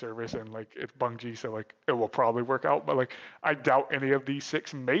be live service, and like it's Bungie, so like it will probably work out. But like I doubt any of these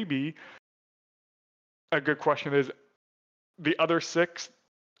 6. Maybe a good question is the other 6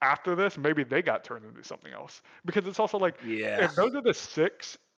 after this, maybe they got turned into something else. Because it's also like, if those are the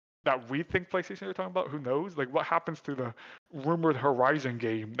 6 that we think PlayStation are talking about, who knows? Like, what happens to the rumored Horizon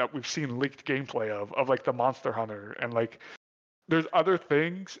game that we've seen leaked gameplay of like the Monster Hunter, and like there's other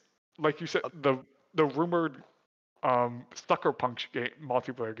things, like you said, the rumored Sucker Punch game,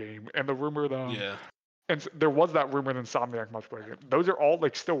 multiplayer game, and the rumored and there was that rumored Insomniac multiplayer game. Those are all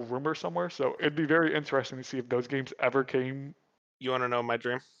like still rumors somewhere, so it'd be very interesting to see if those games ever came. You want to know my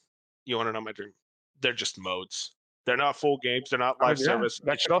dream? They're just modes. They're not full games. They're not live service.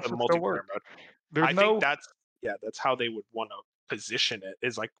 That could also still work. I think that's how they would want to position it.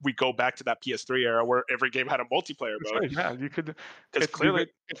 Is like we go back to that PS3 era where every game had a multiplayer mode. Right, yeah, you could. Because clearly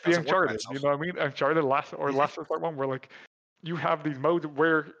it's the Uncharted. You know what I mean? Uncharted last one where like you have these modes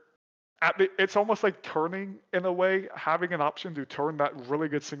where it's almost like turning, in a way, having an option to turn that really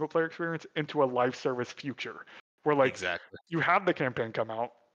good single player experience into a live service future. Where like you have the campaign come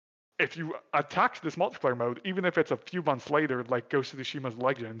out. If you attack this multiplayer mode, even if it's a few months later, like Ghost of Tsushima's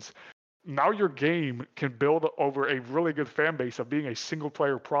Legends, now your game can build over a really good fan base of being a single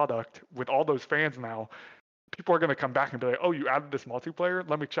player product with all those fans now. People are going to come back and be like, oh, you added this multiplayer?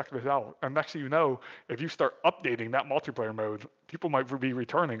 Let me check this out. And next thing you know, if you start updating that multiplayer mode, people might be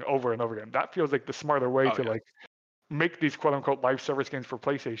returning over and over again. That feels like the smarter way to like make these quote-unquote live service games for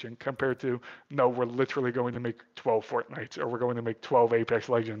PlayStation, compared to, no, we're literally going to make 12 Fortnites, or we're going to make 12 Apex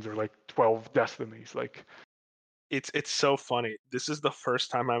Legends, or like 12 Destinies. Like, it's so funny. This is the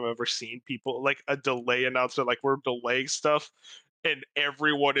first time I've ever seen people like a delay announcement, like we're delaying stuff, and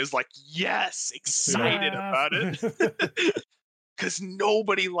everyone is like, yes, excited about it. Because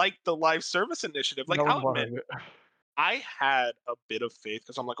nobody liked the live service initiative. Like, I'll admit, I had a bit of faith,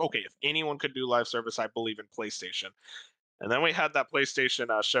 because I'm like, okay, if anyone could do live service, I believe in PlayStation. And then we had that PlayStation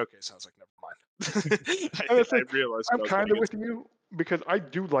showcase. I was like, never mind. I realized I'm kind of with you, because I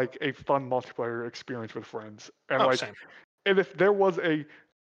do like a fun multiplayer experience with friends. And and if there was a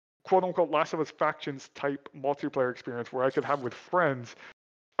quote unquote Last of Us Factions type multiplayer experience where I could have with friends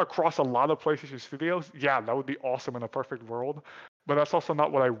across a lot of PlayStation studios, yeah, that would be awesome in a perfect world. But that's also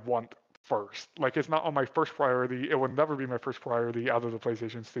not what I want first. Like, it's not on my first priority. It would never be my first priority out of the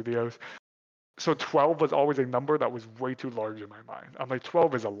PlayStation studios. So 12 was always a number that was way too large in my mind. I'm like,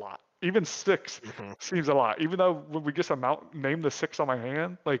 12 is a lot. Even 6 seems a lot. Even though when we just named the 6 on my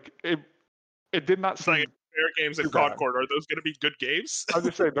hand, like it did not seem like Fair Games and Concord. Are those going to be good games? I was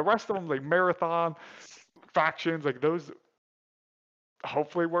just saying, the rest of them, like Marathon, Factions, like those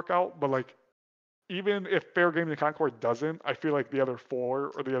hopefully work out. But like even if Fair Game and Concord doesn't, I feel like the other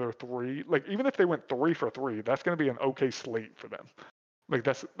 4 or the other 3, like even if they went 3 for 3, that's going to be an okay slate for them. Like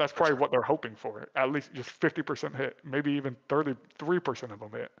that's probably what they're hoping for. At least just 50% hit, maybe even 33% of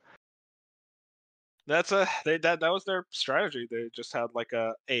them hit. That was their strategy. They just had like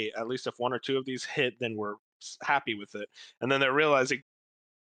at least if 1 or 2 of these hit, then we're happy with it. And then they're realizing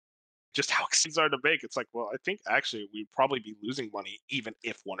just how expensive are to make. It's like, well, I think actually we'd probably be losing money even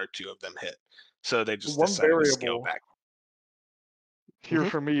if 1 or 2 of them hit. So they just decided to scale back. Here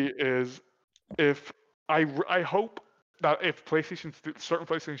for me is if I hope that if certain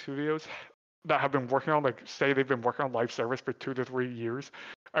PlayStation studios that have been working on, like say they've been working on live service for 2 to 3 years,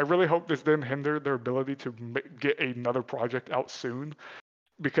 I really hope this didn't hinder their ability to get another project out soon,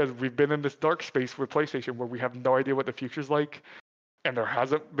 because we've been in this dark space with PlayStation where we have no idea what the future's like, and there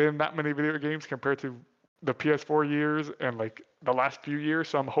hasn't been that many video games compared to the PS4 years and like the last few years.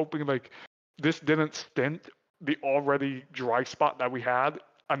 So I'm hoping like this didn't stint the already dry spot that we had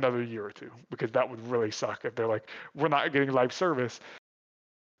another year or 2, because that would really suck if they're like, we're not getting live service,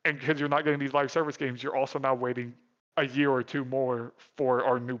 and because you're not getting these live service games, you're also now waiting a year or 2 more for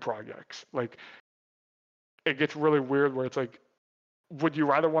our new projects. Like it gets really weird where it's like, would you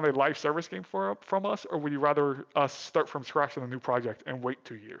rather want a live service game from us, or would you rather us start from scratch on a new project and wait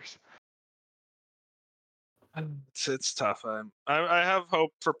 2 years? It's tough. I have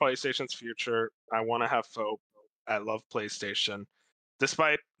hope for PlayStation's future. I want to have hope. I love PlayStation,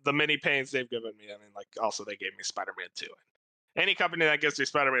 despite the many pains they've given me. I mean, like also they gave me Spider-Man 2. Any company that gives me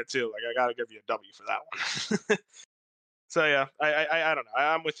Spider-Man 2, like I gotta give you a W for that one. So yeah, I don't know.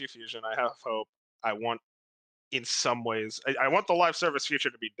 I'm with you, Fusion. I have hope. I want, in some ways, I want the live service future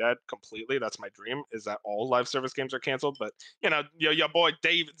to be dead completely. That's my dream, is that all live service games are canceled. But your boy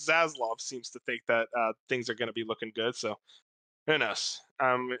David Zaslav seems to think that things are going to be looking good. So who knows?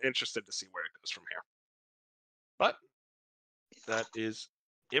 I'm interested to see where it goes from here. But that is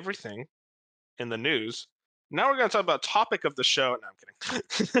everything in the news. Now we're going to talk about topic of the show. No, I'm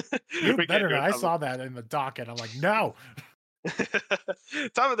kidding. You better not. I saw that in the docket. I'm like, no.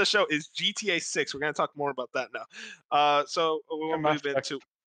 Time of the show is GTA 6. We're going to talk more about that now. So we'll move into.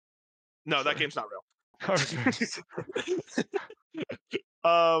 No, that game's not real.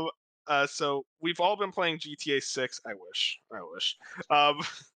 So we've all been playing GTA 6. I wish.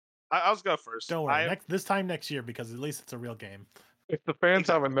 I'll go first. Don't worry. This time next year, because at least it's a real game. If the fans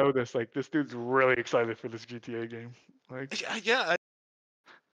haven't noticed, like this dude's really excited for this GTA game. Like, yeah.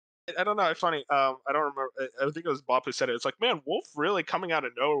 I don't know. It's funny. I don't remember. I think it was Bob who said it. It's like, man, Wolf really coming out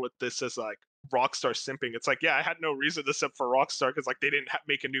of nowhere with this as like Rockstar simping. It's like, yeah, I had no reason to simp for Rockstar because like they didn't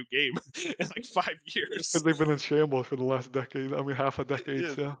make a new game in like 5 years. Because they've been in shambles for the last decade. I mean, half a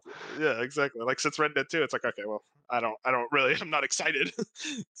decade. Yeah, exactly. Like since Red Dead 2, it's like, okay, well, I'm not excited.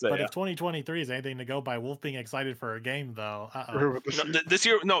 So, but if 2023 is anything to go by, Wolf being excited for a game though.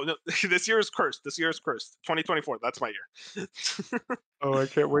 No, this year is cursed. This year is cursed. 2024, that's my year. Oh, I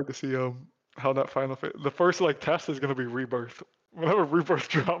can't wait to see how that the first like test is gonna be Rebirth. Whenever Rebirth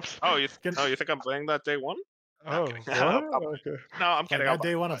drops. You think I'm playing that day one? No, I'm kidding. Okay. No, I'm kidding. That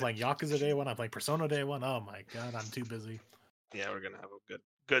day one, I'm playing Yakuza day one. I'm playing Persona day one. Oh my god, I'm too busy. Yeah, we're gonna have a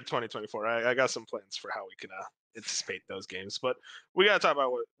good 2024. I got some plans for how we can anticipate those games, but we gotta talk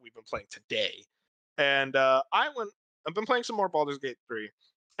about what we've been playing today. And I've been playing some more Baldur's Gate 3,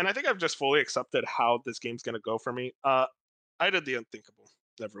 and I think I've just fully accepted how this game's gonna go for me. I did the unthinkable,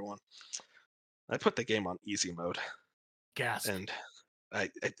 everyone. I put the game on easy mode. Gasp. And I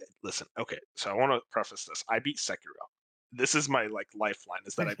listen. Okay, so I want to preface this. I beat Sekiro. This is my like lifeline,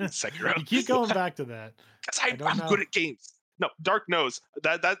 is that I beat Sekiro. You keep going back to that. Because I'm good at games. No, Dark knows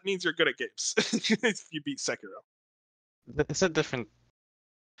that means you're good at games. If you beat Sekiro. It's a different.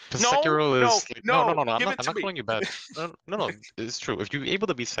 No, Sekiro is no. I'm not calling you bad. No, it's true. If you're able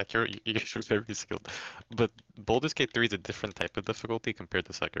to beat Sekiro, you're very skilled. But Baldur's Gate 3 is a different type of difficulty compared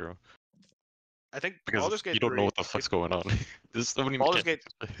to Sekiro. I think because Baldur's Gate you don't 3, know what the fuck's going on. There's so many Baldur's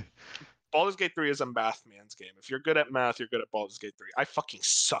Gate 3 is a math man's game. If you're good at math, you're good at Baldur's Gate 3. I fucking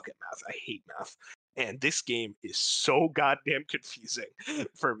suck at math. I hate math. And this game is so goddamn confusing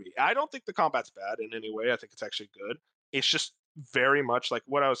for me. I don't think the combat's bad in any way. I think it's actually good. It's just very much like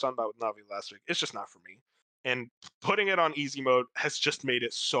what I was talking about with Navi last week. It's just not for me. And putting it on easy mode has just made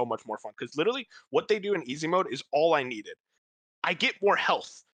it so much more fun. Because literally what they do in easy mode is all I needed. I get more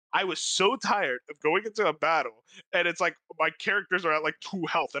health. I was so tired of going into a battle, and it's like my characters are at like 2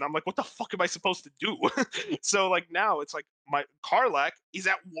 health, and I'm like, what the fuck am I supposed to do? So like now it's like my Karlach is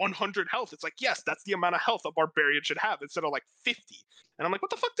at 100 health. It's like, yes, that's the amount of health a barbarian should have instead of like 50. And I'm like, what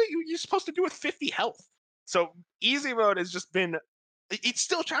the fuck are you supposed to do with 50 health? So easy mode has just been it's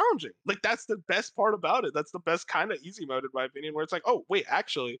still challenging. Like, that's the best part about it. That's the best kind of easy mode, in my opinion, where it's like, oh, wait,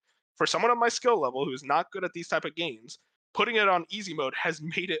 actually, for someone on my skill level who's not good at these type of games, putting it on easy mode has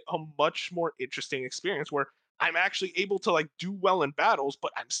made it a much more interesting experience where I'm actually able to like do well in battles,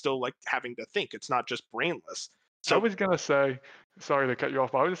 but I'm still like having to think. It's not just brainless. So I was gonna say, sorry to cut you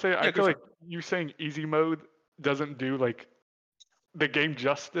off, but I was gonna say, yeah, I feel like you saying easy mode doesn't do like the game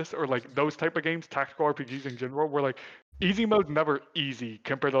justice, or like those type of games, tactical RPGs in general, where like easy mode's never easy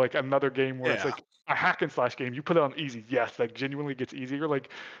compared to like another game where it's like a hack and slash game. You put it on easy, yes, like genuinely gets easier. Like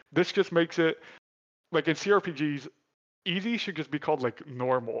this just makes it like in CRPGs, easy should just be called like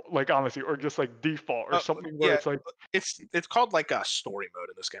normal, like honestly, or just like default or something where it's like it's called like a story mode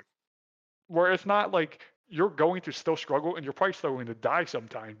in this game, where it's not like you're going to still struggle and you're probably still going to die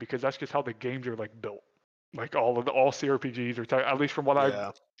sometime, because that's just how the games are like built. Like all CRPGs are at least from what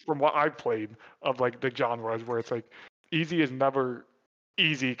I've played of like the genres, where it's like easy is never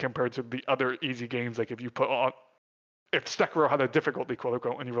easy compared to the other easy games. Like if Sekiro had a difficulty quote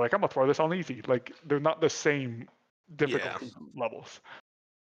unquote and you were like, I'm gonna throw this on easy, like they're not the same difficulty levels.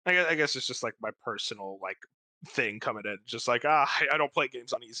 I guess it's just like my personal like thing coming in, just like I don't play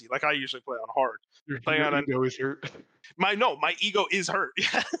games on easy. Like I usually play on hard. Your ego is hurt. My ego is hurt.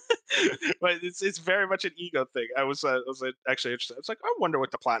 But it's very much an ego thing. I was actually interested. It's like, I wonder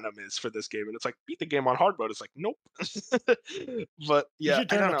what the platinum is for this game, and it's like, beat the game on hard mode. It's like, nope. But yeah, you should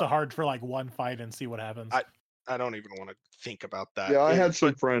turn it up to hard for like one fight and see what happens. I don't even want to think about that. Yeah, I had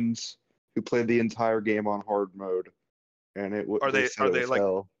some friends who played the entire game on hard mode, and are they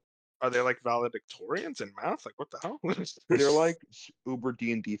like valedictorians in math? Like, what the hell? They're like uber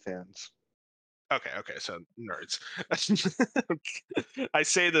D&D fans. Okay, so nerds. I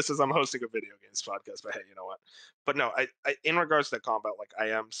say this as I'm hosting a video games podcast, but hey, you know what? But no, I in regards to combat, like I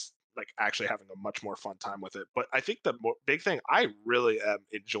am like actually having a much more fun time with it. But I think the big thing, I really am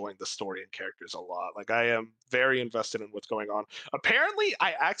enjoying the story and characters a lot. Like I am very invested in what's going on. Apparently,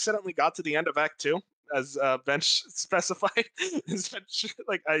 I accidentally got to the end of Act 2, as Bench specified.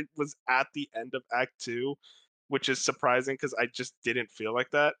 Like I was at the end of Act 2, which is surprising because I just didn't feel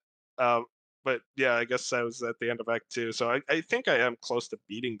like that. But yeah, I guess I was at the end of Act 2, so I think I am close to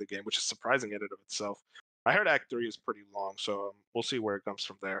beating the game, which is surprising in and of itself. I heard Act 3 is pretty long, so we'll see where it comes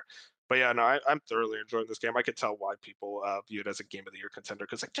from there. But yeah, no, I'm thoroughly enjoying this game. I could tell why people view it as a Game of the Year contender,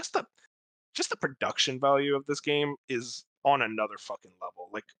 because like just the production value of this game is on another fucking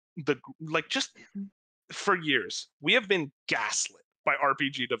level. Like just for years we have been gaslit by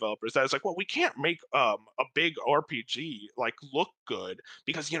RPG developers that is like, well, we can't make a big RPG like look good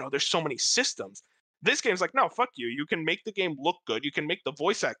because there's so many systems. This game's like, no, fuck you. You can make the game look good. You can make the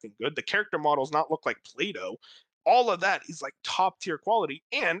voice acting good. The character models not look like Play-Doh. All of that is like top tier quality,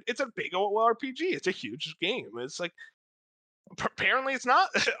 and it's a big old RPG. It's a huge game. It's like, apparently it's not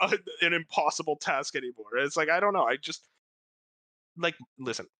an impossible task anymore. It's like, I don't know. I just like,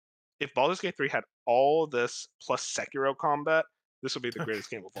 listen, if Baldur's Gate 3 had all this plus Sekiro combat, this would be the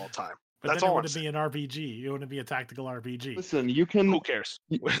greatest game of all time. But that's then all. It wouldn't be an RPG. It wouldn't be a tactical RPG. Listen, you can. Who cares?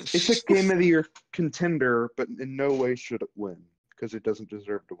 It's a Game of the Year contender, but in no way should it win because it doesn't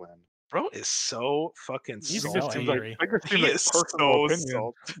deserve to win. Bro is so fucking salty. He is so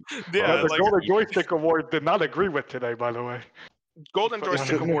salty. Yeah, the Golden Joystick Award did not agree with today, by the way. Golden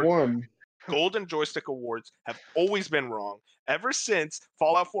Joystick Award. Golden Joystick Awards have always been wrong ever since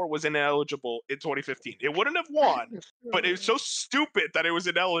Fallout 4 was ineligible in 2015. It wouldn't have won, but it was so stupid that it was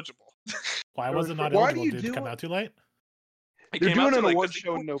ineligible. Why was it not eligible? Did it come out too late? They're doing an award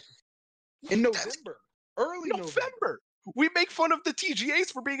show in November. Early November. We make fun of the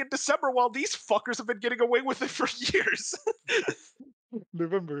TGAs for being in December while these fuckers have been getting away with it for years.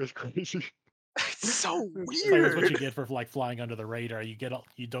 November is crazy. It's so weird. Like, that's what you get for like flying under the radar. You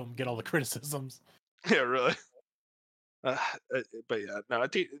don't get all the criticisms. Yeah, really. But yeah, no.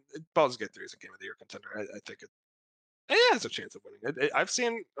 Baldur's Gate 3 is a Game of the Year contender. I think it has a chance of winning. I've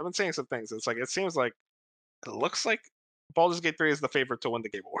been seeing some things. It's like it looks like Baldur's Gate 3 is the favorite to win the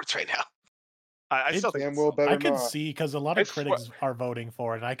Game Awards right now. I still think I could see, because a lot of critics are voting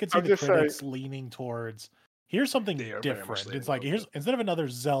for it, and I could see the critics leaning towards here's something different. It's like instead of another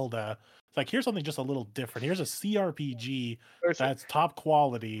Zelda, it's like here's something just a little different. Here's a CRPG that's top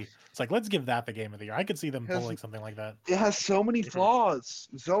quality. It's like, let's give that the Game of the Year. I could see them pulling something like that. It has so many flaws.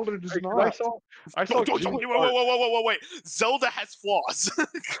 Zelda does not. I saw wait. Zelda has flaws.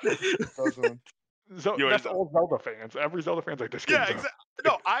 That's all Zelda fans. Every Zelda fan's like, this game. Yeah, exactly.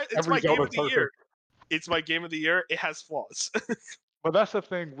 No, it's my Game of the Year. It's my Game of the Year. It has flaws. But that's the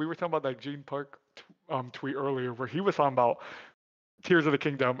thing. We were talking about that Gene Park tweet earlier, where he was talking about Tears of the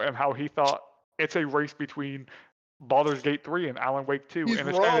Kingdom and how he thought it's a race between Baldur's Gate 3 and Alan Wake 2. He's and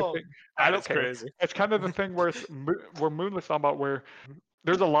it's kind of wrong. thing, I don't That's care. crazy. It's kind of the thing where Moon was talking about, where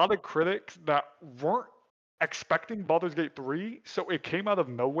there's a lot of critics that weren't expecting Baldur's Gate 3, so it came out of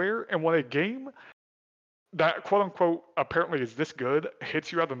nowhere. And when a game that quote unquote apparently is this good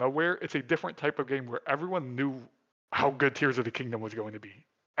hits you out of nowhere, it's a different type of game where everyone knew how good Tears of the Kingdom was going to be.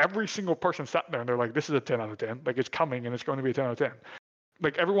 Every single person sat there and they're like, this is a 10 out of 10. Like, it's coming and it's going to be a 10 out of 10.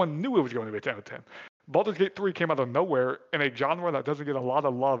 Like, everyone knew it was going to be a 10 out of 10. Baldur's Gate 3 came out of nowhere in a genre that doesn't get a lot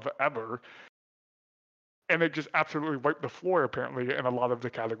of love ever. And it just absolutely wiped the floor, apparently, in a lot of the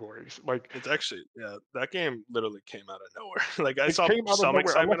categories. Like, it's actually, that game literally came out of nowhere. Like, I saw came out some of nowhere,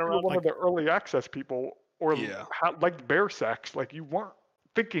 excitement unless you were around. one of the early access people, or like Bear Sex, like, you weren't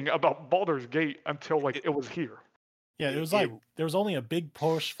thinking about Baldur's Gate until like it was here. Yeah, it was like there was only a big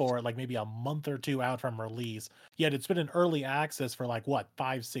push for it, like maybe a month or two out from release. Yet it's been in early access for like what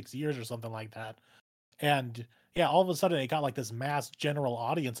 5-6 years or something like that. And yeah, all of a sudden it got like this mass general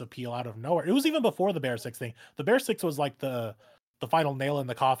audience appeal out of nowhere. It was even before the Bear 6 thing. The Bear 6 was like the final nail in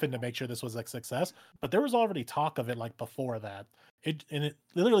the coffin to make sure this was a success. But there was already talk of it like before that. It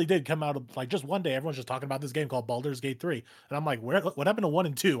literally did come out of like just one day. Everyone's just talking about this game called Baldur's Gate 3. And I'm like, what happened to 1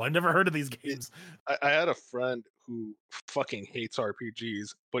 and 2? I've never heard of these games. I had a friend who fucking hates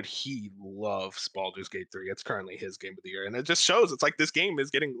RPGs, but he loves Baldur's Gate 3. It's currently his game of the year. And it just shows it's like this game is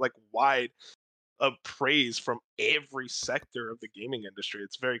getting like wide of praise from every sector of the gaming industry.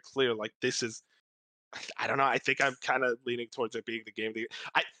 It's very clear like this is, I don't know, I think I'm kind of leaning towards it being the game of the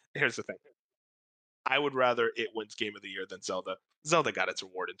year. Here's the thing. I would rather it wins Game of the Year than Zelda. Zelda got its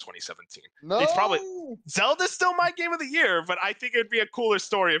award in 2017. No, it's probably Zelda's still my Game of the Year, but I think it'd be a cooler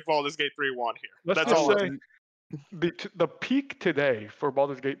story if Baldur's Gate 3 won here. That's all. The peak today for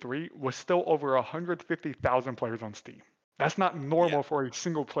Baldur's Gate 3 was still over 150,000 players on Steam. That's not normal for a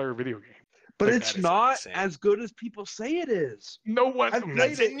single player video game. But like, it's not as good as people say it is. No one.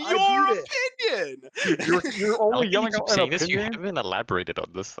 That's in your opinion. You're only yelling out an opinion. You haven't elaborated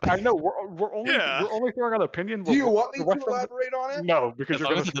on this. I know. We're only throwing out opinion. Do you want me to elaborate on it? No, because you're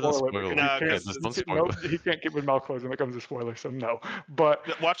going to spoil it. No, he can't keep his mouth closed when it comes to spoilers. So no. But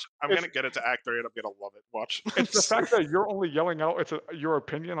watch. I'm going to get into Act 3 and I'm going to love it. Watch. It's the fact that you're only yelling out your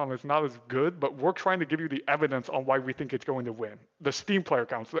opinion on it's not as good, but we're trying to give you the evidence on why we think it's going to win. The Steam player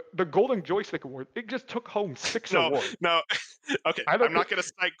counts. The Golden Joystick Award. It just took home 6 awards. No. Okay. I'm not going to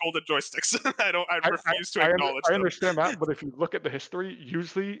cite Golden Joysticks. I refuse to acknowledge them. I understand that, but if you look at the history,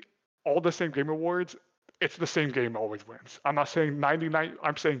 usually all the same game awards, it's the same game always wins. I'm not saying 99.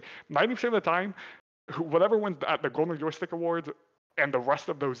 I'm saying 90% of the time, whatever wins at the Golden Joystick Awards and the rest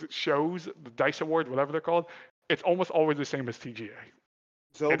of those shows, the Dice Awards, whatever they're called, it's almost always the same as TGA.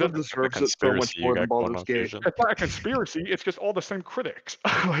 Zelda deserves it so much more than Baldur's Gate. It's not a conspiracy. It's just all the same critics.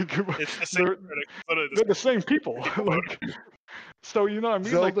 Like, it's the same critics. They're the same people. Like, so you know what I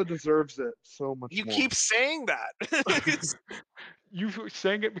mean? Zelda deserves it so much more. You keep saying that. You're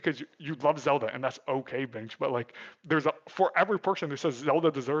saying it because you love Zelda, and that's okay, Binch. But like, for every person who says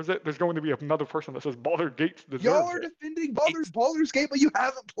Zelda deserves it, there's going to be another person that says Baldur's Gate deserves it. Y'all are defending Baldur's Gate, but you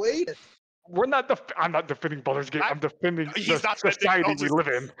haven't played it. I'm not defending Baldur's Gate. I'm defending the society we live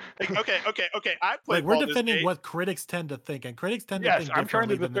in. Okay. I played. We're defending what critics tend to think, and critics tend to think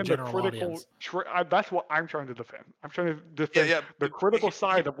differently than the general audience. That's what I'm trying to defend. I'm trying to defend the critical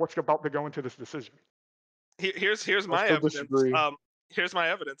side of what's about to go into this decision. Here's my evidence. Here's my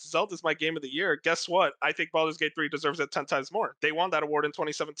evidence. Zelda's my game of the year. Guess what? I think Baldur's Gate 3 deserves it 10 times more. They won that award in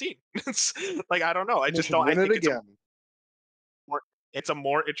 2017. It's like, I don't know. I just don't. I think it's a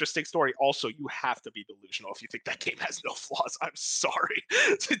more interesting story. Also, you have to be delusional if you think that game has no flaws. I'm sorry.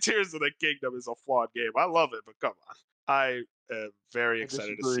 Tears of the Kingdom is a flawed game. I love it, but come on. I am very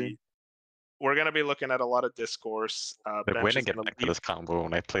excited to see. We're going to be looking at a lot of discourse. When I get back to this combo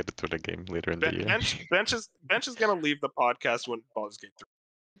when I play the Twitter game later in the year. Bench is going to leave the podcast when Baldur's Gate 3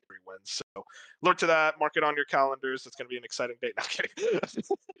 wins. So look to that. Mark it on your calendars. It's going to be an exciting day. No,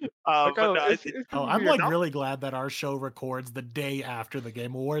 I'm kidding. I'm like really glad that our show records the day after the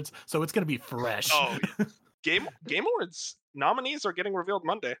Game Awards, so it's going to be fresh. Oh, Game Awards nominees are getting revealed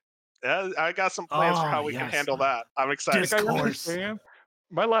Monday. I got some plans for how we can handle that. I'm excited. I understand.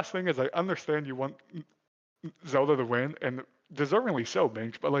 My last thing is I understand you want Zelda to win, and deservingly so,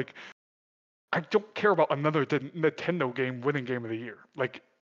 Binks, but like, I don't care about another Nintendo game winning Game of the Year. Like,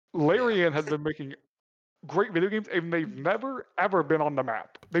 Larian has been making great video games, and they've never, ever been on the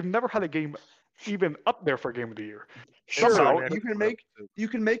map. They've never had a game even up there for Game of the Year. Sure, you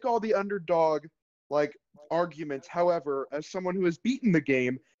can make all the underdog like arguments. However, as someone who has beaten the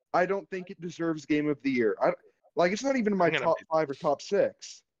game, I don't think it deserves Game of the Year. It's not even in my top 5 or top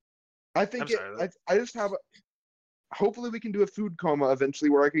 6. I think I just have hopefully we can do a food coma eventually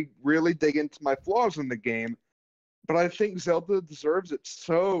where I can really dig into my flaws in the game. But I think Zelda deserves it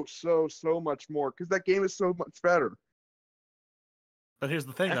so much more because that game is so much better. But here's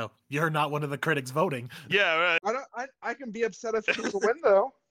the thing, though. You're not one of the critics voting. Yeah, right. I can be upset if it doesn't win,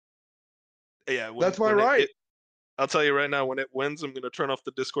 though. Yeah, that's my right. I'll tell you right now, when it wins, I'm going to turn off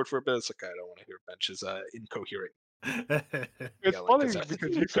the Discord for a bit. It's like, I don't want to hear Bench's incoherent. It's funny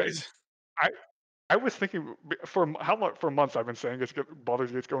because you say, I was thinking for months I've been saying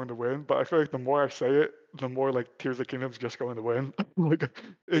Baldur's Gate's going to win, but I feel like the more I say it, the more like Tears of the Kingdom's just going to win. Like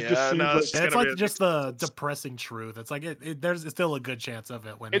it just seems it's like just the depressing truth. It's like there's still a good chance of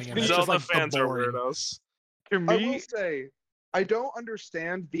it winning. It's Zelda fans are weirdos. To me, I will say I don't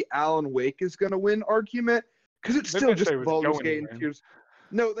understand the Alan Wake is going to win argument because it's still just Baldur's Gate and Tears.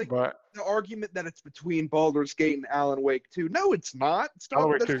 No, like the argument that it's between Baldur's Gate and Alan Wake 2. No, it's not. Stop.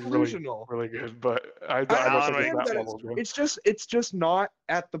 That's delusional. Really good, but I don't think that it's just not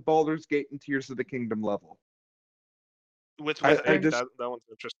at the Baldur's Gate and Tears of the Kingdom level. I think that one's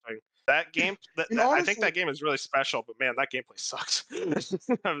interesting. That game, honestly, I think that game is really special, but man, that gameplay sucks.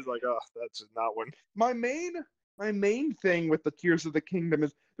 I was like, oh, that's just not one. My main thing with the Tears of the Kingdom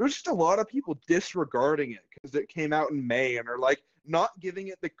is there's just a lot of people disregarding it because it came out in May and are like not giving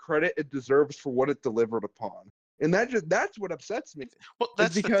it the credit it deserves for what it delivered upon. And that's what upsets me. Well,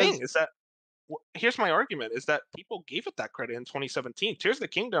 that's the thing is that here's my argument is that people gave it that credit in 2017. Tears of the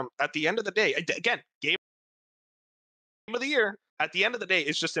Kingdom, at the end of the day, again, game of the year, at the end of the day,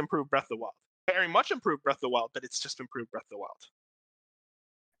 it's just improved Breath of the Wild. Very much improved Breath of the Wild, but it's just improved Breath of the Wild.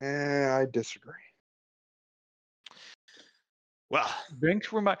 I disagree. Well,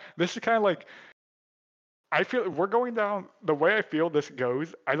 this is kind of like, I feel we're going down the way I feel this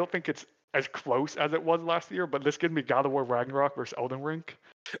goes. I don't think it's as close as it was last year, but this gives me God of War Ragnarok versus Elden Ring.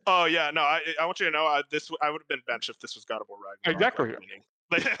 Oh yeah, no, I want you to know I would have been benched if this was God of War Ragnarok. Exactly.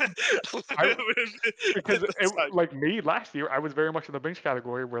 Because like me last year, I was very much in the bench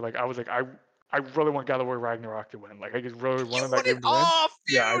category where like I was like I really want God of War Ragnarok to win. Like I just really wanted that game to win.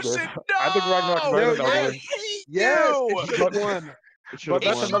 Yeah, I did. No! I think Ragnarok better than Elden Ring. Yes, it should have won. But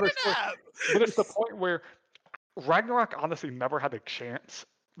that's another story. But it's the point where Ragnarok honestly never had a chance,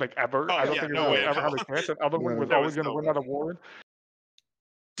 like ever. I don't think it ever had a chance, and Elden Ring was always going to win that award.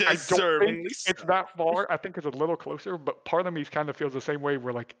 I don't think it's that far. I think it's a little closer, but part of me kind of feels the same way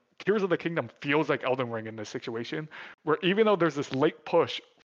where like Tears of the Kingdom feels like Elden Ring in this situation, where even though there's this late push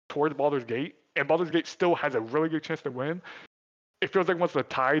towards Baldur's Gate, and Baldur's Gate still has a really good chance to win, it feels like once the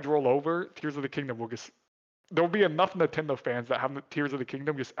tides roll over, Tears of the Kingdom will just... There will be enough Nintendo fans that have Tears of the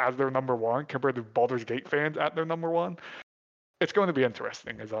Kingdom just as their number one compared to Baldur's Gate fans at their number one. It's going to be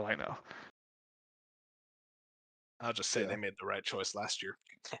interesting, is all I know. I'll just say they made the right choice last year.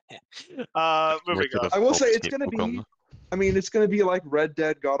 Moving on. I will say it's going to be... I mean, it's going to be like Red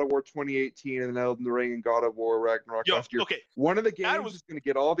Dead, God of War 2018, and Elden Ring and God of War Ragnarok last year. Okay. One of the games is going to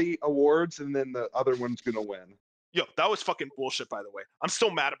get all the awards, and then the other one's going to win. Yo, that was fucking bullshit, by the way. I'm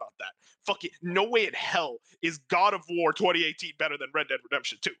still mad about that. Fuck it. No way in hell is God of War 2018 better than Red Dead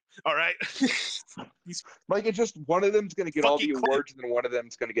Redemption 2. All right? Like, it's just one of them's going to get all the awards, and then one of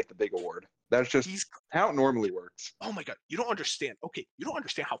them's going to get the big award. That's just how it normally works. Oh my god. You don't understand. Okay, you don't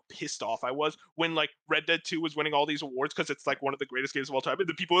understand how pissed off I was when, like, Red Dead 2 was winning all these awards because it's, like, one of the greatest games of all time. And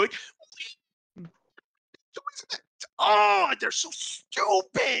the people were like, oh, they're so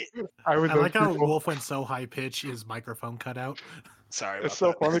stupid. I like how Wolf went so high pitch, his microphone cut out. Sorry about It's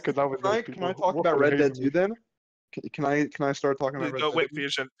so funny because I was Can I talk about Red Dead 2 then? Can I start talking about Red Dead? Wait,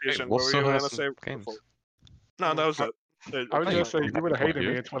 Fusion, what were you going to say? No, that was it. I was going to say, you would have hated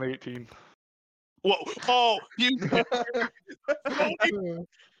me in 2018. Whoa, oh, you... yet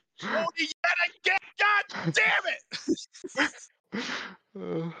again, god damn it!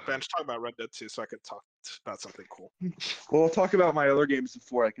 Bench, talk about Red Dead 2 so I can talk about something cool. Well, I'll talk about my other games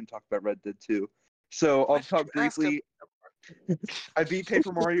before I can talk about Red Dead 2. So I'll talk briefly. I beat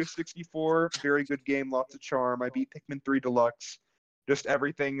Paper Mario 64. Very good game, lots of charm. I beat Pikmin 3 Deluxe. Just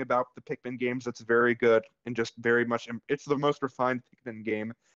everything about the Pikmin games that's very good and just very much. It's the most refined Pikmin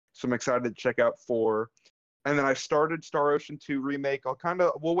game. So I'm excited to check out 4. And then I started Star Ocean 2 Remake.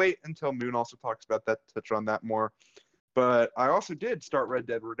 We'll wait until Moon also talks about that, touch on that more. But I also did start Red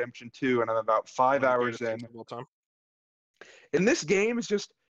Dead Redemption 2, and I'm about 5 hours in. And this game is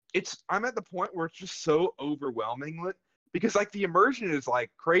just, I'm at the point where it's just so overwhelming because like the immersion is like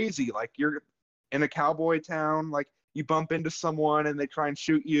crazy. Like you're in a cowboy town, like you bump into someone and they try and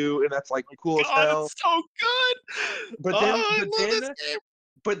shoot you, and that's like cool as hell. It's so good.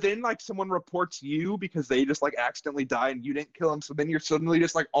 But then like someone reports you because they just like accidentally died and you didn't kill them. So then you're suddenly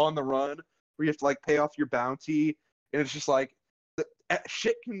just like on the run where you have to like pay off your bounty. and it's just like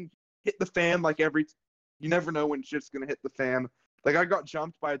shit can hit the fan like you never know when shit's gonna hit the fan. Like I got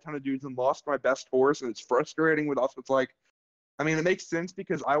jumped by a ton of dudes and lost my best horse, and it's frustrating. With us, it's like, I mean, it makes sense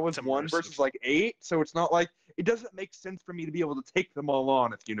because I was 1 versus like 8, so it's not like it doesn't make sense for me to be able to take them all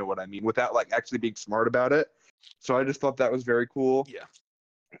on, if you know what I mean, without like actually being smart about it. So I just thought that was very cool. Yeah.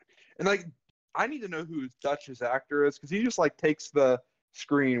 And like, I need to know who Dutch's actor is because he just like takes the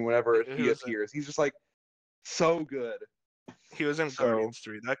screen whenever he appears. He's just like so good. He was in Guardians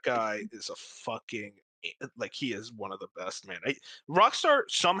 3. That guy is a fucking like he is one of the best, man. Rockstar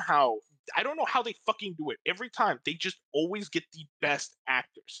somehow, I don't know how they fucking do it. Every time they just always get the best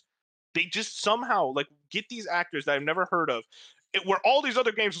actors. They just somehow like get these actors that I've never heard of. Where all these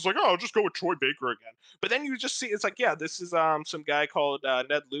other games is like, oh, I'll just go with Troy Baker again. But then you just see it's like, yeah, this is some guy called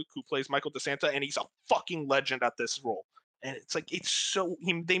Ned Luke who plays Michael DeSanta, and he's a fucking legend at this role. And it's like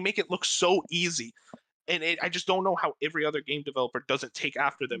they make it look so easy. And I just don't know how every other game developer doesn't take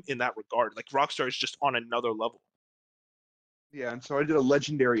after them in that regard. Like Rockstar is just on another level. Yeah, and so I did a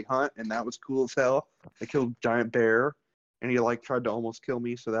legendary hunt, and that was cool as hell. I killed a giant bear, and he like tried to almost kill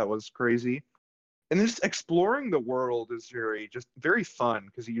me, so that was crazy. And just exploring the world is very fun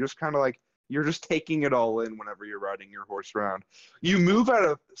because you just kind of like you're just taking it all in whenever you're riding your horse around. You move at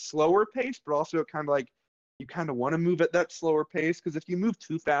a slower pace, but also kind of like you kind of want to move at that slower pace because if you move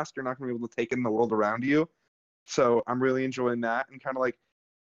too fast, you're not going to be able to take in the world around you. So I'm really enjoying that and kind of like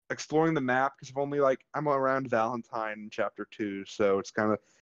exploring the map because I'm around Valentine in chapter 2, so it's kind of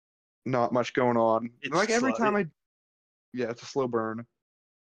not much going on. Like every time it's a slow burn.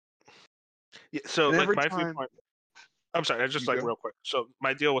 Yeah, so like my viewpoint. I'm sorry, I just like real quick. So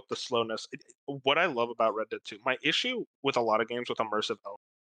my deal with the slowness, what I love about Red Dead 2, my issue with a lot of games with immersive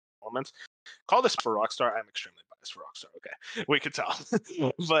elements, call this for Rockstar. I'm extremely biased for Rockstar. Okay, we could tell.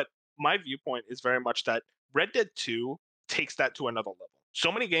 But my viewpoint is very much that Red Dead 2 takes that to another level.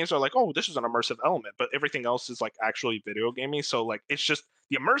 So many games are like, oh, this is an immersive element, but everything else is like actually video gaming. So like, it's just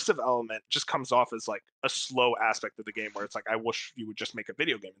the immersive element just comes off as like a slow aspect of the game where it's like, I wish you would just make a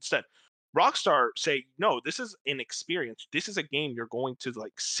video game instead. Rockstar say, no, this is an experience. This is a game you're going to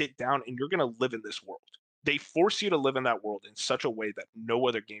like sit down and you're going to live in this world. They force you to live in that world in such a way that no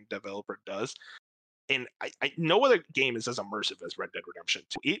other game developer does. And no other game is as immersive as Red Dead Redemption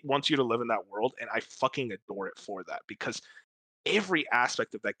 2. It wants you to live in that world, and I fucking adore it for that because every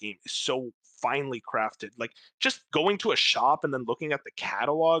aspect of that game is so finely crafted. Like just going to a shop and then looking at the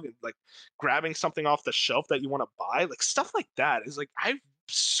catalog and like grabbing something off the shelf that you want to buy, like stuff like that is like I'm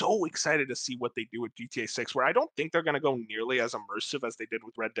so excited to see what they do with GTA 6, where I don't think they're going to go nearly as immersive as they did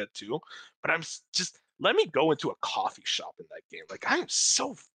with Red Dead 2, but I'm just let me go into a coffee shop in that game. Like I am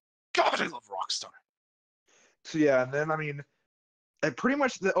so God, I love Rockstar. So yeah, and then I mean, and pretty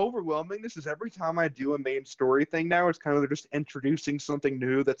much the overwhelmingness is every time I do a main story thing now, it's kind of just introducing something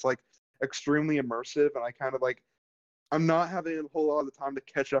new that's like extremely immersive, and I kind of like I'm not having a whole lot of time to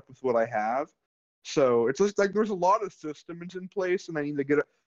catch up with what I have. So it's just like there's a lot of systems in place, and I need to get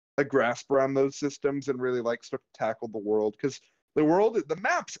a grasp around those systems and really like start to tackle the world because the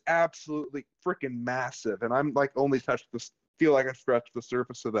map's absolutely freaking massive, and I'm like only feel like I scratched the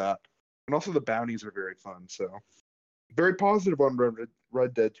surface of that. And also the bounties are very fun, so very positive on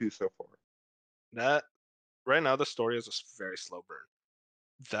Red Dead 2 so far. That right now the story is a very slow burn.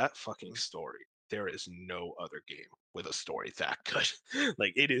 That fucking story, there is no other game with a story that good.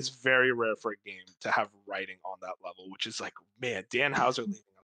 Like it is very rare for a game to have writing on that level, which is like, man, Dan Houser leaving.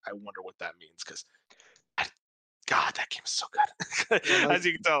 I wonder what that means because, God, that game is so good. As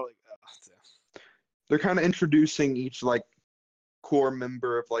you can tell, like, they're kind of introducing each like core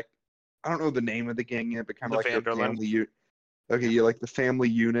member of like I don't know the name of the gang yet, but kind of like their family unit. Okay, yeah, like the family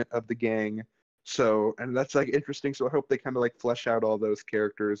unit of the gang. So, and that's like interesting. So I hope they kind of like flesh out all those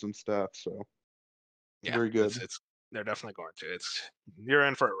characters and stuff. So, yeah, very good. They're definitely going to. You're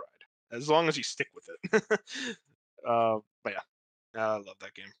in for a ride as long as you stick with it. But yeah, I love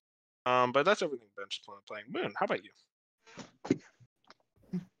that game. But that's everything Ben's playing. Moon, how about you?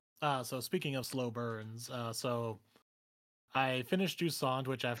 So speaking of slow burns, so I finished Jusant,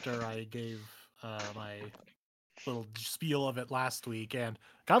 which after I gave my little spiel of it last week, and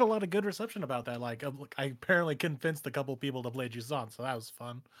got a lot of good reception about that. Like I apparently convinced a couple people to play Jusant, so that was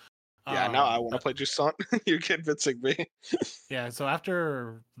fun. Yeah, now I want to play Jusant. You're convincing me. Yeah, so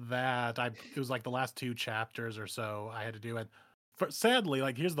after that, it was like the last 2 chapters or so I had to do it. Sadly,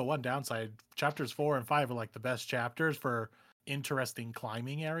 like here's the one downside: chapters 4 and 5 are like the best chapters for interesting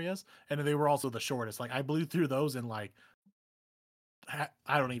climbing areas, and they were also the shortest. Like I blew through those in like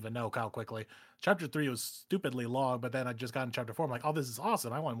I don't even know how quickly. Chapter 3 was stupidly long, but then I just got in chapter 4. I'm like, oh, this is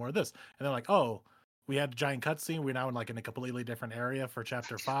awesome. I want more of this. And they're like, oh, we had a giant cutscene. We're now in like in a completely different area for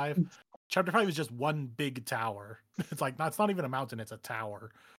chapter 5. Chapter 5 is just one big tower. It's like it's not even a mountain, it's a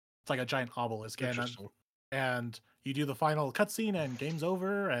tower. It's like a giant obelisk. And you do the final cutscene and game's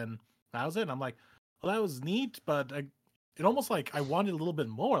over, and that was it. And I'm like, well, that was neat, but it almost like I wanted a little bit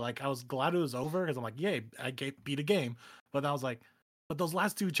more. Like I was glad it was over because I'm like, yay, I beat a game. But I was like, but those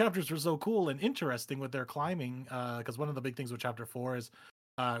last 2 chapters were so cool and interesting with their climbing. Because one of the big things with chapter 4 is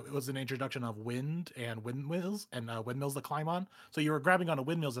it was an introduction of wind and windmills and windmills to climb on. So you were grabbing onto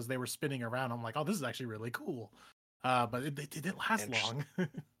windmills as they were spinning around. I'm like, oh, this is actually really cool. But it didn't last long.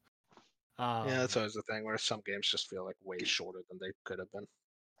 Yeah, that's always the thing where some games just feel like way shorter than they could have been.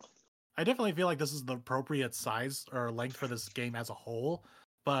 I definitely feel like this is the appropriate size or length for this game as a whole,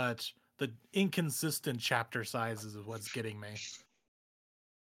 but the inconsistent chapter sizes is what's getting me.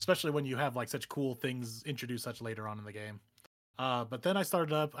 Especially when you have like such cool things introduced such later on in the game. But then I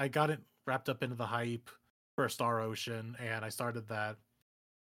got it wrapped up into the hype for Star Ocean, and I started that.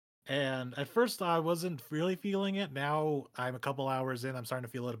 And at first I wasn't really feeling it. Now I'm a couple hours in, I'm starting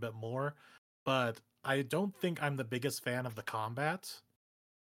to feel a little bit more. But I don't think I'm the biggest fan of the combat.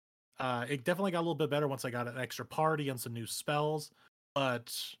 It definitely got a little bit better once I got an extra party and some new spells.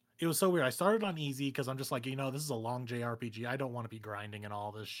 But it was so weird. I started on easy because I'm just like, this is a long JRPG. I don't want to be grinding and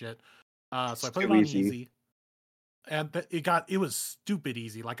all this shit. So I put it on easy. And it was stupid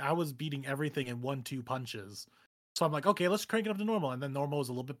easy. Like I was beating everything in 1-2 punches. So I'm like, okay, let's crank it up to normal. And then normal was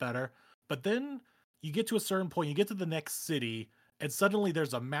a little bit better. But then you get to a certain point, you get to the next city, and suddenly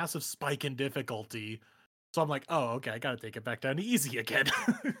there's a massive spike in difficulty. So I'm like, oh, okay, I gotta take it back down to easy again.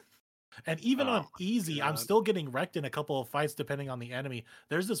 And even on easy, I'm still getting wrecked in a couple of fights depending on the enemy.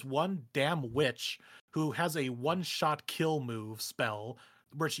 There's this one damn witch who has a one-shot kill move spell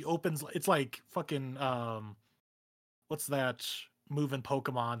where she opens, it's like fucking what's that move in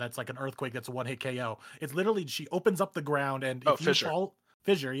Pokemon that's like an earthquake that's a one-hit KO. It's literally she opens up the ground and if you fall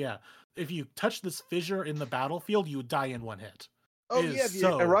fissure, yeah. If you touch this fissure in the battlefield, you would die in 1 hit. Oh yeah,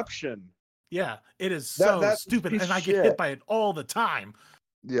 the eruption. Yeah, it is so stupid, and I get hit by it all the time.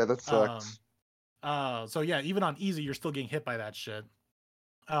 Yeah, that sucks. So yeah, even on easy, you're still getting hit by that shit.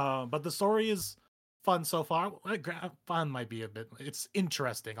 But the story is fun so far. Fun might be a bit. It's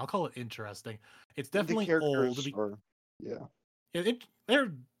interesting. I'll call it interesting. It's definitely old.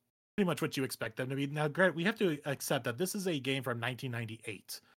 They're pretty much what you expect them to be. Now, Grant, we have to accept that this is a game from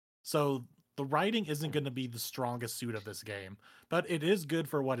 1998, so the writing isn't going to be the strongest suit of this game, but it is good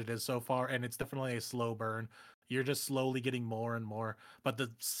for what it is so far, and it's definitely a slow burn. You're just slowly getting more and more. But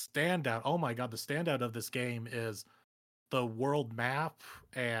the standout, oh my god, the standout of this game is the world map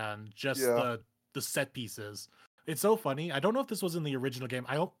and just the set pieces. It's so funny. I don't know if this was in the original game.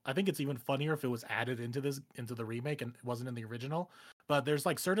 I think it's even funnier if it was added into the remake and it wasn't in the original. But there's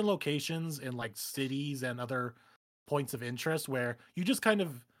like certain locations in like cities and other points of interest where you just kind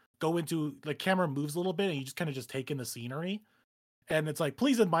of go into, the camera moves a little bit and you just kind of just take in the scenery. And it's like,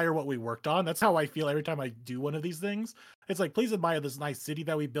 please admire what we worked on. That's how I feel every time I do one of these things. It's like, please admire this nice city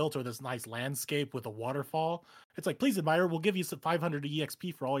that we built or this nice landscape with a waterfall. It's like, please admire. We'll give you some 500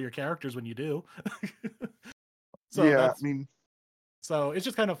 EXP for all your characters when you do. So yeah, so it's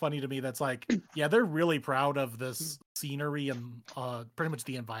just kind of funny to me. That's like, yeah, they're really proud of this scenery and pretty much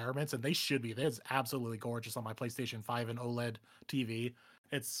the environments, and they should be. It's absolutely gorgeous on my PlayStation 5 and OLED TV.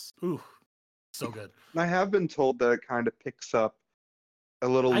 It's so good. I have been told that it kind of picks up a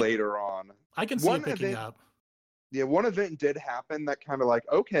little later on. I can see it picking up. Yeah, one event did happen that kind of like,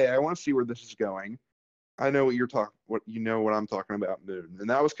 okay, I want to see where this is going. I know what you're talking. What I'm talking about, Moon, and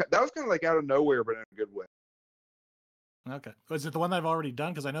that was kind of like out of nowhere, but in a good way. Okay, is it the one that I've already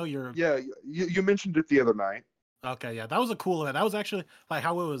done? Because I know you're. Yeah, you mentioned it the other night. Okay, yeah, that was a cool event. That was actually like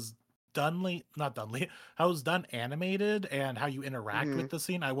how it was how it was done animated and how you interact with the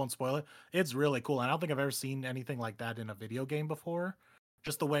scene. I won't spoil it. It's really cool, and I don't think I've ever seen anything like that in a video game before.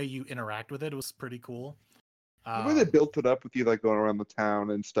 Just the way you interact with it was pretty cool. The way they built it up with you like going around the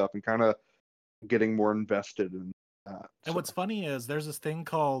town and stuff and kind of getting more invested in that. And what's funny is there's this thing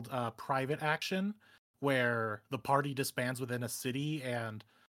called private action where the party disbands within a city and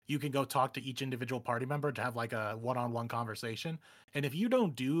you can go talk to each individual party member to have like a one-on-one conversation. And if you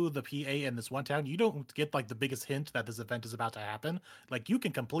don't do the PA in this one town, you don't get like the biggest hint that this event is about to happen. Like you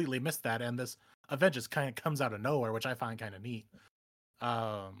can completely miss that. And this event just kind of comes out of nowhere, which I find kind of neat.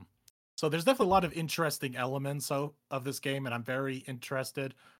 So there's definitely a lot of interesting elements of this game, and I'm very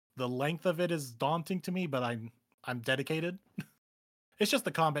interested. The length of it is daunting to me, but I'm dedicated. It's just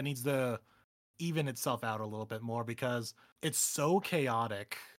the combat needs to even itself out a little bit more because it's so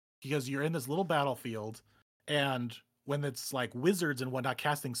chaotic. Because you're in this little battlefield, and when it's like wizards and whatnot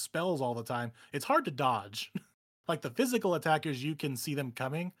casting spells all the time, it's hard to dodge. Like the physical attackers, you can see them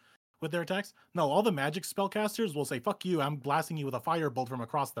coming with their attacks. No, all the magic spellcasters will say, fuck you, I'm blasting you with a firebolt from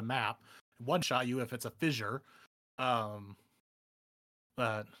across the map. One shot you if it's a fissure.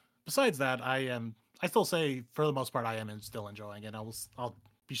 But besides that, I still say for the most part I am still enjoying it. I'll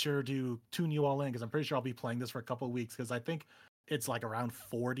be sure to tune you all in because I'm pretty sure I'll be playing this for a couple of weeks because I think it's like around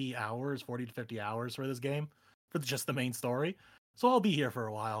 40 to 50 hours for this game for just the main story. So I'll be here for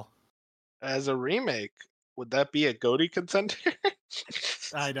a while. As a remake, would that be a GOTY contender?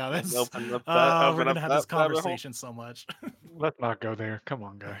 I know that's Open up we're gonna up have this that rabbit hole. conversation so much. Let's not go there. Come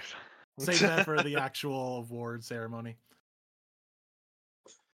on, guys. Save that for the actual award ceremony.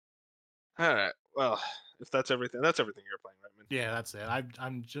 All right. Well, if that's everything you're playing, right, man? Yeah, that's it.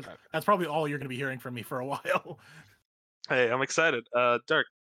 I'm just that's probably all you're gonna be hearing from me for a while. Hey, I'm excited. Dirk,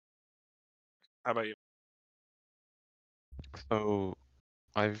 how about you? So,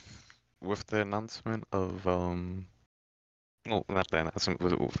 with the announcement of well, not the announcement,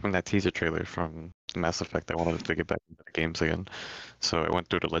 from that teaser trailer from Mass Effect, I wanted to get back into the games again. So I went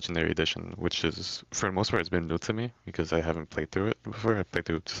through the Legendary Edition, which is, for the most part, it's been new to me because I haven't played through it before. I played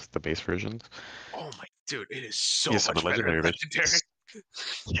through just the base versions. Oh my dude, it is so Yes, much the better than Legendary Legendary.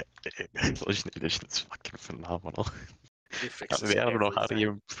 Yeah, the Legendary Edition is fucking phenomenal. It I fixes mean, I don't know how everything. they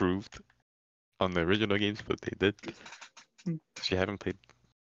improved on the original games, but they did. If you haven't played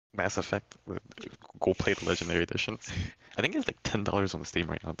Mass Effect, go play the Legendary Edition. I think it's like $10 on Steam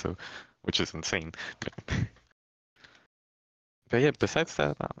right now too, which is insane. But yeah, besides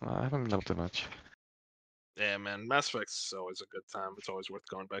that, I haven't been up to much. Yeah, man, Mass Effect's always a good time. It's always worth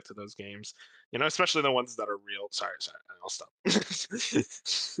going back to those games. You know, especially the ones that are real. Sorry, I'll stop.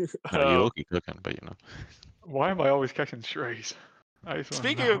 No, you low-key cooking, but you know. Why am I always catching strays? I just want to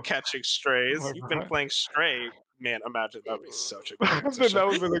Speaking know. of catching strays, Am I you've been behind? playing Stray. Man, imagine that would be such a good That transition.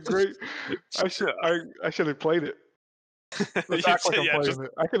 would have been a great. I should have played it. Let's act like I'm playing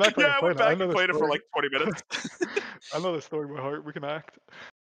it. I can act like I'm I playing went it. I back know and the played it for story. like 20 minutes. I know the story by heart. We can act.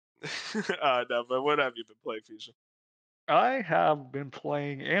 No, but what have you been playing, Fusion? I have been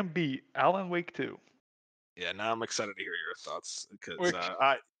playing and beat Alan Wake 2. Yeah, now I'm excited to hear your thoughts because Which,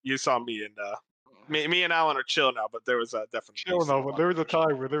 you saw me and me and Alan are chill now, but there was definitely chill still now, a but lot there of was a friction.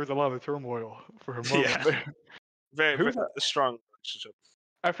 time where there was a lot of turmoil for a moment Yeah. there. Very, Who's very strong relationship.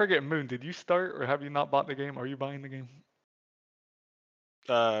 I forget, Moon, did you start or have you not bought the game? Are you buying the game?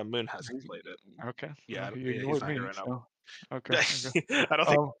 Moon hasn't played it. Okay. Yeah, Well, he he's ignored not me. here right now. So. Okay. I don't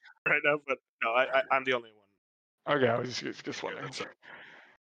think right now, but no, I'm the only one. Okay, I was just wondering. That's it.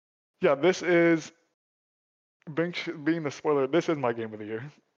 Yeah, this is being the spoiler. This is my game of the year,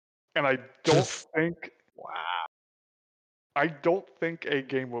 and I don't think. Wow. I don't think a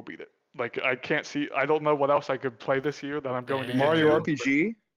game will beat it. Like I can't see. I don't know what else I could play this year that I'm going to get Mario to.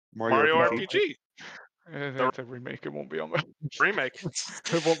 RPG. Mario RPG. It's a remake. It won't be on my Remake.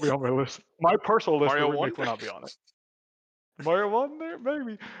 It won't be on my list. My personal list, Mario the remake 1? will not be on it. Mario 1 there,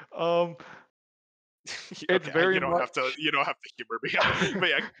 maybe. It's Okay, very you don't much. You don't have to humor me. But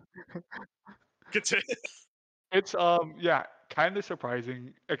yeah, continue. It's yeah, kind of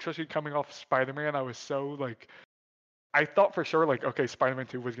surprising, especially coming off Spider-Man. I was so like, I thought for sure like, okay, Spider-Man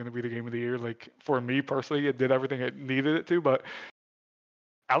 2 was going to be the game of the year. Like for me personally, it did everything it needed it to. But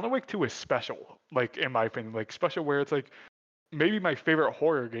Alan Wake 2 is special, like in my opinion, like special where it's like maybe my favorite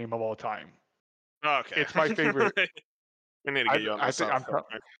horror game of all time. Okay, It's my favorite. We need to get you on I this. think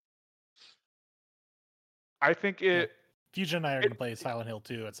I think it. Yeah. Fusion and I are going to play Silent Hill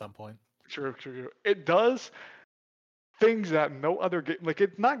 2 at some point. True. It does things that no other game, like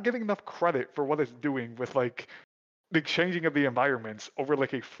it's not getting enough credit for what it's doing with like the changing of the environments over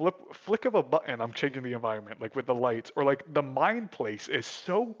like a flick of a button. I'm changing the environment like with the lights, or like the mind place is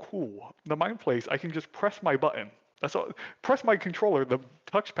so cool. The mind place, I can just press my button. That's all. Press my controller, the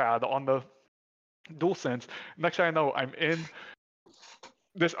touchpad on the DualSense. Next thing I know, I'm in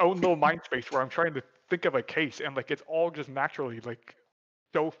this own little mind space where I'm trying to think of a case, and like it's all just naturally like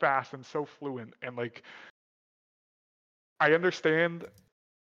so fast and so fluent, and like I understand.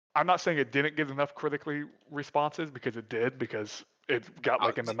 I'm not saying it didn't get enough critically responses because it did, because it got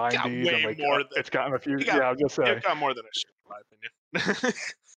like in the 90s way and like more than, it's gotten a few. it got, yeah, I'll just say it got more than it should, in my opinion.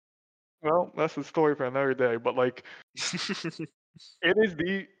 Well, that's the story for another day. But like, it is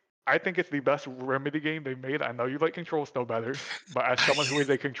the. I think it's the best Remedy game they made. I know you like Control still better, but as someone who is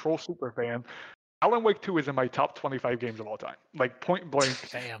a Control super fan, Alan Wake 2 is in my top 25 games of all time. Like point blank.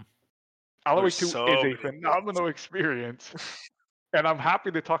 Damn. Alan Wake There's 2 so is a many phenomenal experience. And I'm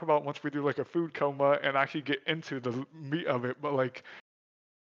happy to talk about once we do like a food coma and actually get into the meat of it. But like,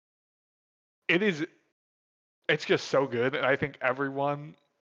 it is it's just so good, and I think everyone,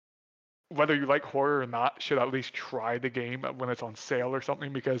 whether you like horror or not, should at least try the game when it's on sale or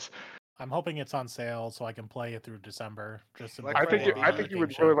something, because I'm hoping it's on sale so I can play it through December. I think you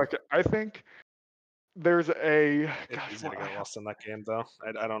would really like it. I think there's a. It's Gosh, easy to get lost in that game, though.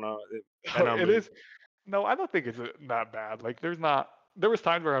 I don't know. it is. No, I don't think it's that bad. Like, there was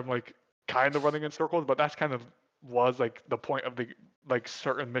times where I'm like kind of running in circles, but that's kind of was like the point of the like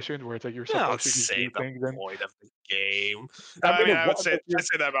certain missions where it's like you're supposed to do things. The point of the game. I would say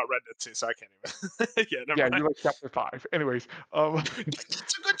that about Red Dead too, so I can't even. Yeah, you like chapter 5. Anyways,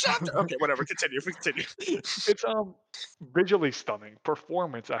 it's a good chapter. Okay, whatever. Continue. It's visually stunning.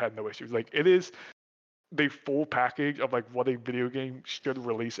 Performance, I had no issues. Like, it is the full package of like what a video game should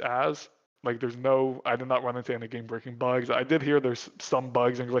release as. Like, I did not run into any game-breaking bugs. I did hear there's some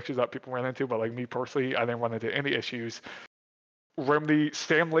bugs and glitches that people ran into, but like me personally, I didn't run into any issues. Remedy,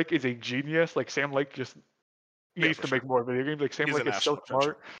 Sam Lake is a genius. Like, Sam Lake just needs to make more video games. Like, Sam Lake is so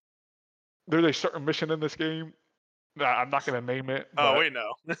smart. There's a certain mission in this game. I'm not going to name it. Oh, we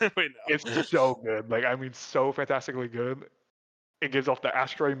know. It's so good. Like, I mean, so fantastically good. It gives off the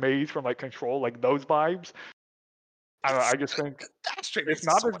Ashtray Maze from like Control, like those vibes. I don't know, I just think it's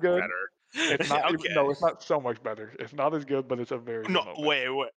not as good. It's not. Okay. No, it's not so much better. It's not as good, but it's a very good moment. Wait.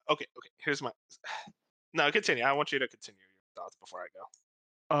 Okay. Here's my. No, continue. I want you to continue your thoughts before I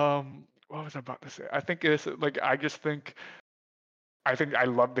go. What was I about to say? I think it's like I think I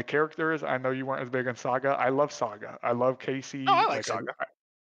love the characters. I know you weren't as big on Saga. I love Saga. I love Casey. Oh, I like Saga.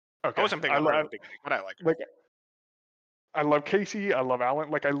 Okay. I wasn't big on her at the beginning, but I like her. Like, I love Casey. I love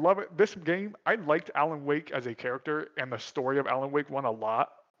Alan. Like, I love it. This game, I liked Alan Wake as a character, and the story of Alan Wake 1 a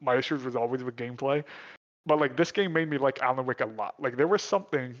lot. My issues was always with gameplay, but like this game made me like Alan Wake a lot. Like, there was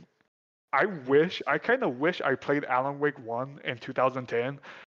something. I kind of wish I played Alan Wake 1 in 2010,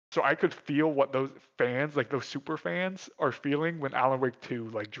 so I could feel what those fans, like those super fans, are feeling when Alan Wake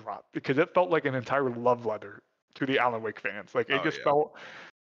 2 like dropped, because it felt like an entire love letter to the Alan Wake fans. Like, it felt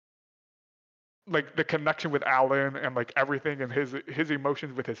like the connection with Alan and like everything and his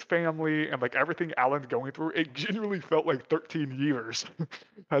emotions with his family and like everything Alan's going through. It genuinely felt like 13 years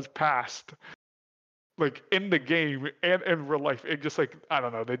has passed, like in the game and in real life. It just like, I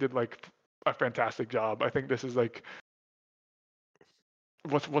don't know, they did like a fantastic job. I think this is like,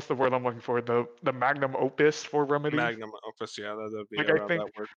 what's the word I'm looking for? The magnum opus for Remedy. Magnum opus, yeah, that'd be like, I think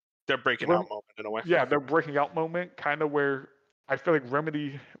that word. They're breaking out moment in a way. Yeah, they're breaking out moment, kind of where I feel like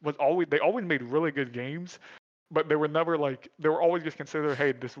Remedy they always made really good games, but they were never like, they were always just considered,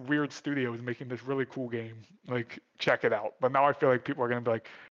 hey, this weird studio is making this really cool game, like, check it out. But now I feel like people are gonna be like,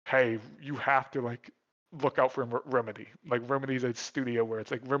 hey, you have to like look out for Remedy. Like, Remedy's a studio where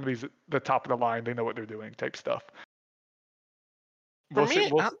it's like Remedy's the top of the line, they know what they're doing type stuff.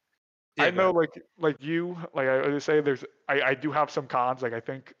 I know, like you, like I would say, I do have some cons. Like, I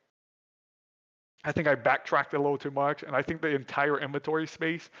think I backtracked a little too much, and I think the entire inventory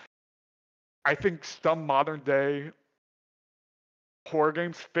space, I think some modern day horror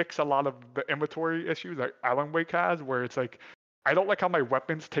games fix a lot of the inventory issues that Alan Wake has, where it's like, I don't like how my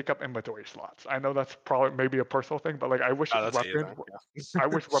weapons take up inventory slots. I know that's probably maybe a personal thing, but like I wish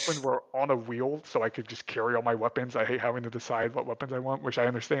weapons were on a wheel so I could just carry all my weapons. I hate having to decide what weapons I want, which I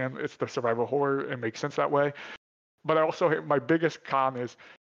understand it's the survival horror. It makes sense that way. But I also hate, my biggest con is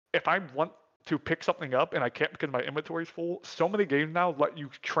if I want to pick something up and I can't because my inventory is full, so many games now let you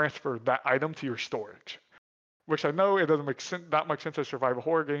transfer that item to your storage. Which I know it doesn't make that much sense as a survival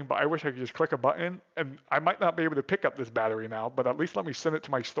horror game, but I wish I could just click a button, and I might not be able to pick up this battery now, but at least let me send it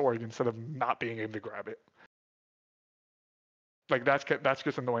to my storage instead of not being able to grab it. Like, that's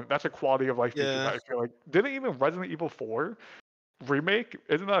just annoying. That's a quality of life feature that I feel like. Didn't even Resident Evil 4 remake?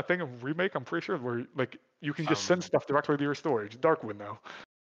 Isn't that a thing of remake? I'm pretty sure where like you can just send stuff directly to your storage. Darkwood now.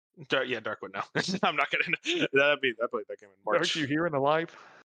 Darkwood now. I'm not gonna. I played that game in March. Aren't you here in the live?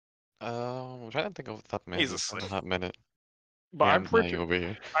 I'm trying to think of that minute. He's asleep. That minute. But yeah, I'm pretty sure.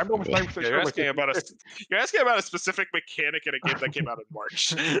 I'm almost 90% sure. You're asking about a specific mechanic in a game that came out in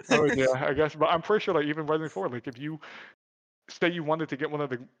March. Oh yeah, I guess. But I'm pretty sure, like, even Resident 4, like, if you say you wanted to get one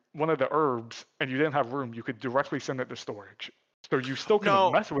of the herbs and you didn't have room, you could directly send it to storage. So you still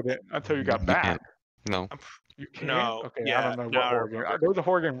couldn't mess with it until you got back. No. You can't? No. Okay, yeah, I don't know what horror game. There was a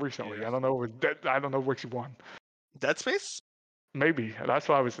horror game recently. Yeah. I don't know. I don't know which one. Dead Space? Maybe. That's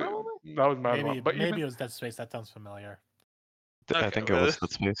what I was. That was my maybe. Maybe it was Dead Space. That sounds familiar. I think it was Dead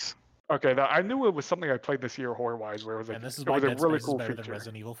Space. Okay, now I knew it was something I played this year horror-wise, where it was like, and this is why Dead really Space cool is better feature. than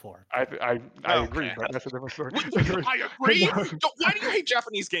Resident Evil 4. I agree, but that's a different story. I agree. Why do you hate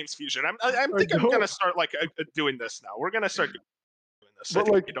Japanese games, Fusion? I think I'm gonna start like doing this now. We're gonna start doing this. But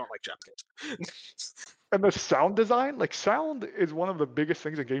like, you don't like Japanese games. And the sound design, like sound is one of the biggest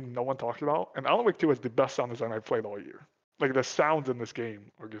things in game no one talks about. And Alan Wake 2 is the best sound design I've played all year. Like the sounds in this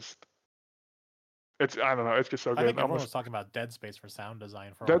game are just, I don't know, it's just so good. I think everyone was talking about Dead Space for sound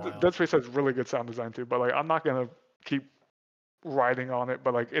design for a while. Dead Space has really good sound design too, but like I'm not gonna keep riding on it.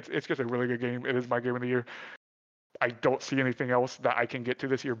 But like it's just a really good game. It is my game of the year. I don't see anything else that I can get to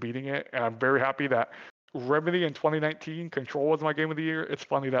this year beating it, and I'm very happy that Remedy in 2019 Control was my game of the year. It's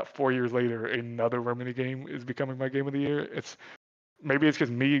funny that 4 years later another Remedy game is becoming my game of the year. Maybe it's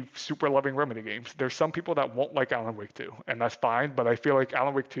just me super loving Remedy games. There's some people that won't like Alan Wake 2, and that's fine. But I feel like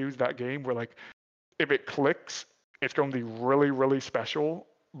Alan Wake 2 is that game where like if it clicks, it's going to be really, really special.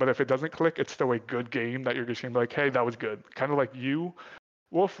 But if it doesn't click, it's still a good game that you're just going to be like, hey, that was good. Kind of like you,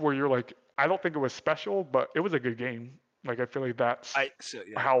 Wolf, where you're like, I don't think it was special, but it was a good game. Like I feel like that's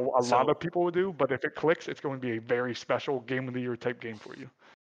how a lot of people would do. But if it clicks, it's going to be a very special game of the year type game for you.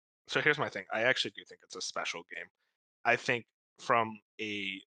 So here's my thing. I actually do think it's a special game. I think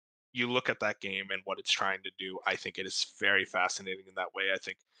you look at that game and what it's trying to do, I think it is very fascinating in that way. I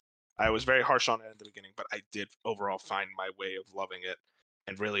think I was very harsh on it in the beginning, but I did overall find my way of loving it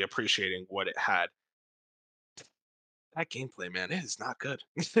and really appreciating what it had. That gameplay, man, it is not good.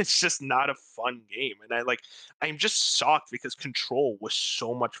 It's just not a fun game. And I'm just shocked because Control was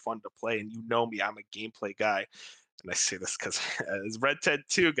so much fun to play. And you know me, I'm a gameplay guy. And I say this because as Red Dead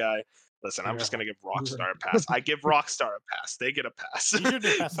 2 guy, listen, I'm just going to give Rockstar a pass. I give Rockstar a pass. They get a pass. You should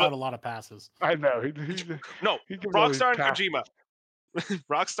pass out a lot of passes. I know. No, Rockstar and Kojima.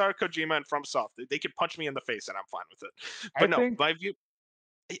 Rockstar, Kojima, and FromSoft. They could punch me in the face and I'm fine with it. But my view,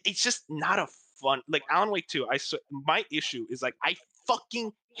 it's just not a fun. Like Alan Wake 2, my issue is like I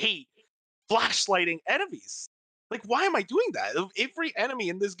fucking hate flashlighting enemies. Like, why am I doing that? Every enemy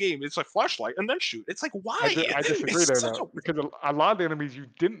in this game, it's like flashlight and then shoot. It's like, why? I disagree there, though, because a lot of the enemies you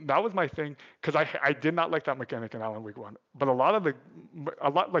didn't. That was my thing, because I did not like that mechanic in Alan Wake 1. But a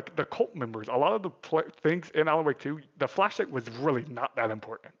lot like the cult members, a lot of the things in Alan Wake 2, the flashlight was really not that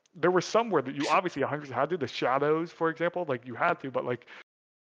important. There were some where that you obviously 100% had to. The shadows, for example, like you had to, but like,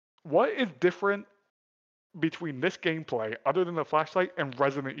 what is different between this gameplay, other than the flashlight, and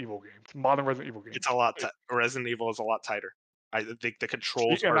Resident Evil games, modern Resident Evil games? It's a lot. Resident Evil is a lot tighter. I think the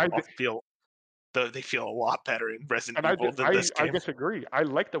controls feel a lot better in Resident Evil than this game. I disagree. I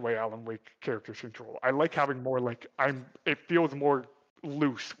like the way Alan Wake characters control. I like having more it feels more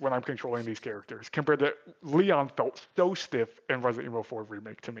loose when I'm controlling these characters compared to Leon felt so stiff in Resident Evil 4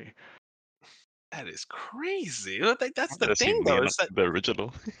 Remake to me. That is crazy. That's the thing, though. Is that the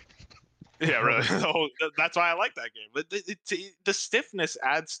original? Yeah, really. That's why I like that game. But the stiffness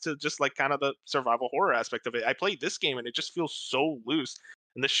adds to just like kind of the survival horror aspect of it. I played this game and it just feels so loose,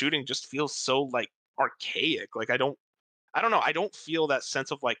 and the shooting just feels so like archaic. Like I don't know. I don't feel that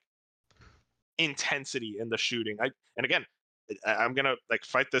sense of like intensity in the shooting. And again, I'm gonna like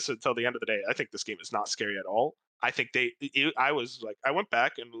fight this until the end of the day. I think this game is not scary at all. I think I went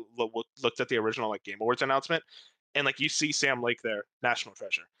back and looked at the original like Game Awards announcement, and like you see Sam Lake there, National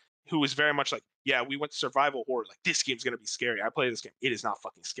Treasure, who was very much like, yeah, we went survival horror. Like this game's gonna be scary. I play this game. It is not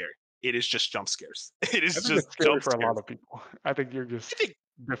fucking scary. It is just jump scares. It is just scary jump for scares. a lot of people. I think you're just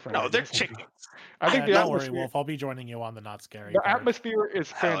different. No, they're chickens. I think don't worry, Wolf. I'll be joining you on the not scary. The atmosphere is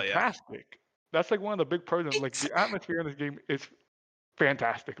fantastic. Yeah. That's like one of the big pros. Like the atmosphere in this game is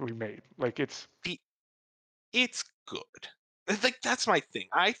fantastically made. Like it's good. Like that's my thing.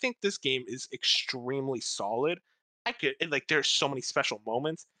 I think this game is extremely solid. There's so many special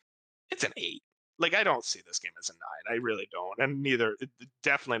moments. It's an 8. Like I don't see this game as a 9. I really don't, and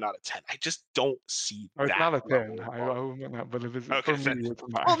definitely not a 10. I just don't see that. It's not a 10. But it is for me. It's a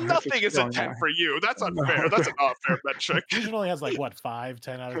 9. Well, nothing is a 10 for you. That's unfair. That's an unfair metric. Usually has like what 5,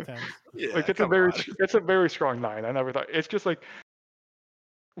 10 out of 10. Yeah, like it's a very strong 9. I never thought it's just like.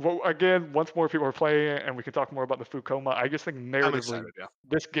 Well, again, once more people are playing it, and we can talk more about the Fukoma. I just think narratively,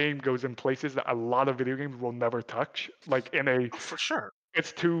 this game goes in places that a lot of video games will never touch. Like for sure,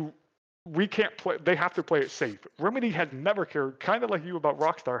 it's too. We can't play. They have to play it safe. Remedy has never cared, kind of like you about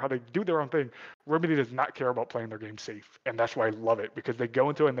Rockstar, how they do their own thing. Remedy does not care about playing their game safe, and that's why I love it, because they go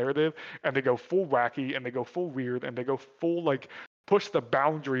into a narrative and they go full wacky and they go full weird and they go full like push the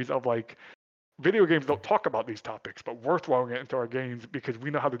boundaries of like. Video games don't talk about these topics, but we're throwing it into our games because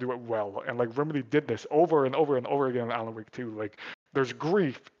we know how to do it well. And like Remedy did this over and over and over again in Alan Wake 2. Like there's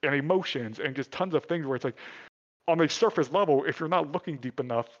grief and emotions and just tons of things where it's like on a surface level, if you're not looking deep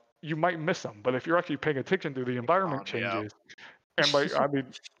enough, you might miss them. But if you're actually paying attention to the environment changes, and like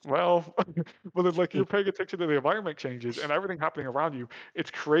but it's like you're paying attention to the environment changes and everything happening around you,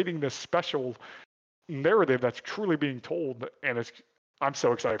 it's creating this special narrative that's truly being told, and I'm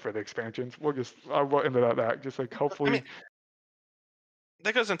so excited for the expansions. I'll go into that. Just like hopefully. I mean,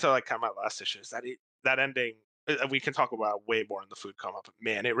 that goes into like kind of my last issue is that ending. We can talk about way more in the food coma, but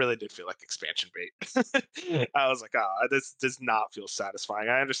man, it really did feel like expansion bait. I was like, this does not feel satisfying.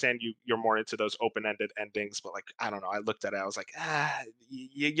 I understand you're more into those open-ended endings, but like, I don't know. I looked at it, I was like,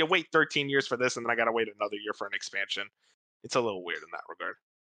 you wait 13 years for this, and then I got to wait another year for an expansion. It's a little weird in that regard.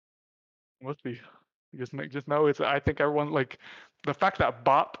 Must be. Just know it's. I think everyone like the fact that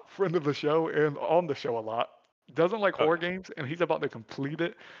Bop, friend of the show and on the show a lot, doesn't like horror games, and he's about to complete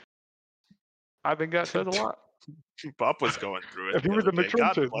it. I think that says a lot. Bop was going through it. He was in the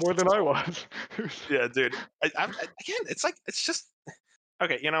trenches more than I was. Yeah, dude. Again, it's just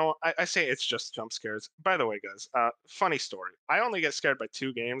okay. I say it's just jump scares. By the way, guys, funny story. I only get scared by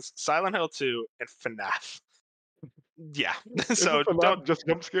 2 games: Silent Hill 2 and FNAF. Yeah. So don't just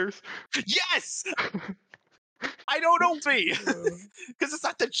jump scares. Yes. I don't know, B. Because it's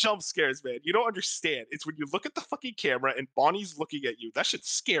not the jump scares, man. You don't understand. It's when you look at the fucking camera and Bonnie's looking at you. That shit's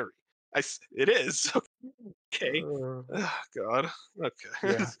scary. It is. Okay. Oh, God. Okay.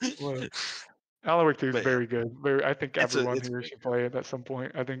 Yeah. Well, Alan Wake 2 is very good. I think everyone here should play it at some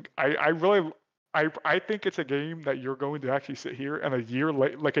point. I think I think it's a game that you're going to actually sit here and a year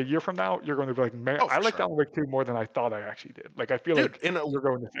from now, you're going to be like, man, I like Alan Wake 2 more than I thought I actually did. Like I feel like you're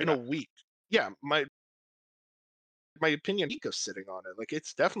going to say in a week. Yeah, my opinion goes sitting on it. Like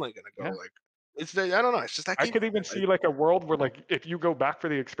it's definitely gonna go like it's. I don't know. It's just that I could even see like a world where like if you go back for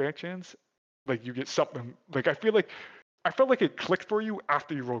the expansions, like you get something. Like I felt like it clicked for you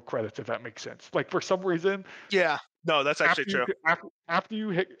after you roll credits, if that makes sense. Like for some reason. Yeah. No, that's actually true. After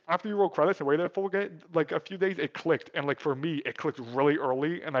you roll credits and waited a full like a few days, it clicked. And like for me, it clicked really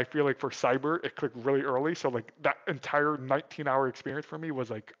early. And I feel like for Cyber, it clicked really early. So like that entire 19-hour experience for me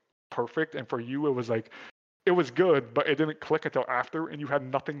was like perfect. And for you, it was like. It was good, but it didn't click until after, and you had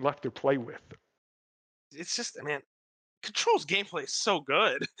nothing left to play with. It's just, man, Control's gameplay is so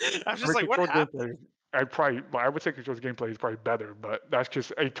good. I'm just like, what happened? I would say Control's gameplay is probably better, but that's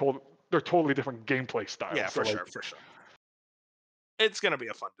just they're totally different gameplay styles. Yeah, for sure. It's gonna be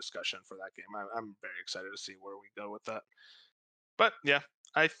a fun discussion for that game. I'm very excited to see where we go with that. But yeah,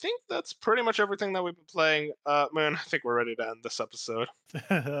 I think that's pretty much everything that we've been playing. Moon, I think we're ready to end this episode.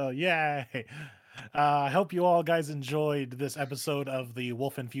 Yay! I hope you all guys enjoyed this episode of the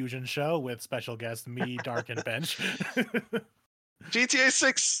Wolf Infusion Show with special guest me, Dark, and Bench. GTA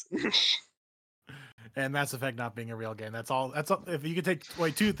 6 and Mass Effect not being a real game. That's all. If you could take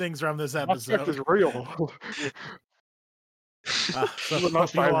away 2 things from this episode, Mass Effect is real. So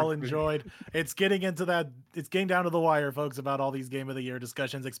hope you all enjoyed. It's getting into that. It's getting down to the wire, folks, about all these Game of the Year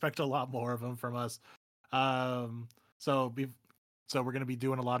discussions. Expect a lot more of them from us. So we're going to be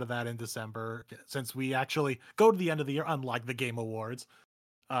doing a lot of that in December, since we actually go to the end of the year, unlike the Game Awards.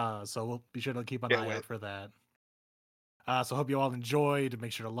 So we'll be sure to keep an eye out for that. So hope you all enjoyed.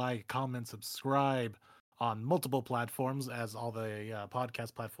 Make sure to like, comment, subscribe on multiple platforms, as all the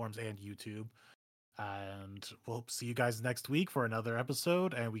podcast platforms and YouTube. And we'll see you guys next week for another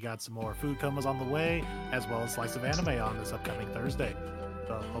episode. And we got some more food comas on the way, as well as Slice of Anime on this upcoming Thursday.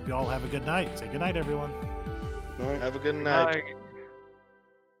 So hope you all have a good night. Say good night, everyone. Have a good night.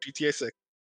 GTA 6.